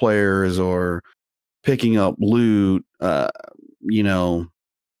for other players or picking up loot, that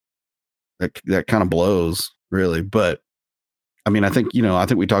kind of blows, really. But I mean, I think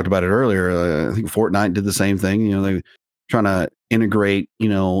we talked about it earlier. I think Fortnite did the same thing. They trying to integrate,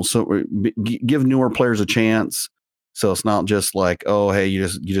 so give newer players a chance. So it's not just like, oh, hey, you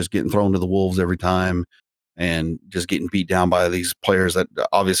just getting thrown to the wolves every time and just getting beat down by these players that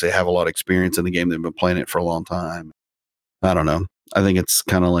obviously have a lot of experience in the game. They've been playing it for a long time. I don't know. I think it's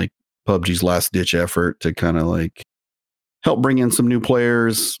kind of like PUBG's last ditch effort to kind of like help bring in some new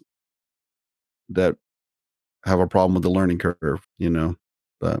players that have a problem with the learning curve,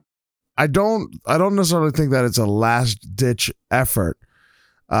 but I don't necessarily think that it's a last ditch effort,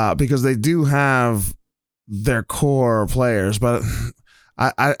 because they do have their core players, but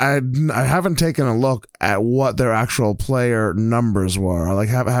I haven't taken a look at what their actual player numbers were. Like,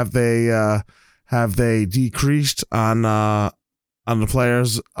 have they decreased on the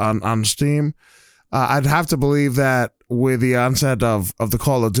players on Steam? I'd have to believe that with the onset of the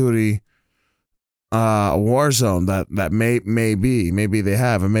Call of Duty Warzone, that maybe they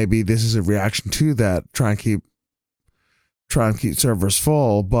have, and maybe this is a reaction to that. Try and keep servers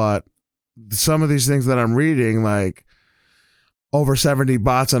full, but some of these things that I'm reading, like over 70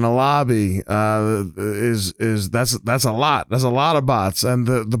 bots in a lobby is that's a lot. That's a lot of bots, and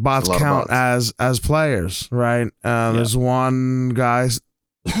the bots count as players, right? There's one guy,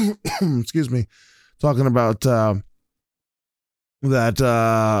 excuse me, talking about that.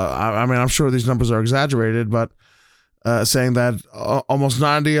 I mean, I'm sure these numbers are exaggerated, but saying that almost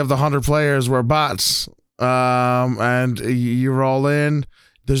 90 of the 100 players were bots, and you roll in.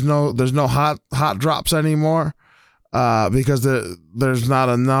 There's no hot drops anymore. Because there's not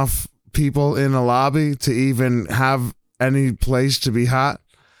enough people in a lobby to even have any place to be hot.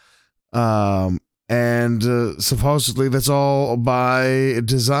 And supposedly that's all by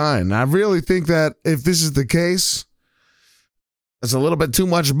design. I really think that if this is the case, it's a little bit too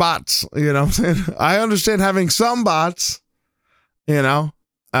much bots. You know what I'm saying? I understand having some bots, you know.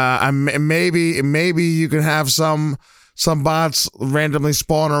 Maybe you can have some bots randomly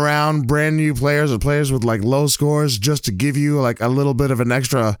spawn around brand new players or players with like low scores just to give you like a little bit of an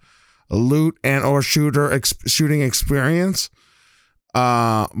extra loot and or shooting experience.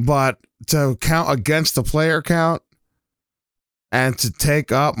 But to count against the player count and to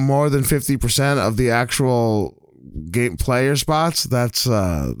take up more than 50% of the actual game player spots, that's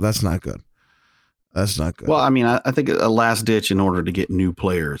not good. That's not good. Well, I mean, I think a last ditch in order to get new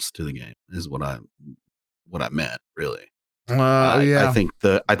players to the game is what I meant, really. Yeah. I think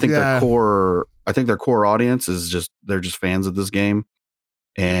their core audience is they're just fans of this game,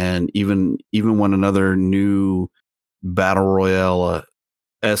 and even when another new battle royale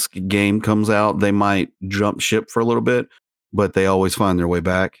esque game comes out, they might jump ship for a little bit, but they always find their way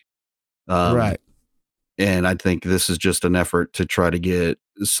back. Right. And I think this is just an effort to try to get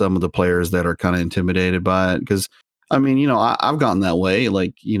some of the players that are kind of intimidated by it, because I mean, you know, I've gotten that way,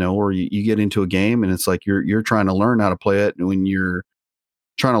 like, you know, where you get into a game and it's like you're trying to learn how to play it. And when you're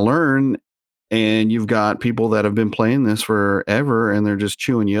trying to learn and you've got people that have been playing this forever and they're just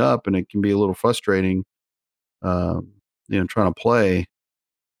chewing you up, and it can be a little frustrating, you know, trying to play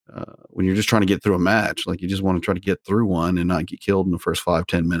when you're just trying to get through a match. Like, you just want to try to get through one and not get killed in the first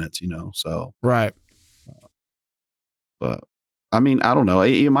 5-10 minutes, you know? So, right. But I mean, I don't know.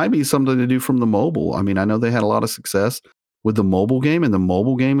 It might be something to do from the mobile. I mean, I know they had a lot of success with the mobile game, and the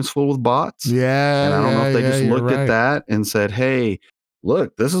mobile game is full with bots. Yeah. And I don't know if they just looked at that and said, hey,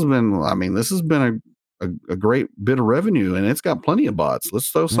 look, this has been a great bit of revenue, and it's got plenty of bots. Let's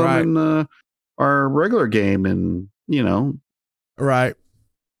throw some in our regular game, and, you know. Right.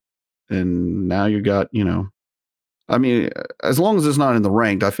 And now you got, you know, I mean, as long as it's not in the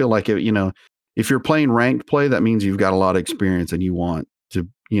ranked, I feel like, you know, if you're playing ranked play, that means you've got a lot of experience and you want to,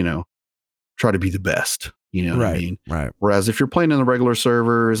 you know, try to be the best, you know what I mean? Right. Whereas if you're playing in the regular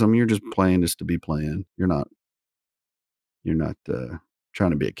servers, I mean, you're just playing just to be playing. You're not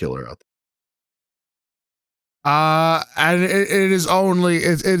trying to be a killer out there. And it is only,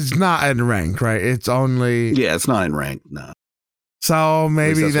 it's not in ranked, right? It's only. Yeah, it's not in ranked, no. So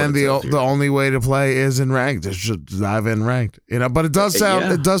maybe then the only way to play is in ranked. Just should dive in ranked, you know. But it does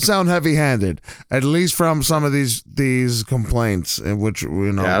sound heavy-handed, at least from some of these complaints, in which, you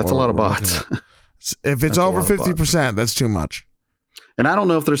know. Yeah, that's a lot of bots. If it's over 50%, that's too much. And I don't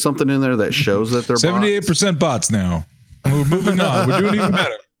know if there's something in there that shows that they're 78% bots now. We're moving on. We're doing even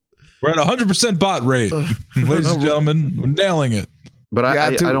better. We're at 100% bot rate, ladies and gentlemen. We're nailing it. But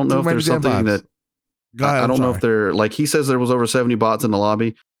I don't know if there's something that. I don't know if they're, like, he says there was over 70 bots in the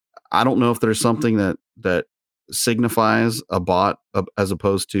lobby. I don't know if there's something that signifies a bot as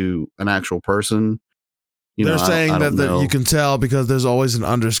opposed to an actual person. They're saying that you can tell because there's always an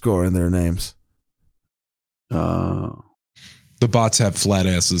underscore in their names. The bots have flat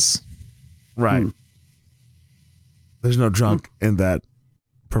asses. Right. There's no trunk in that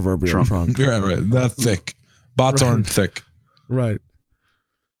proverbial trunk. Yeah, right. Not thick. Bots aren't thick. Right.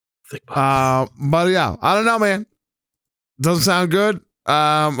 But yeah, I don't know, man. Doesn't sound good.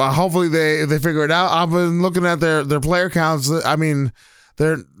 Hopefully they figure it out. I've been looking at their player counts. I mean,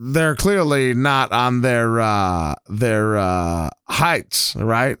 they're clearly not on their heights,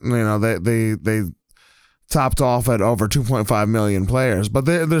 right? You know, they topped off at over 2.5 million players, but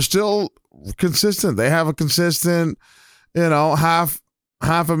they're still consistent. They have a consistent, you know, half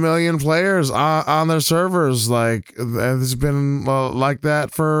a million players on their servers. Like, it's been like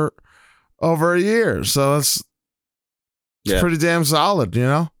that for over a year. So it's pretty damn solid, you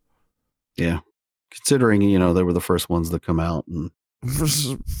know? Yeah. Considering, you know, they were the first ones to come out. And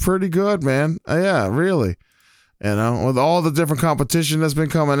pretty good, man. Yeah, really. You know, with all the different competition that's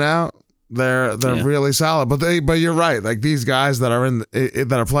been coming out, they're really solid. But you're right. Like, these guys that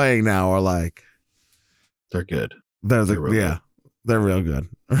are playing now are like, they're good. They're real good.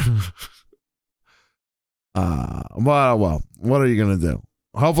 Well, what are you gonna do?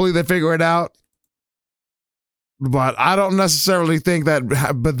 Hopefully they figure it out. But I don't necessarily think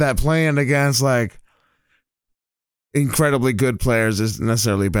that playing against like incredibly good players is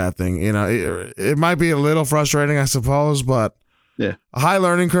necessarily a bad thing. You know, it might be a little frustrating, I suppose, but yeah, a high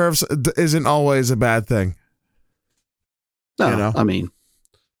learning curve isn't always a bad thing. No, you know? I mean,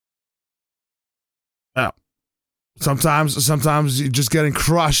 sometimes you just getting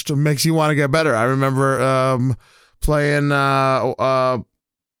crushed makes you want to get better. I remember playing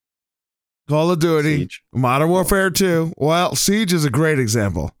Call of Duty, Siege. Modern Warfare 2. Well, Siege is a great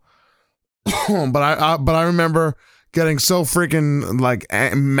example. but I remember getting so freaking like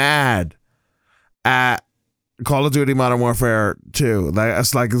mad at Call of Duty Modern Warfare 2. Like, I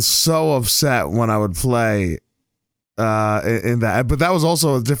was like so upset when I would play in that. But that was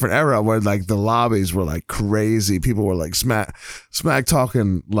also a different era where like the lobbies were like crazy. People were like smack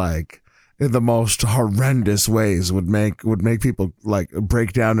talking like in the most horrendous ways would make people like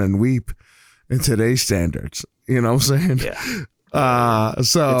break down and weep in today's standards. You know what I'm saying? Yeah.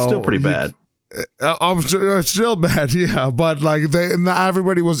 So it's still pretty bad. I'm sure it's still bad, yeah. But like not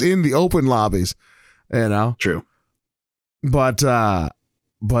everybody was in the open lobbies, you know. True. But I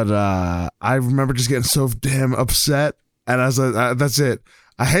remember just getting so damn upset, and I was like, "That's it.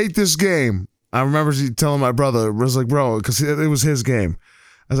 I hate this game." I remember telling my brother, I was like, "Bro," because it was his game.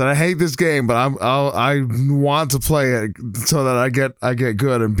 I said, "I hate this game, but I want to play it so that I get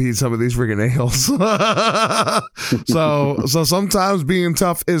good and beat some of these freaking ales." so sometimes being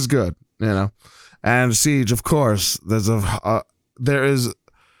tough is good, you know. And Siege, of course, there is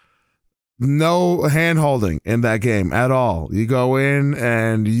no hand holding in that game at all. You go in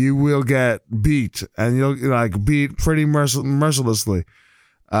and you will get beat, and you'll like beat pretty mercilessly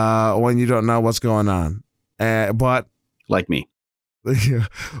when you don't know what's going on. But like me. Yeah,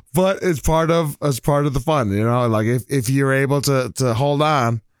 but it's part of the fun, you know. Like if you're able to hold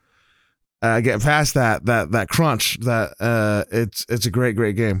on, get past that crunch, it's a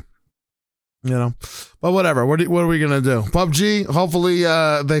great game, you know. But whatever. What are we gonna do? PUBG. Hopefully,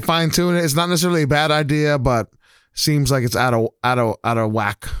 they fine tune it. It's not necessarily a bad idea, but seems like it's out of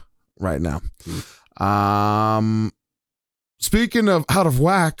whack right now. Speaking of out of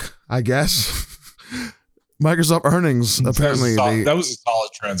whack, I guess. Microsoft earnings apparently that was a solid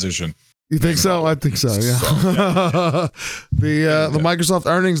transition. You think so? I think so. Yeah. The Microsoft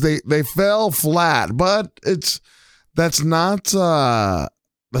earnings they fell flat, but that's not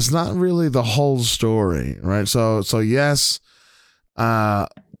really the whole story, right? So yes,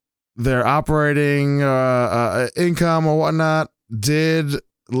 their operating income or whatnot did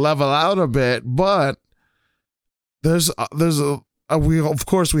level out a bit, but there's we of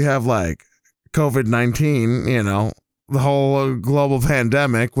course we have like COVID-19, you know, the whole global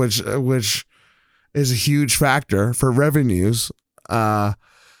pandemic, which is a huge factor for revenues. But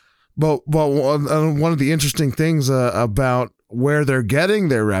one of the interesting things about where they're getting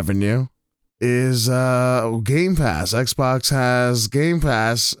their revenue is Game Pass. Xbox has Game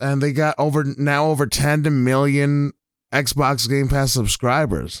Pass, and they got over 10 million Xbox Game Pass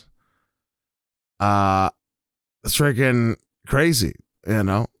subscribers. It's freaking crazy, you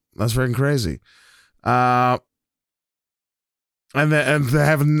know. That's freaking crazy. And they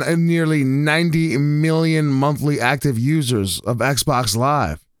have nearly 90 million monthly active users of Xbox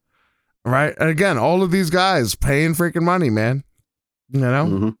Live. Right? And again, all of these guys paying freaking money, man. You know?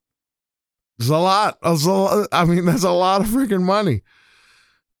 Mm-hmm. There's a lot. I mean, that's a lot of freaking money.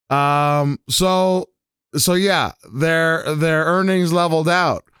 So yeah, their earnings leveled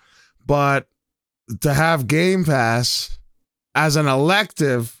out. But to have Game Pass as an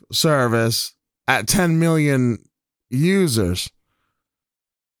elective service at 10 million users,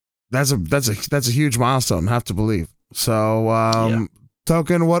 that's a huge milestone, I have to believe. So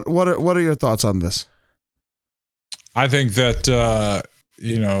Token, what are your thoughts on this? I think that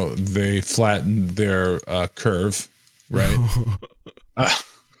they flattened their curve, right?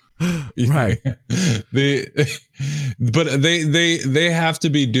 Right. But they have to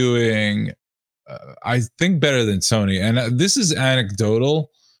be doing I think better than Sony. And this is anecdotal,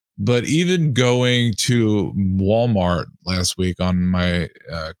 but even going to Walmart last week on my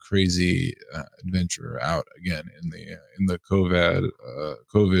crazy adventure out again in the COVID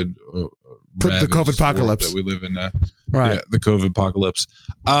the COVID apocalypse that we live in, right? Yeah, the COVID apocalypse.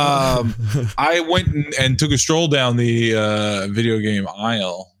 I went and took a stroll down the video game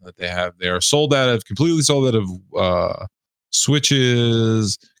aisle that they have there. Completely sold out of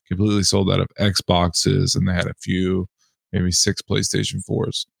Switches. Completely sold out of Xboxes, and they had a few, maybe 6 PlayStation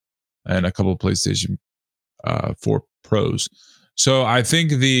 4s and a couple of PlayStation 4 Pros. So I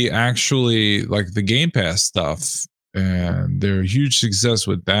think the Game Pass stuff and their huge success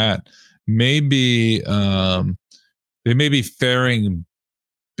with that maybe they may be faring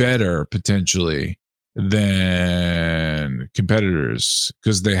better potentially than competitors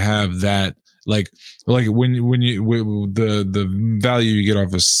because they have that like the value you get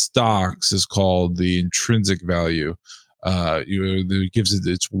off of stocks is called the intrinsic value. It gives it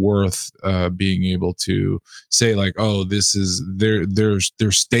its worth, being able to say like, oh, this is they're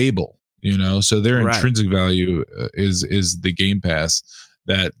stable, so their Right. intrinsic value is the Game Pass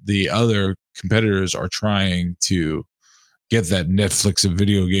that the other competitors are trying to get that Netflix of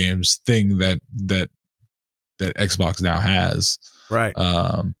video games thing that Xbox now has. Right.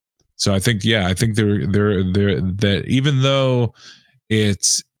 So I think they're that even though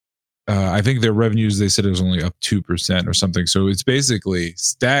it's I think their revenues, they said it was only up 2% or something. So it's basically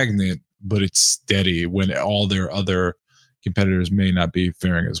stagnant, but it's steady when all their other competitors may not be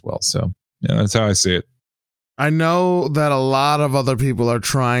faring as well. So yeah, that's how I see it. I know that a lot of other people are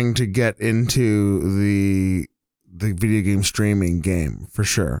trying to get into the video game streaming game for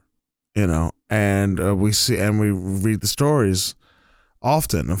sure, and we see and we read the stories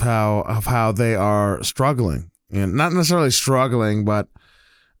often of how they are struggling, and not necessarily struggling, but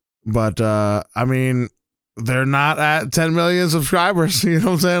I mean, they're not at 10 million subscribers. You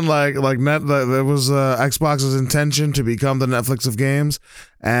know what I'm saying? Like that was Xbox's intention to become the Netflix of games,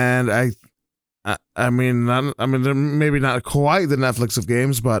 and I mean, they're maybe not quite the Netflix of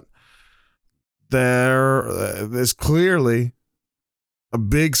games, but there's clearly a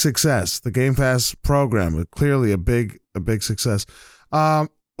big success. The Game Pass program is clearly a big success.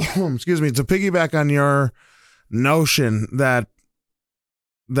 Excuse me. To piggyback on your notion that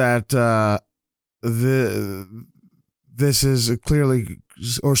this is clearly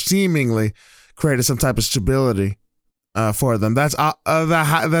or seemingly created some type of stability for them. That's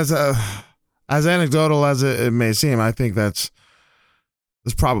as anecdotal as it may seem. I think that's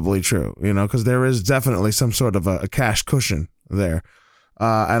probably true, because there is definitely some sort of a cash cushion there.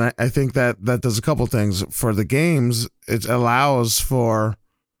 And I think that does a couple things for the games. It allows for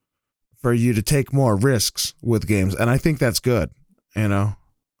you to take more risks with games, and I think that's good.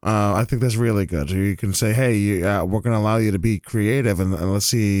 I think that's really good. You can say, hey, we're going to allow you to be creative, and let's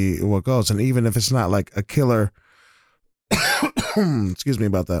see what goes. And even if it's not like a killer, excuse me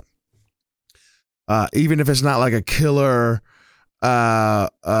about that. Even if it's not like a killer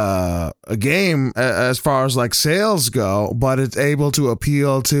a game as far as like sales go, but it's able to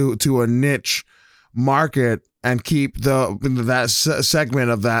appeal to a niche market and keep that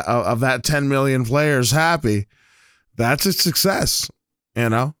segment of that 10 million players happy. That's a success,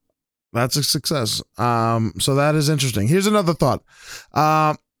 that's a success. So that is interesting. Here's another thought.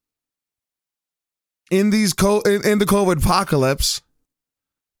 In the COVID apocalypse,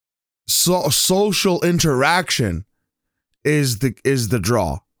 social interaction is the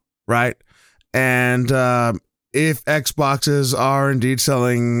draw, right? And if Xboxes are indeed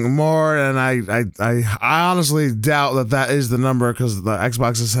selling more, and I honestly doubt that is the number, because the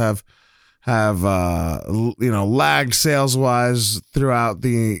Xboxes have lagged sales wise throughout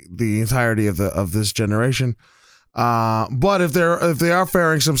the entirety of this generation. But if they are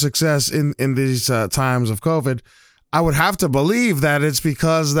faring some success in these times of COVID, I would have to believe that it's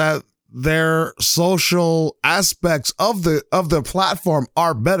because that their social aspects of the platform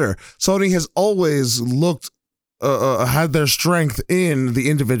are better. Sony has always had their strength in the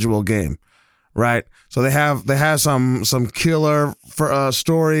individual game, right? So they have some killer for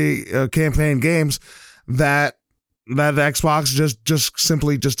story campaign games that Xbox just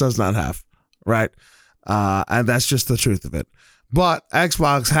simply does not have, right? And that's just the truth of it. But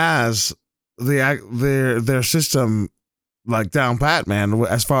Xbox has their system like down pat, man,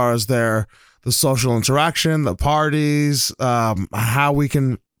 as far as the social interaction, the parties, how we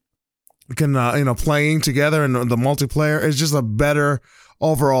can playing together, and the multiplayer is just a better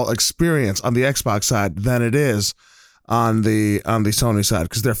overall experience on the Xbox side than it is on the Sony side,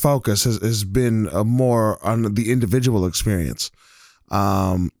 because their focus has been more on the individual experience.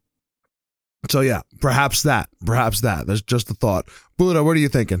 So yeah, perhaps that. There's just a thought. Buddha, what are you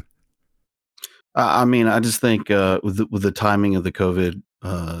thinking? I mean, I just think with the timing of the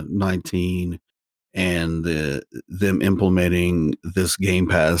COVID-19 and them implementing this Game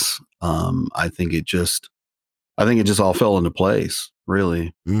Pass, I think it just all fell into place,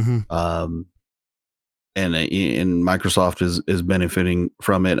 really. Mm-hmm. And Microsoft is benefiting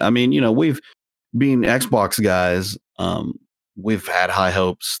from it. I mean, we've been Xbox guys. We've had high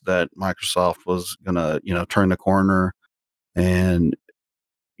hopes that Microsoft was gonna, turn the corner and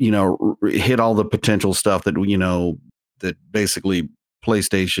hit all the potential stuff that that basically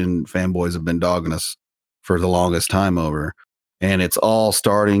PlayStation fanboys have been dogging us for the longest time over. And it's all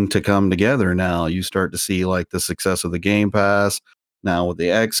starting to come together now. You start to see like the success of the Game Pass now with the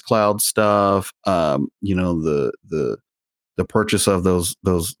xCloud stuff. The purchase of those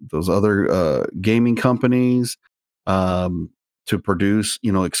other gaming companies to produce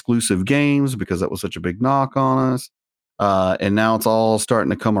exclusive games, because that was such a big knock on us. And now it's all starting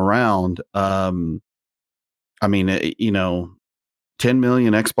to come around. 10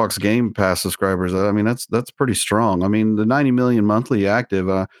 million Xbox Game Pass subscribers. I mean, that's pretty strong. I mean, the 90 million monthly active,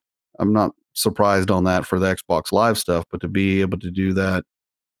 I'm not surprised on that for the Xbox Live stuff, but to be able to do that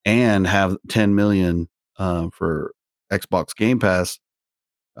and have 10 million for Xbox Game Pass,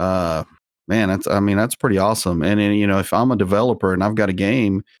 man, that's pretty awesome. And if I'm a developer and I've got a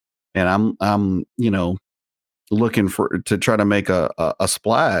game and I'm looking to try to make a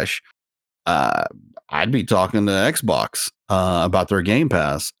splash, I'd be talking to Xbox about their Game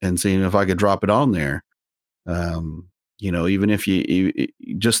Pass and seeing if I could drop it on there. Even if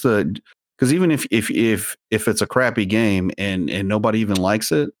because even if it's a crappy game and nobody even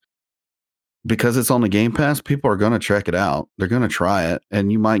likes it, because it's on the Game Pass, people are going to check it out. They're going to try it,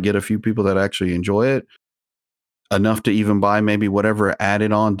 and you might get a few people that actually enjoy it enough to even buy maybe whatever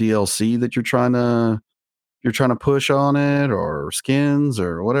added on DLC that you're trying to push on it, or skins,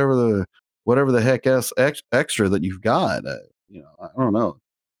 or whatever the heck extra that you've got. I don't know.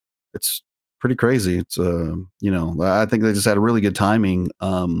 It's pretty crazy. It's I think they just had a really good timing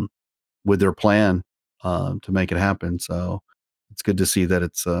with their plan to make it happen. So it's good to see that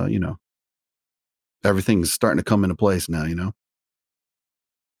it's everything's starting to come into place now.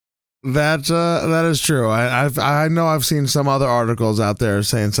 That is true. I know I've seen some other articles out there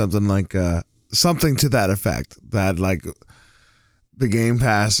saying something like something to that effect, that like the Game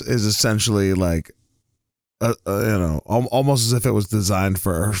Pass is essentially like almost as if it was designed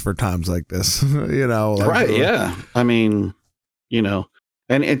for times like this. Right? Yeah. I mean, and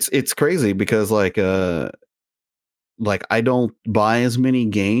it's crazy because like I don't buy as many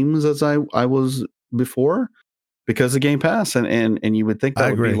games as I was before because of Game Pass, and you would think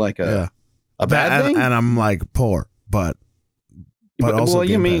that would be like a bad thing. And I'm like poor, but also, well,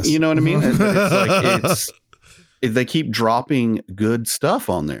 you know what I mean? It's like they keep dropping good stuff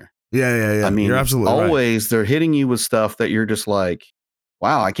on there. Yeah. I mean, you're absolutely always right. They're hitting you with stuff that you're just like,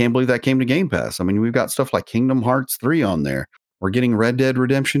 wow, I can't believe that came to Game Pass. I mean, we've got stuff like Kingdom Hearts 3 on there. We're getting Red Dead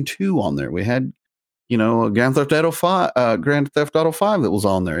Redemption 2 on there. We had, Grand Theft Auto 5 that was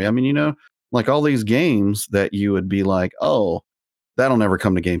on there. I mean, like all these games that you would be like, oh, that'll never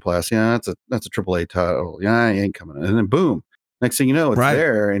come to Game Pass. Yeah, that's a AAA title. Yeah, it ain't coming. And then boom, next thing you know, it's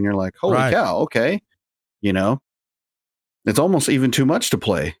there, and you're like, holy cow, okay. It's almost even too much to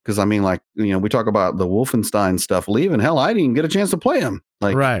play, because I mean, like, we talk about the Wolfenstein stuff leaving. Hell, I didn't even get a chance to play them.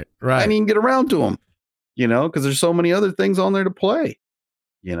 Like, right. I didn't even get around to them. Because there's so many other things on there to play.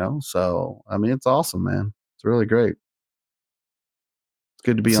 So I mean, it's awesome, man. It's really great. It's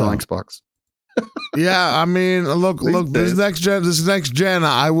good to be on Xbox. Yeah, I mean, look, this next gen,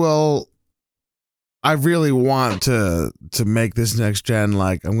 I really want to make this next gen,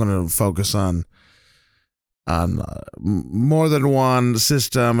 like, I'm going to focus on more than one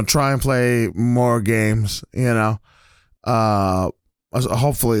system and try and play more games,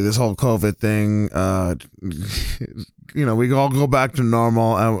 hopefully this whole COVID thing, we can all go back to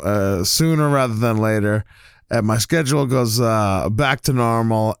normal sooner rather than later. And my schedule goes back to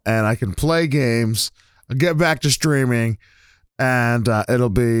normal, and I can play games, get back to streaming, and it'll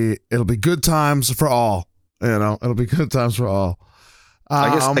be good times for all. It'll be good times for all.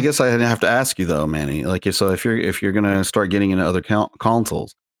 I guess I have to ask you though, Manny. Like, if you're gonna start getting into other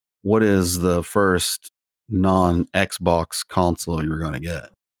consoles, what is the first non-Xbox console you're gonna get?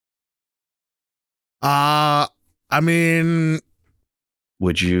 I mean,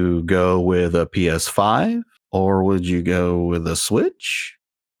 would you go with a PS5 or would you go with a Switch?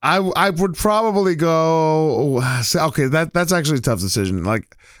 I would probably go. Okay, that's actually a tough decision.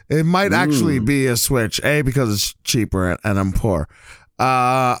 Like, it might actually be a Switch. A, because it's cheaper and I'm poor.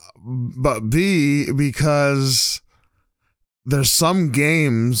 But B, because there's some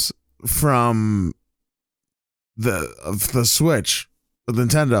games from the Switch, the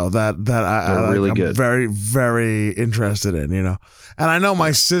Nintendo, that I'm really good. Very, very interested in, And I know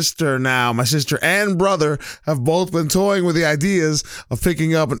my sister and brother have both been toying with the ideas of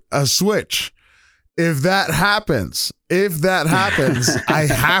picking up a Switch. If that happens, I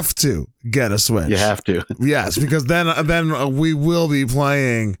have to get a Switch. You have to. Yes, because then we will be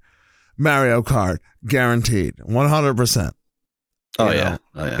playing Mario Kart, guaranteed, 100%. Oh yeah.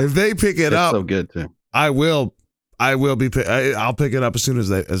 If they pick it up, so good too. I will I will be. I'll pick it up as soon as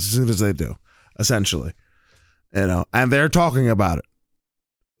they do. Essentially, and they're talking about it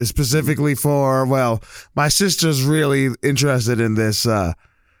specifically for. Well, my sister's really interested in this in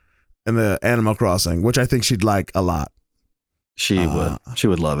the Animal Crossing, which I think she'd like a lot. She would. She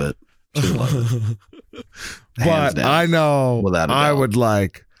would love it. She would love it. But I know I doubt. would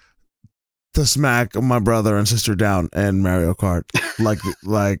like to smack my brother and sister down in Mario Kart.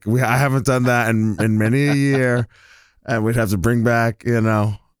 I haven't done that in many a year, and we'd have to bring back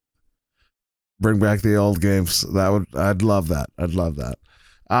the old games. I'd love that.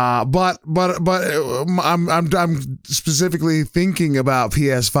 But I'm specifically thinking about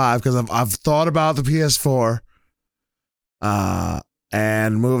PS5 because I've thought about the PS4.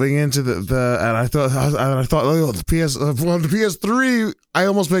 And moving into and I thought the PS3 I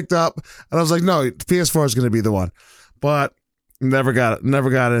almost picked up, and I was like, no, PS4 is going to be the one, but never got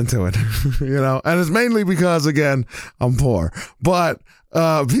into it, and it's mainly because again I'm poor. But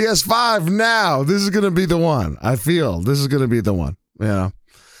PS5 now, this is going to be the one. I feel this is going to be the one,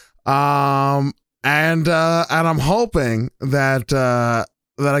 and I'm hoping that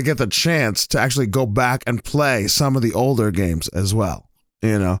I get the chance to actually go back and play some of the older games as well,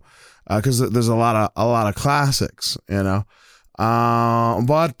 because there's a lot of classics, but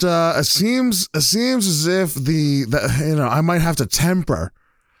it seems as if I might have to temper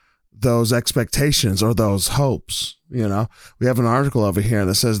those expectations or those hopes. We have an article over here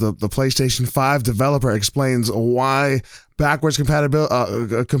that says the PlayStation 5 developer explains why backwards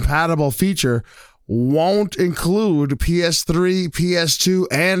compatible feature won't include PS3, PS2,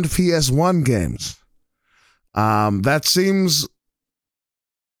 and PS1 games.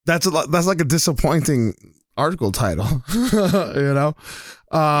 That's like a disappointing article title,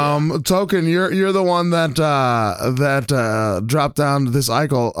 Token, you're the one that dropped down this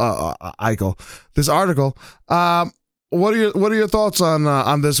this article. What are your thoughts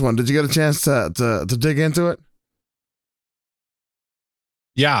on this one? Did you get a chance to dig into it?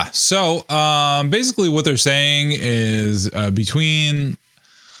 Yeah. So basically what they're saying is between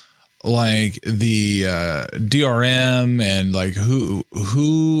like the DRM and like who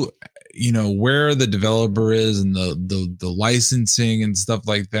where the developer is and the licensing and stuff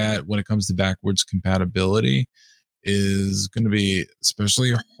like that when it comes to backwards compatibility is going to be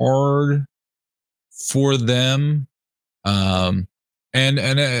especially hard for them. And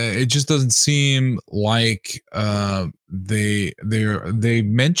it just doesn't seem like they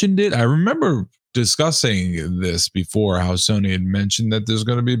mentioned it. I remember discussing this before, how Sony had mentioned that there's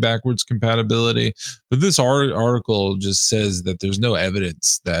going to be backwards compatibility, but this article just says that there's no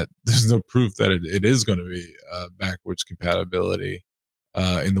evidence, that there's no proof that it is going to be backwards compatibility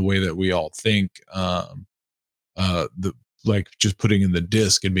in the way that we all think. Like just putting in the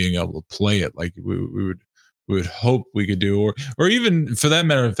disc and being able to play it like we would hope we could do, or even for that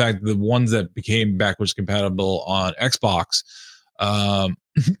matter of fact, the ones that became backwards compatible on Xbox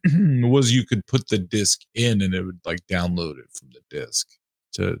was you could put the disc in and it would like download it from the disc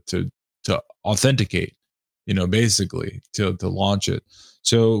to authenticate, basically to launch it.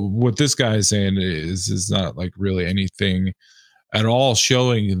 So what this guy is saying is not like really anything at all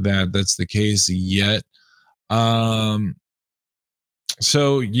showing that that's the case yet.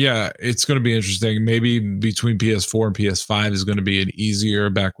 So yeah, it's going to be interesting. Maybe between PS4 and PS5 is going to be an easier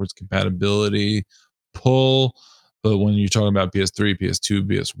backwards compatibility pull. But when you're talking about PS3, PS2,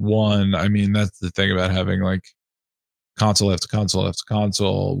 PS1, I mean, that's the thing about having like console after console after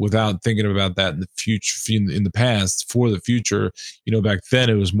console without thinking about that in the future, in the past, for the future. Back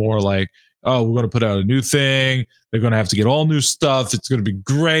then it was more like, oh, we're going to put out a new thing. They're going to have to get all new stuff. It's going to be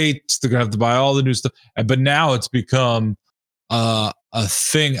great. They're going to have to buy all the new stuff. But now it's become a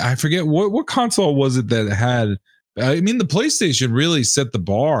thing. I forget what console was it that had. I mean, the PlayStation really set the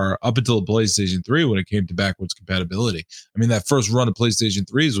bar up until the PlayStation 3 when it came to backwards compatibility. I mean, that first run of PlayStation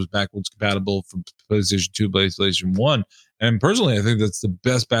 3s was backwards compatible from PlayStation 2, PlayStation 1. And personally, I think that's the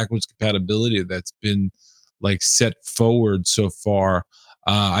best backwards compatibility that's been like set forward so far.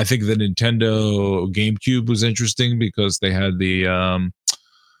 I think the Nintendo GameCube was interesting because they had the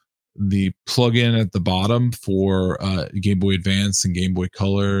plug-in at the bottom for Game Boy Advance and Game Boy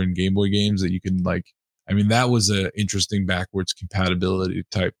Color and Game Boy games that you can like. I mean, that was an interesting backwards compatibility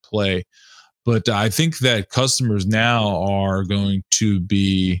type play. But I think that customers now are going to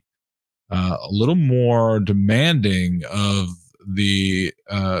be a little more demanding of the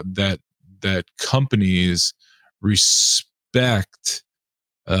that companies respect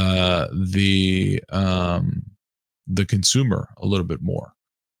the consumer a little bit more.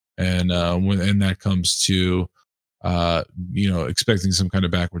 And when that comes to expecting some kind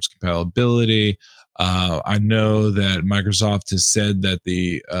of backwards compatibility. I know that Microsoft has said that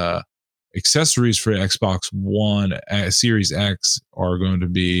the accessories for Xbox One Series X are going to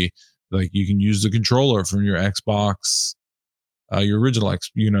be like you can use the controller from your Xbox, your original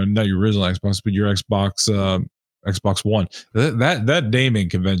not your original Xbox, but your Xbox One. That naming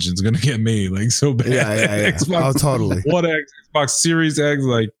convention is going to get me like so bad. Yeah. Xbox totally. One X, Xbox Series X,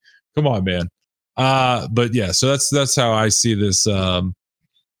 like come on, man. But yeah, so that's how I see this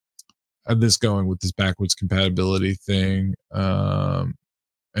this going with this backwards compatibility thing. And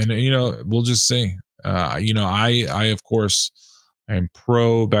we'll just see. I of course am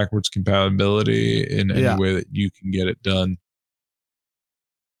pro backwards compatibility in any way that you can get it done.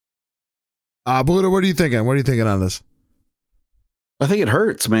 Buddha, what are you thinking? What are you thinking on this? I think it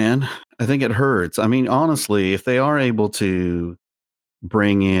hurts, man. I think it hurts. I mean, honestly, if they are able to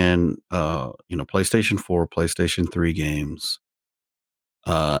bring in PlayStation 4, PlayStation 3 games,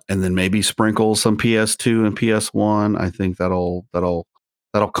 and then maybe sprinkle some PS2 and PS1, I think that'll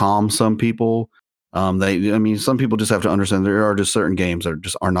calm some people. Some people just have to understand there are just certain games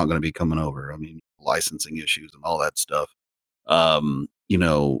that are not going to be coming over. I mean, licensing issues and all that stuff. A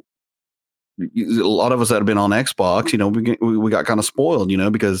lot of us that have been on Xbox, we got kind of spoiled,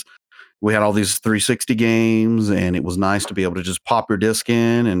 because we had all these 360 games, and it was nice to be able to just pop your disc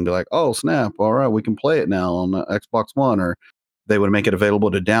in and be like, oh snap, all right, we can play it now on the Xbox One. Or they would make it available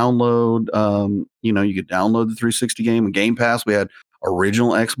to download. You could download the 360 game and Game Pass. We had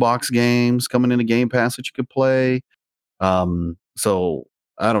original Xbox games coming into Game Pass that you could play. So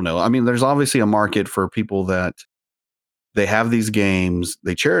I don't know. I mean, there's obviously a market for people that they have these games,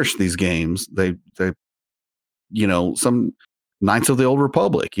 they cherish these games. They some Knights of the Old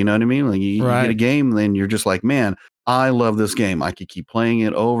Republic, you know what I mean? Like you get a game, and then you're just like, man, I love this game. I could keep playing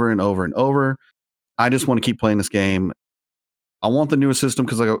it over and over and over. I just want to keep playing this game. I want the newer system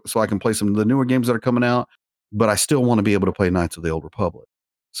so I can play some of the newer games that are coming out, but I still want to be able to play Knights of the Old Republic.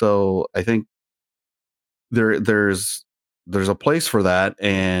 So I think there's a place for that.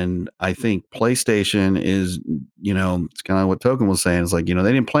 And I think PlayStation is, it's kind of what Token was saying. It's like, they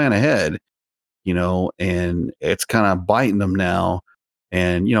didn't plan ahead, and it's kind of biting them now.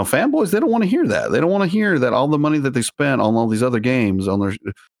 And, fanboys, they don't want to hear that. They don't want to hear that all the money that they spent on all these other games on their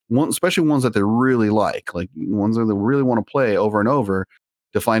especially ones that they really like ones that they really want to play over and over,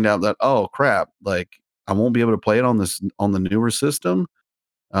 to find out that, oh crap, like I won't be able to play it on the newer system.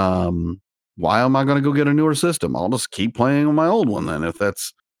 Why am I going to go get a newer system? I'll just keep playing on my old one then, if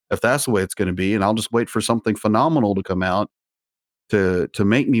that's the way it's going to be, and I'll just wait for something phenomenal to come out to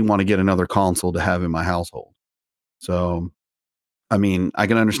make me want to get another console to have in my household. So, I mean, I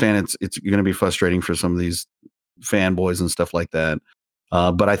can understand it's going to be frustrating for some of these fanboys and stuff like that.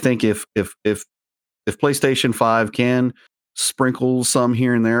 But I think if PlayStation 5 can sprinkle some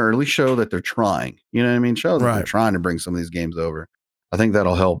here and there, or at least show that they're trying, you know what I mean? Show that they're trying to bring some of these games over. I think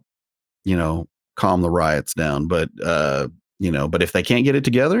that'll help, calm the riots down. But, but if they can't get it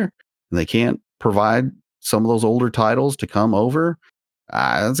together and they can't provide some of those older titles to come over,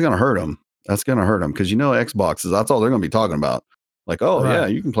 that's going to hurt them. That's going to hurt them. Cause Xboxes, that's all they're going to be talking about. Like, yeah,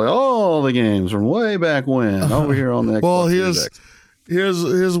 you can play all the games from way back when over here on the Xbox. Well,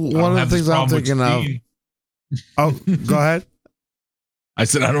 here's one of the things I'm thinking of. Oh, go ahead. I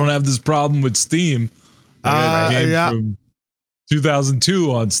said, I don't have this problem with Steam. From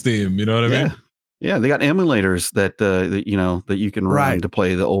 2002 on Steam. You know what I mean? Yeah. They got emulators that you can run to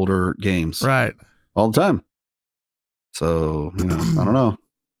play the older games. Right. All the time. So, I don't know.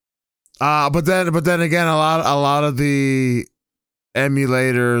 But then again, a lot of the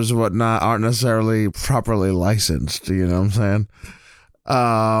emulators, whatnot, aren't necessarily properly licensed. You know what I'm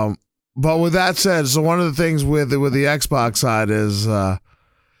saying? But with that said, so one of the things with the Xbox side is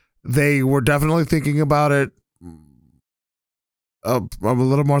they were definitely thinking about it a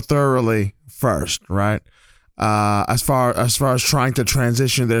little more thoroughly first, right? As far as trying to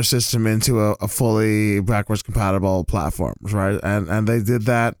transition their system into a fully backwards compatible platform, right? And they did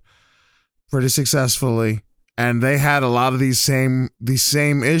that pretty successfully. And they had a lot of these same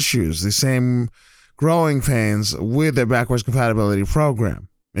issues, these same growing pains with their backwards compatibility program,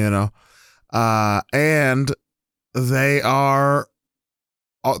 and they are,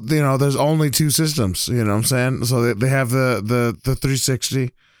 there's only two systems, you know what I'm saying? So they have the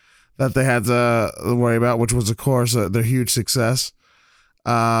 360 that they had to worry about, which was of course their huge success,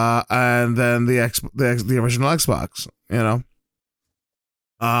 and then the original Xbox,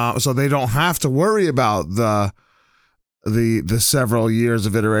 so they don't have to worry about the several years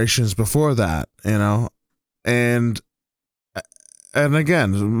of iterations before that, and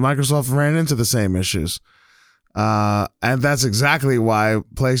again, Microsoft ran into the same issues. And that's exactly why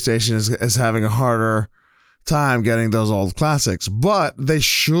PlayStation is having a harder time getting those old classics. But they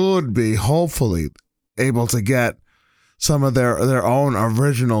should be hopefully able to get some of their own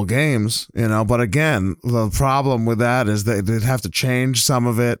original games, But again, the problem with that is they'd have to change some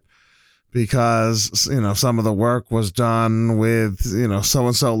of it because, some of the work was done with,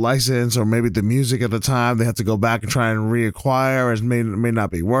 so-and-so license, or maybe the music at the time they have to go back and try and reacquire. It may not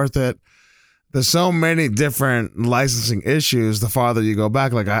be worth it. There's so many different licensing issues the farther you go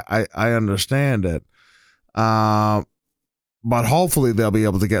back. Like, I understand it. But hopefully they'll be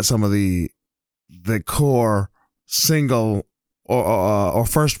able to get some of the core single or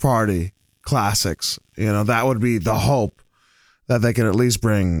first party classics. That would be the hope, that they can at least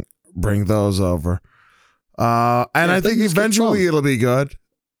bring those over. And I think eventually it'll be good.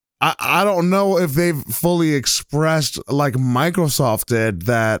 I don't know if they've fully expressed, like Microsoft did,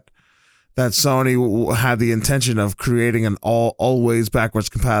 that Sony had the intention of creating an always backwards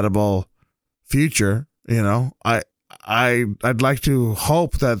compatible future. I'd like to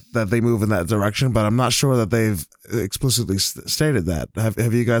hope that they move in that direction, but I'm not sure that they've explicitly stated that.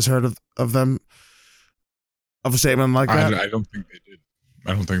 Have you guys heard of them, of a statement like that? I don't think they did.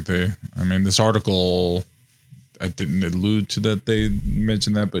 I don't think they. I mean, this article, I didn't allude to that they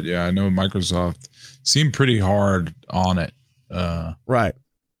mentioned that, but yeah, I know Microsoft seemed pretty hard on it. Right.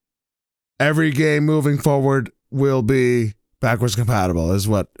 Every game moving forward will be backwards compatible is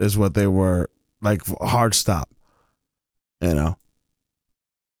what they were, like, hard stop. I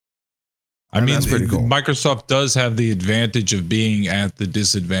mean, that's pretty cool. Microsoft does have the advantage of being at the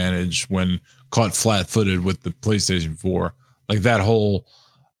disadvantage when caught flat-footed with the PlayStation 4. Like that whole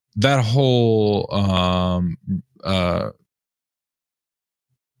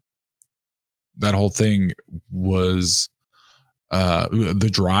thing was the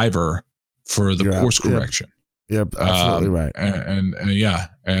driver for the course correction. Yep, absolutely right. And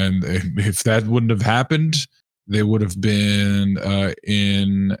if that wouldn't have happened, they would have been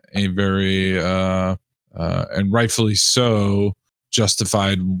in a very and rightfully so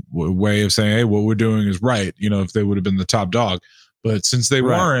justified way of saying, hey, what we're doing is right. If they would have been the top dog, but since they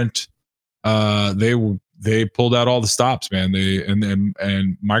weren't, they pulled out all the stops, man.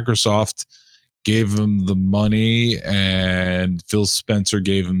 And Microsoft gave them the money, and Phil Spencer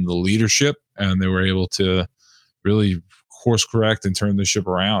gave them the leadership, and they were able to really course correct and turn the ship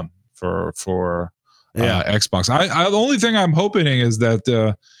around for Xbox. I the only thing I'm hoping is that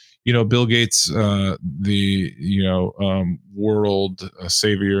Bill Gates, world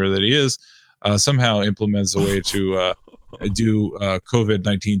savior that he is, somehow implements a way to do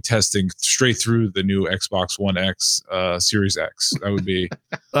COVID-19 testing straight through the new Xbox One X, Series X. That would be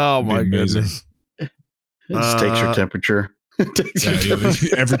my goodness. It just takes your temperature.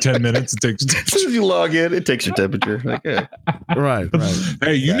 Every 10 minutes, it takes your temperature. As soon as you log in, it takes your temperature. Like, yeah. Right.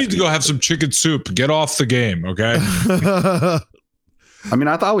 Hey, you need to go have some chicken soup. Get off the game, okay? I mean,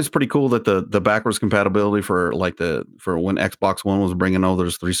 I thought it was pretty cool that the backwards compatibility for when Xbox One was bringing all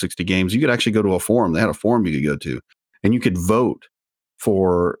those 360 games, you could actually go to a forum. They had a forum you could go to, and you could vote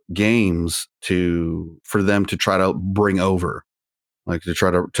for games for them to try to bring over, like to try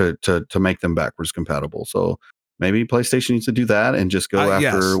to make them backwards compatible. So maybe PlayStation needs to do that and just go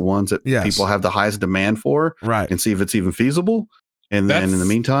after ones that people have the highest demand for, right? And see if it's even feasible. And then in the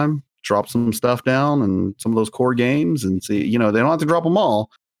meantime, drop some stuff down and some of those core games, and see. They don't have to drop them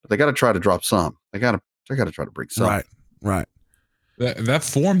all, but they got to try to drop some. They got to try to bring some. Right. That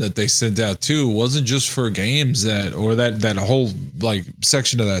form that they sent out too wasn't just for games that whole like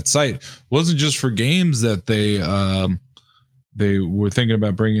section of that site wasn't just for games that they were thinking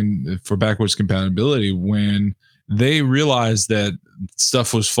about bringing for backwards compatibility. When they realized that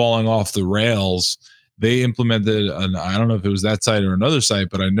stuff was falling off the rails, they implemented I don't know if it was that site or another site,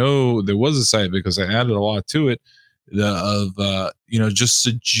 but I know there was a site because I added a lot to it just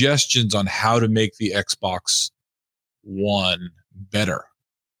suggestions on how to make the Xbox One better.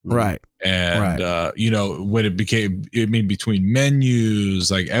 Right. And when it became, between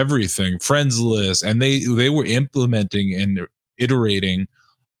menus, like everything, friends list, and they were implementing and iterating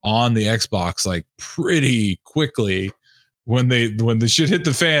on the Xbox like pretty quickly when the shit hit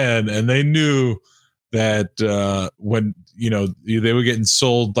the fan, and they knew that when they were getting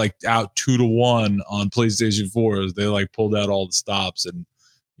sold like out 2-1 on PlayStation 4s, they like pulled out all the stops. And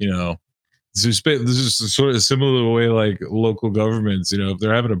this is sort of similar to the way like local governments, if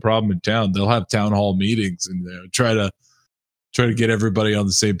they're having a problem in town, they'll have town hall meetings and try to get everybody on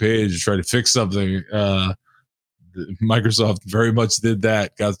the same page, try to fix something. Microsoft very much did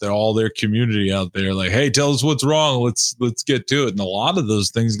that, got all their community out there like, hey, tell us what's wrong, let's get to it. And a lot of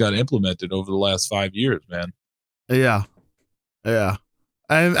those things got implemented over the last 5 years, man. Yeah. Yeah.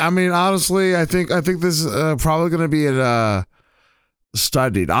 And I mean, honestly, I think this is probably going to be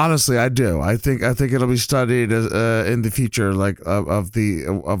studied. Honestly, I do. I think it'll be studied in the future, like of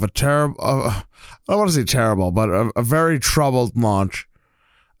a terrible. I don't want to say terrible, but a very troubled launch,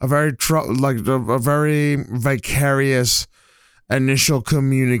 a very vicarious initial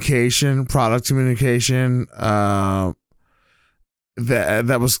product communication.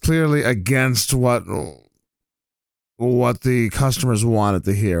 That was clearly against what the customers wanted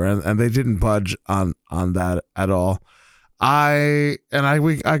to hear, and they didn't budge on that at all. I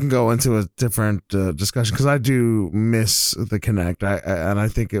can go into a different discussion because I do miss the Kinect. I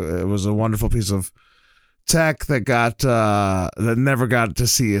think it was a wonderful piece of tech that never got to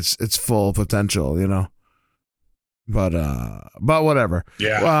see its full potential, you know. But whatever.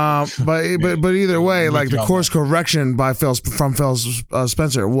 Yeah. But either way, like the course correction from Phil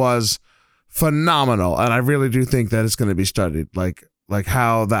Spencer was phenomenal, and I really do think that it's going to be studied, like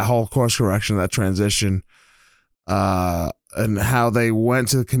how that whole course correction, that transition, and how they went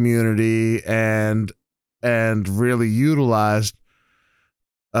to the community and really utilized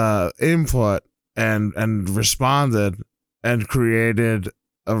input and responded and created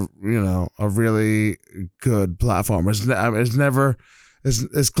a really good platform. It's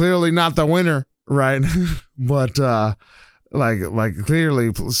clearly not the winner, right? But like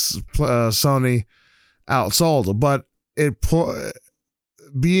clearly Sony outsold, but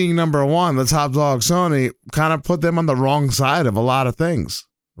being number one, the top dog Sony, kind of put them on the wrong side of a lot of things,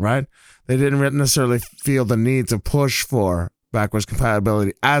 right? They didn't necessarily feel the need to push for backwards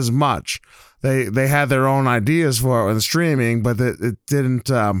compatibility as much. They had their own ideas for it in streaming, but it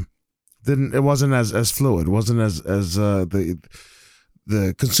wasn't as fluid. It wasn't as the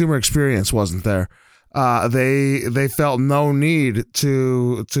consumer experience wasn't there. They felt no need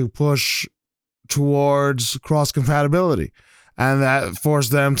to push towards cross compatibility, and that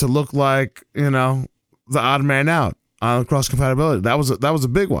forced them to look like, you know, the odd man out on cross compatibility. That was a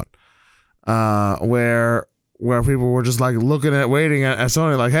big one, where people were just like waiting at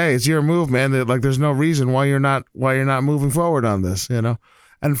Sony, like, hey, it's your move, man. Like, there's no reason why you're not moving forward on this, you know.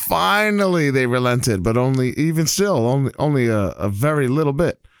 And finally they relented, but only a very little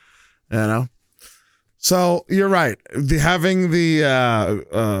bit, you know. So you're right. Having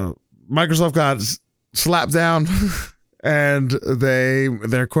the Microsoft got slapped down, and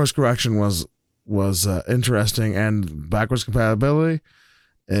their course correction was interesting, and backwards compatibility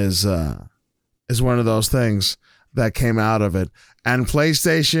is one of those things that came out of it. And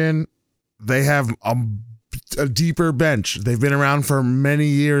PlayStation, they have a deeper bench. They've been around for many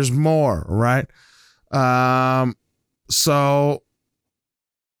years more, right? So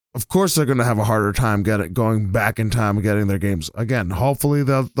of course they're going to have a harder time going back in time and getting their games again. Hopefully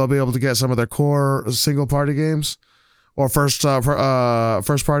they'll be able to get some of their core single party games or first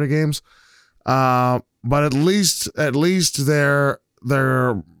party games. But at least they're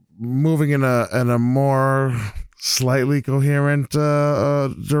moving in a more slightly coherent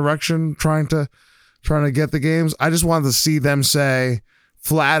direction, trying to get the games. I just wanted to see them say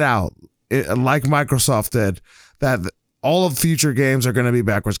flat out, like Microsoft did, that all of future games are going to be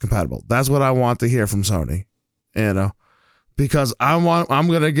backwards compatible. That's what I want to hear from Sony, you know, because I'm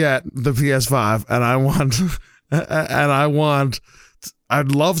going to get the PS5, and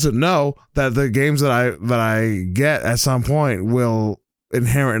I'd love to know that the games that I get at some point will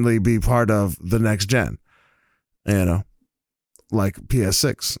inherently be part of the next gen, you know, like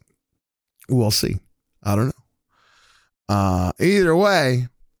PS6. We'll see. I don't know. Either way,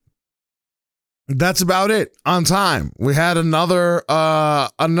 that's about it on time. We had another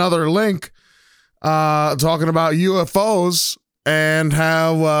link talking about UFOs and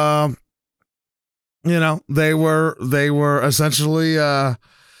how you know, they were essentially what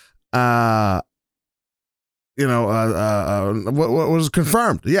was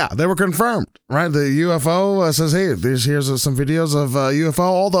confirmed. Yeah, they were confirmed, right? The UFO says, hey, here's some videos of UFO,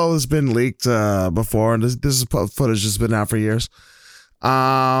 although it's been leaked before, and this footage has been out for years.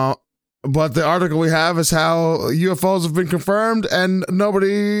 But the article we have is how UFOs have been confirmed, and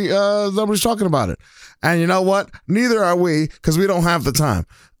nobody's talking about it. And you know what? Neither are we, because we don't have the time.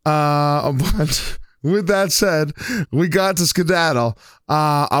 But with that said, we got to skedaddle.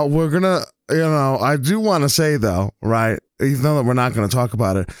 We're gonna, you know, I do want to say though, right? Even though we're not going to talk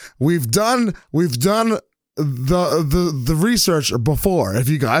about it, we've done the research before. If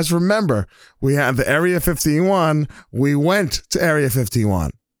you guys remember, we had the Area 51. We went to Area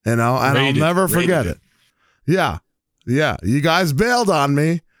 51. You know, and I'll never forget it. Yeah. You guys bailed on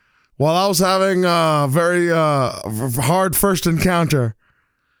me while I was having a very hard first encounter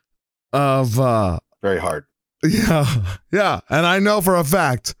of very hard. Yeah. And I know for a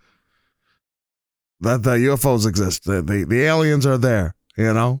fact that the UFOs exist. The aliens are there,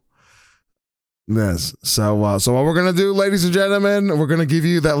 you know? Yes. So what we're going to do, ladies and gentlemen, we're going to give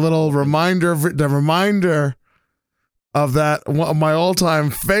you that little reminder, of that, one of my all-time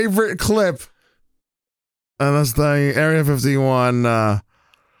favorite clip. And that's the Area 51,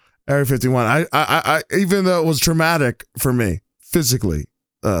 Area 51. I even though it was traumatic for me, physically,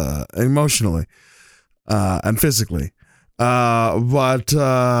 emotionally, and physically, but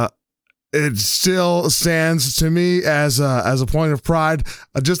it still stands to me as a point of pride.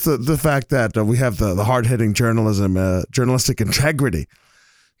 Just the fact that we have the hard-hitting journalistic integrity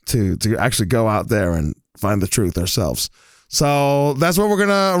to actually go out there and find the truth ourselves. So that's what we're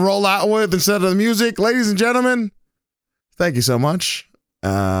gonna roll out with instead of the music, ladies and gentlemen. Thank you so much.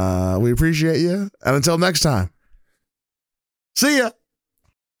 We appreciate you, and until next time, see ya.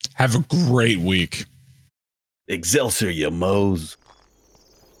 Have a great week. Excelsior, you moes.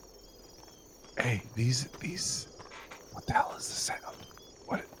 Hey, these. What the hell is this sound?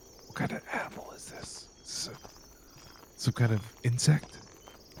 What kind of animal is this? Some kind of insect?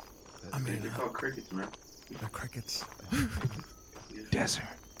 I mean, they're called crickets, man. The crickets. Desert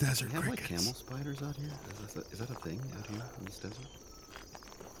They have like crickets. camel spiders out here? Is that a thing out here in this desert?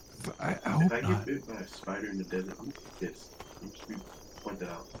 I If hope I get not. bit by a spider in the desert, I'm pissed. I'm just gonna point that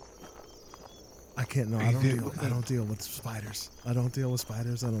out. I can't. No, Hey, I don't dude, deal. look at I don't deal with spiders. I don't deal with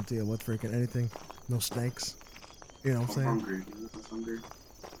spiders. I don't deal with freaking anything. No snakes. You know what I'm I'm saying? hungry. You know what's hungry?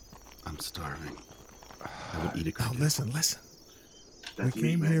 I'm starving. I would eat a Oh, cricket. listen. That's we meat,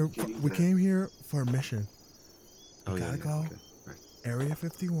 came man. here. You can't eat We that. came here for a mission. Oh, gotta go. Okay. Right. Area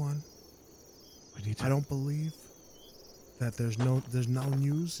 51. We need I to. don't believe that there's no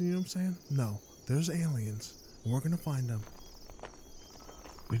news. You know what I'm saying? No, there's aliens. We're gonna find them.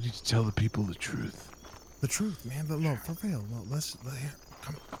 We need to tell the people the truth. The truth, man. But look, for real. No, here.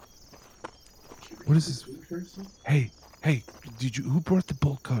 Come on. What is this? Food first, though? Hey, who brought the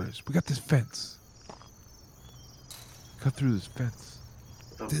bolt cutters? We got this fence. Cut through this fence.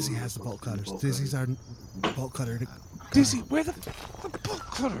 I thought Dizzy food has was the bolt supposed to be cutters. Dizzy's our bolt cutter. Dizzy, where the bolt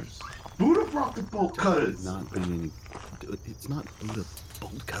cutters? Buddha brought the bolt cutters. Not bringing. It's not the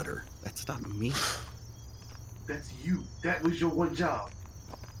bolt cutter. That's not me. That's you. That was your one job.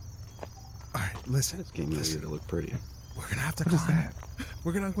 All right, listen. This game made it look pretty. We're gonna have to What is climb that? it.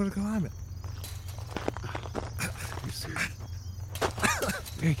 We're gonna climb it. You serious?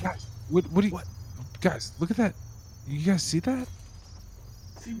 Hey guys, what do you? What? Guys, look at that. You guys see that?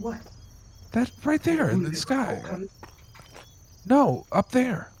 See what? That right there in Buddha the did sky. bolt cutters? No, up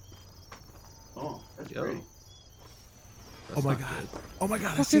there. Oh, that's Yo. pretty. Oh my not god. good. Oh my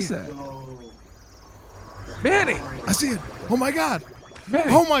god. I What see is it. that? Oh. Manny! I see it. Oh my god.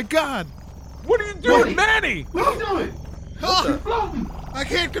 Manny! Oh my god. What are you doing, Manny! Manny? What are you doing? Oh, You're floating. I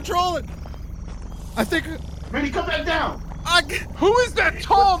can't control it. I think Manny, come back down. Who is that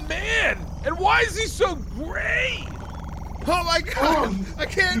tall man? And why is he so gray? Oh my god. Oh, I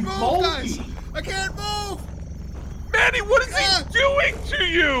can't he's move, moldy. guys. I can't move. Manny, what is he doing to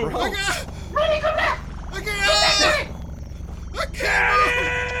you? I got. Manny, come back. I can't. I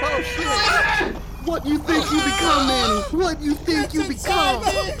can't move. Oh shit! What you think you become, Manny? What you think you become?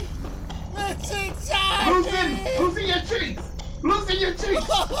 It's inside. Loosen your cheeks. Loosen your cheeks.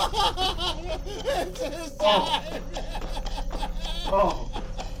 Oh.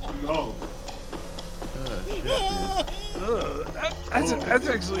 No. That's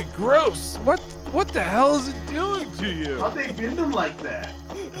actually gross. What the hell is it doing to you? How'd they bend them like that?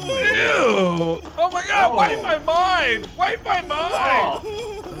 Ew! Oh my god, Oh. wipe my mind! Wipe my mind!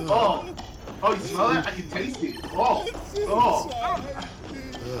 Oh. Oh, you smell it? I can taste it. Oh. Oh.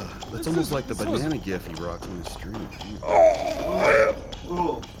 That's almost like the banana gif he rocks on the street.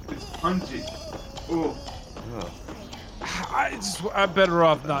 Oh. It's pungent. Oh. I'm better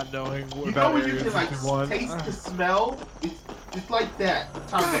off not knowing You know about when you Area can like 51. taste the smell? It's like that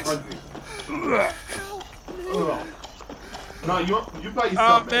times 100. Oh. No, you by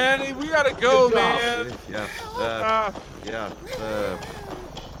yourself. Manny, we gotta go, Good job. man. Yeah. Yeah.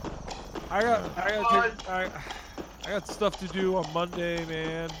 I got stuff to do on Monday,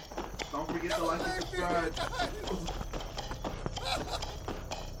 man. Don't forget to like and subscribe.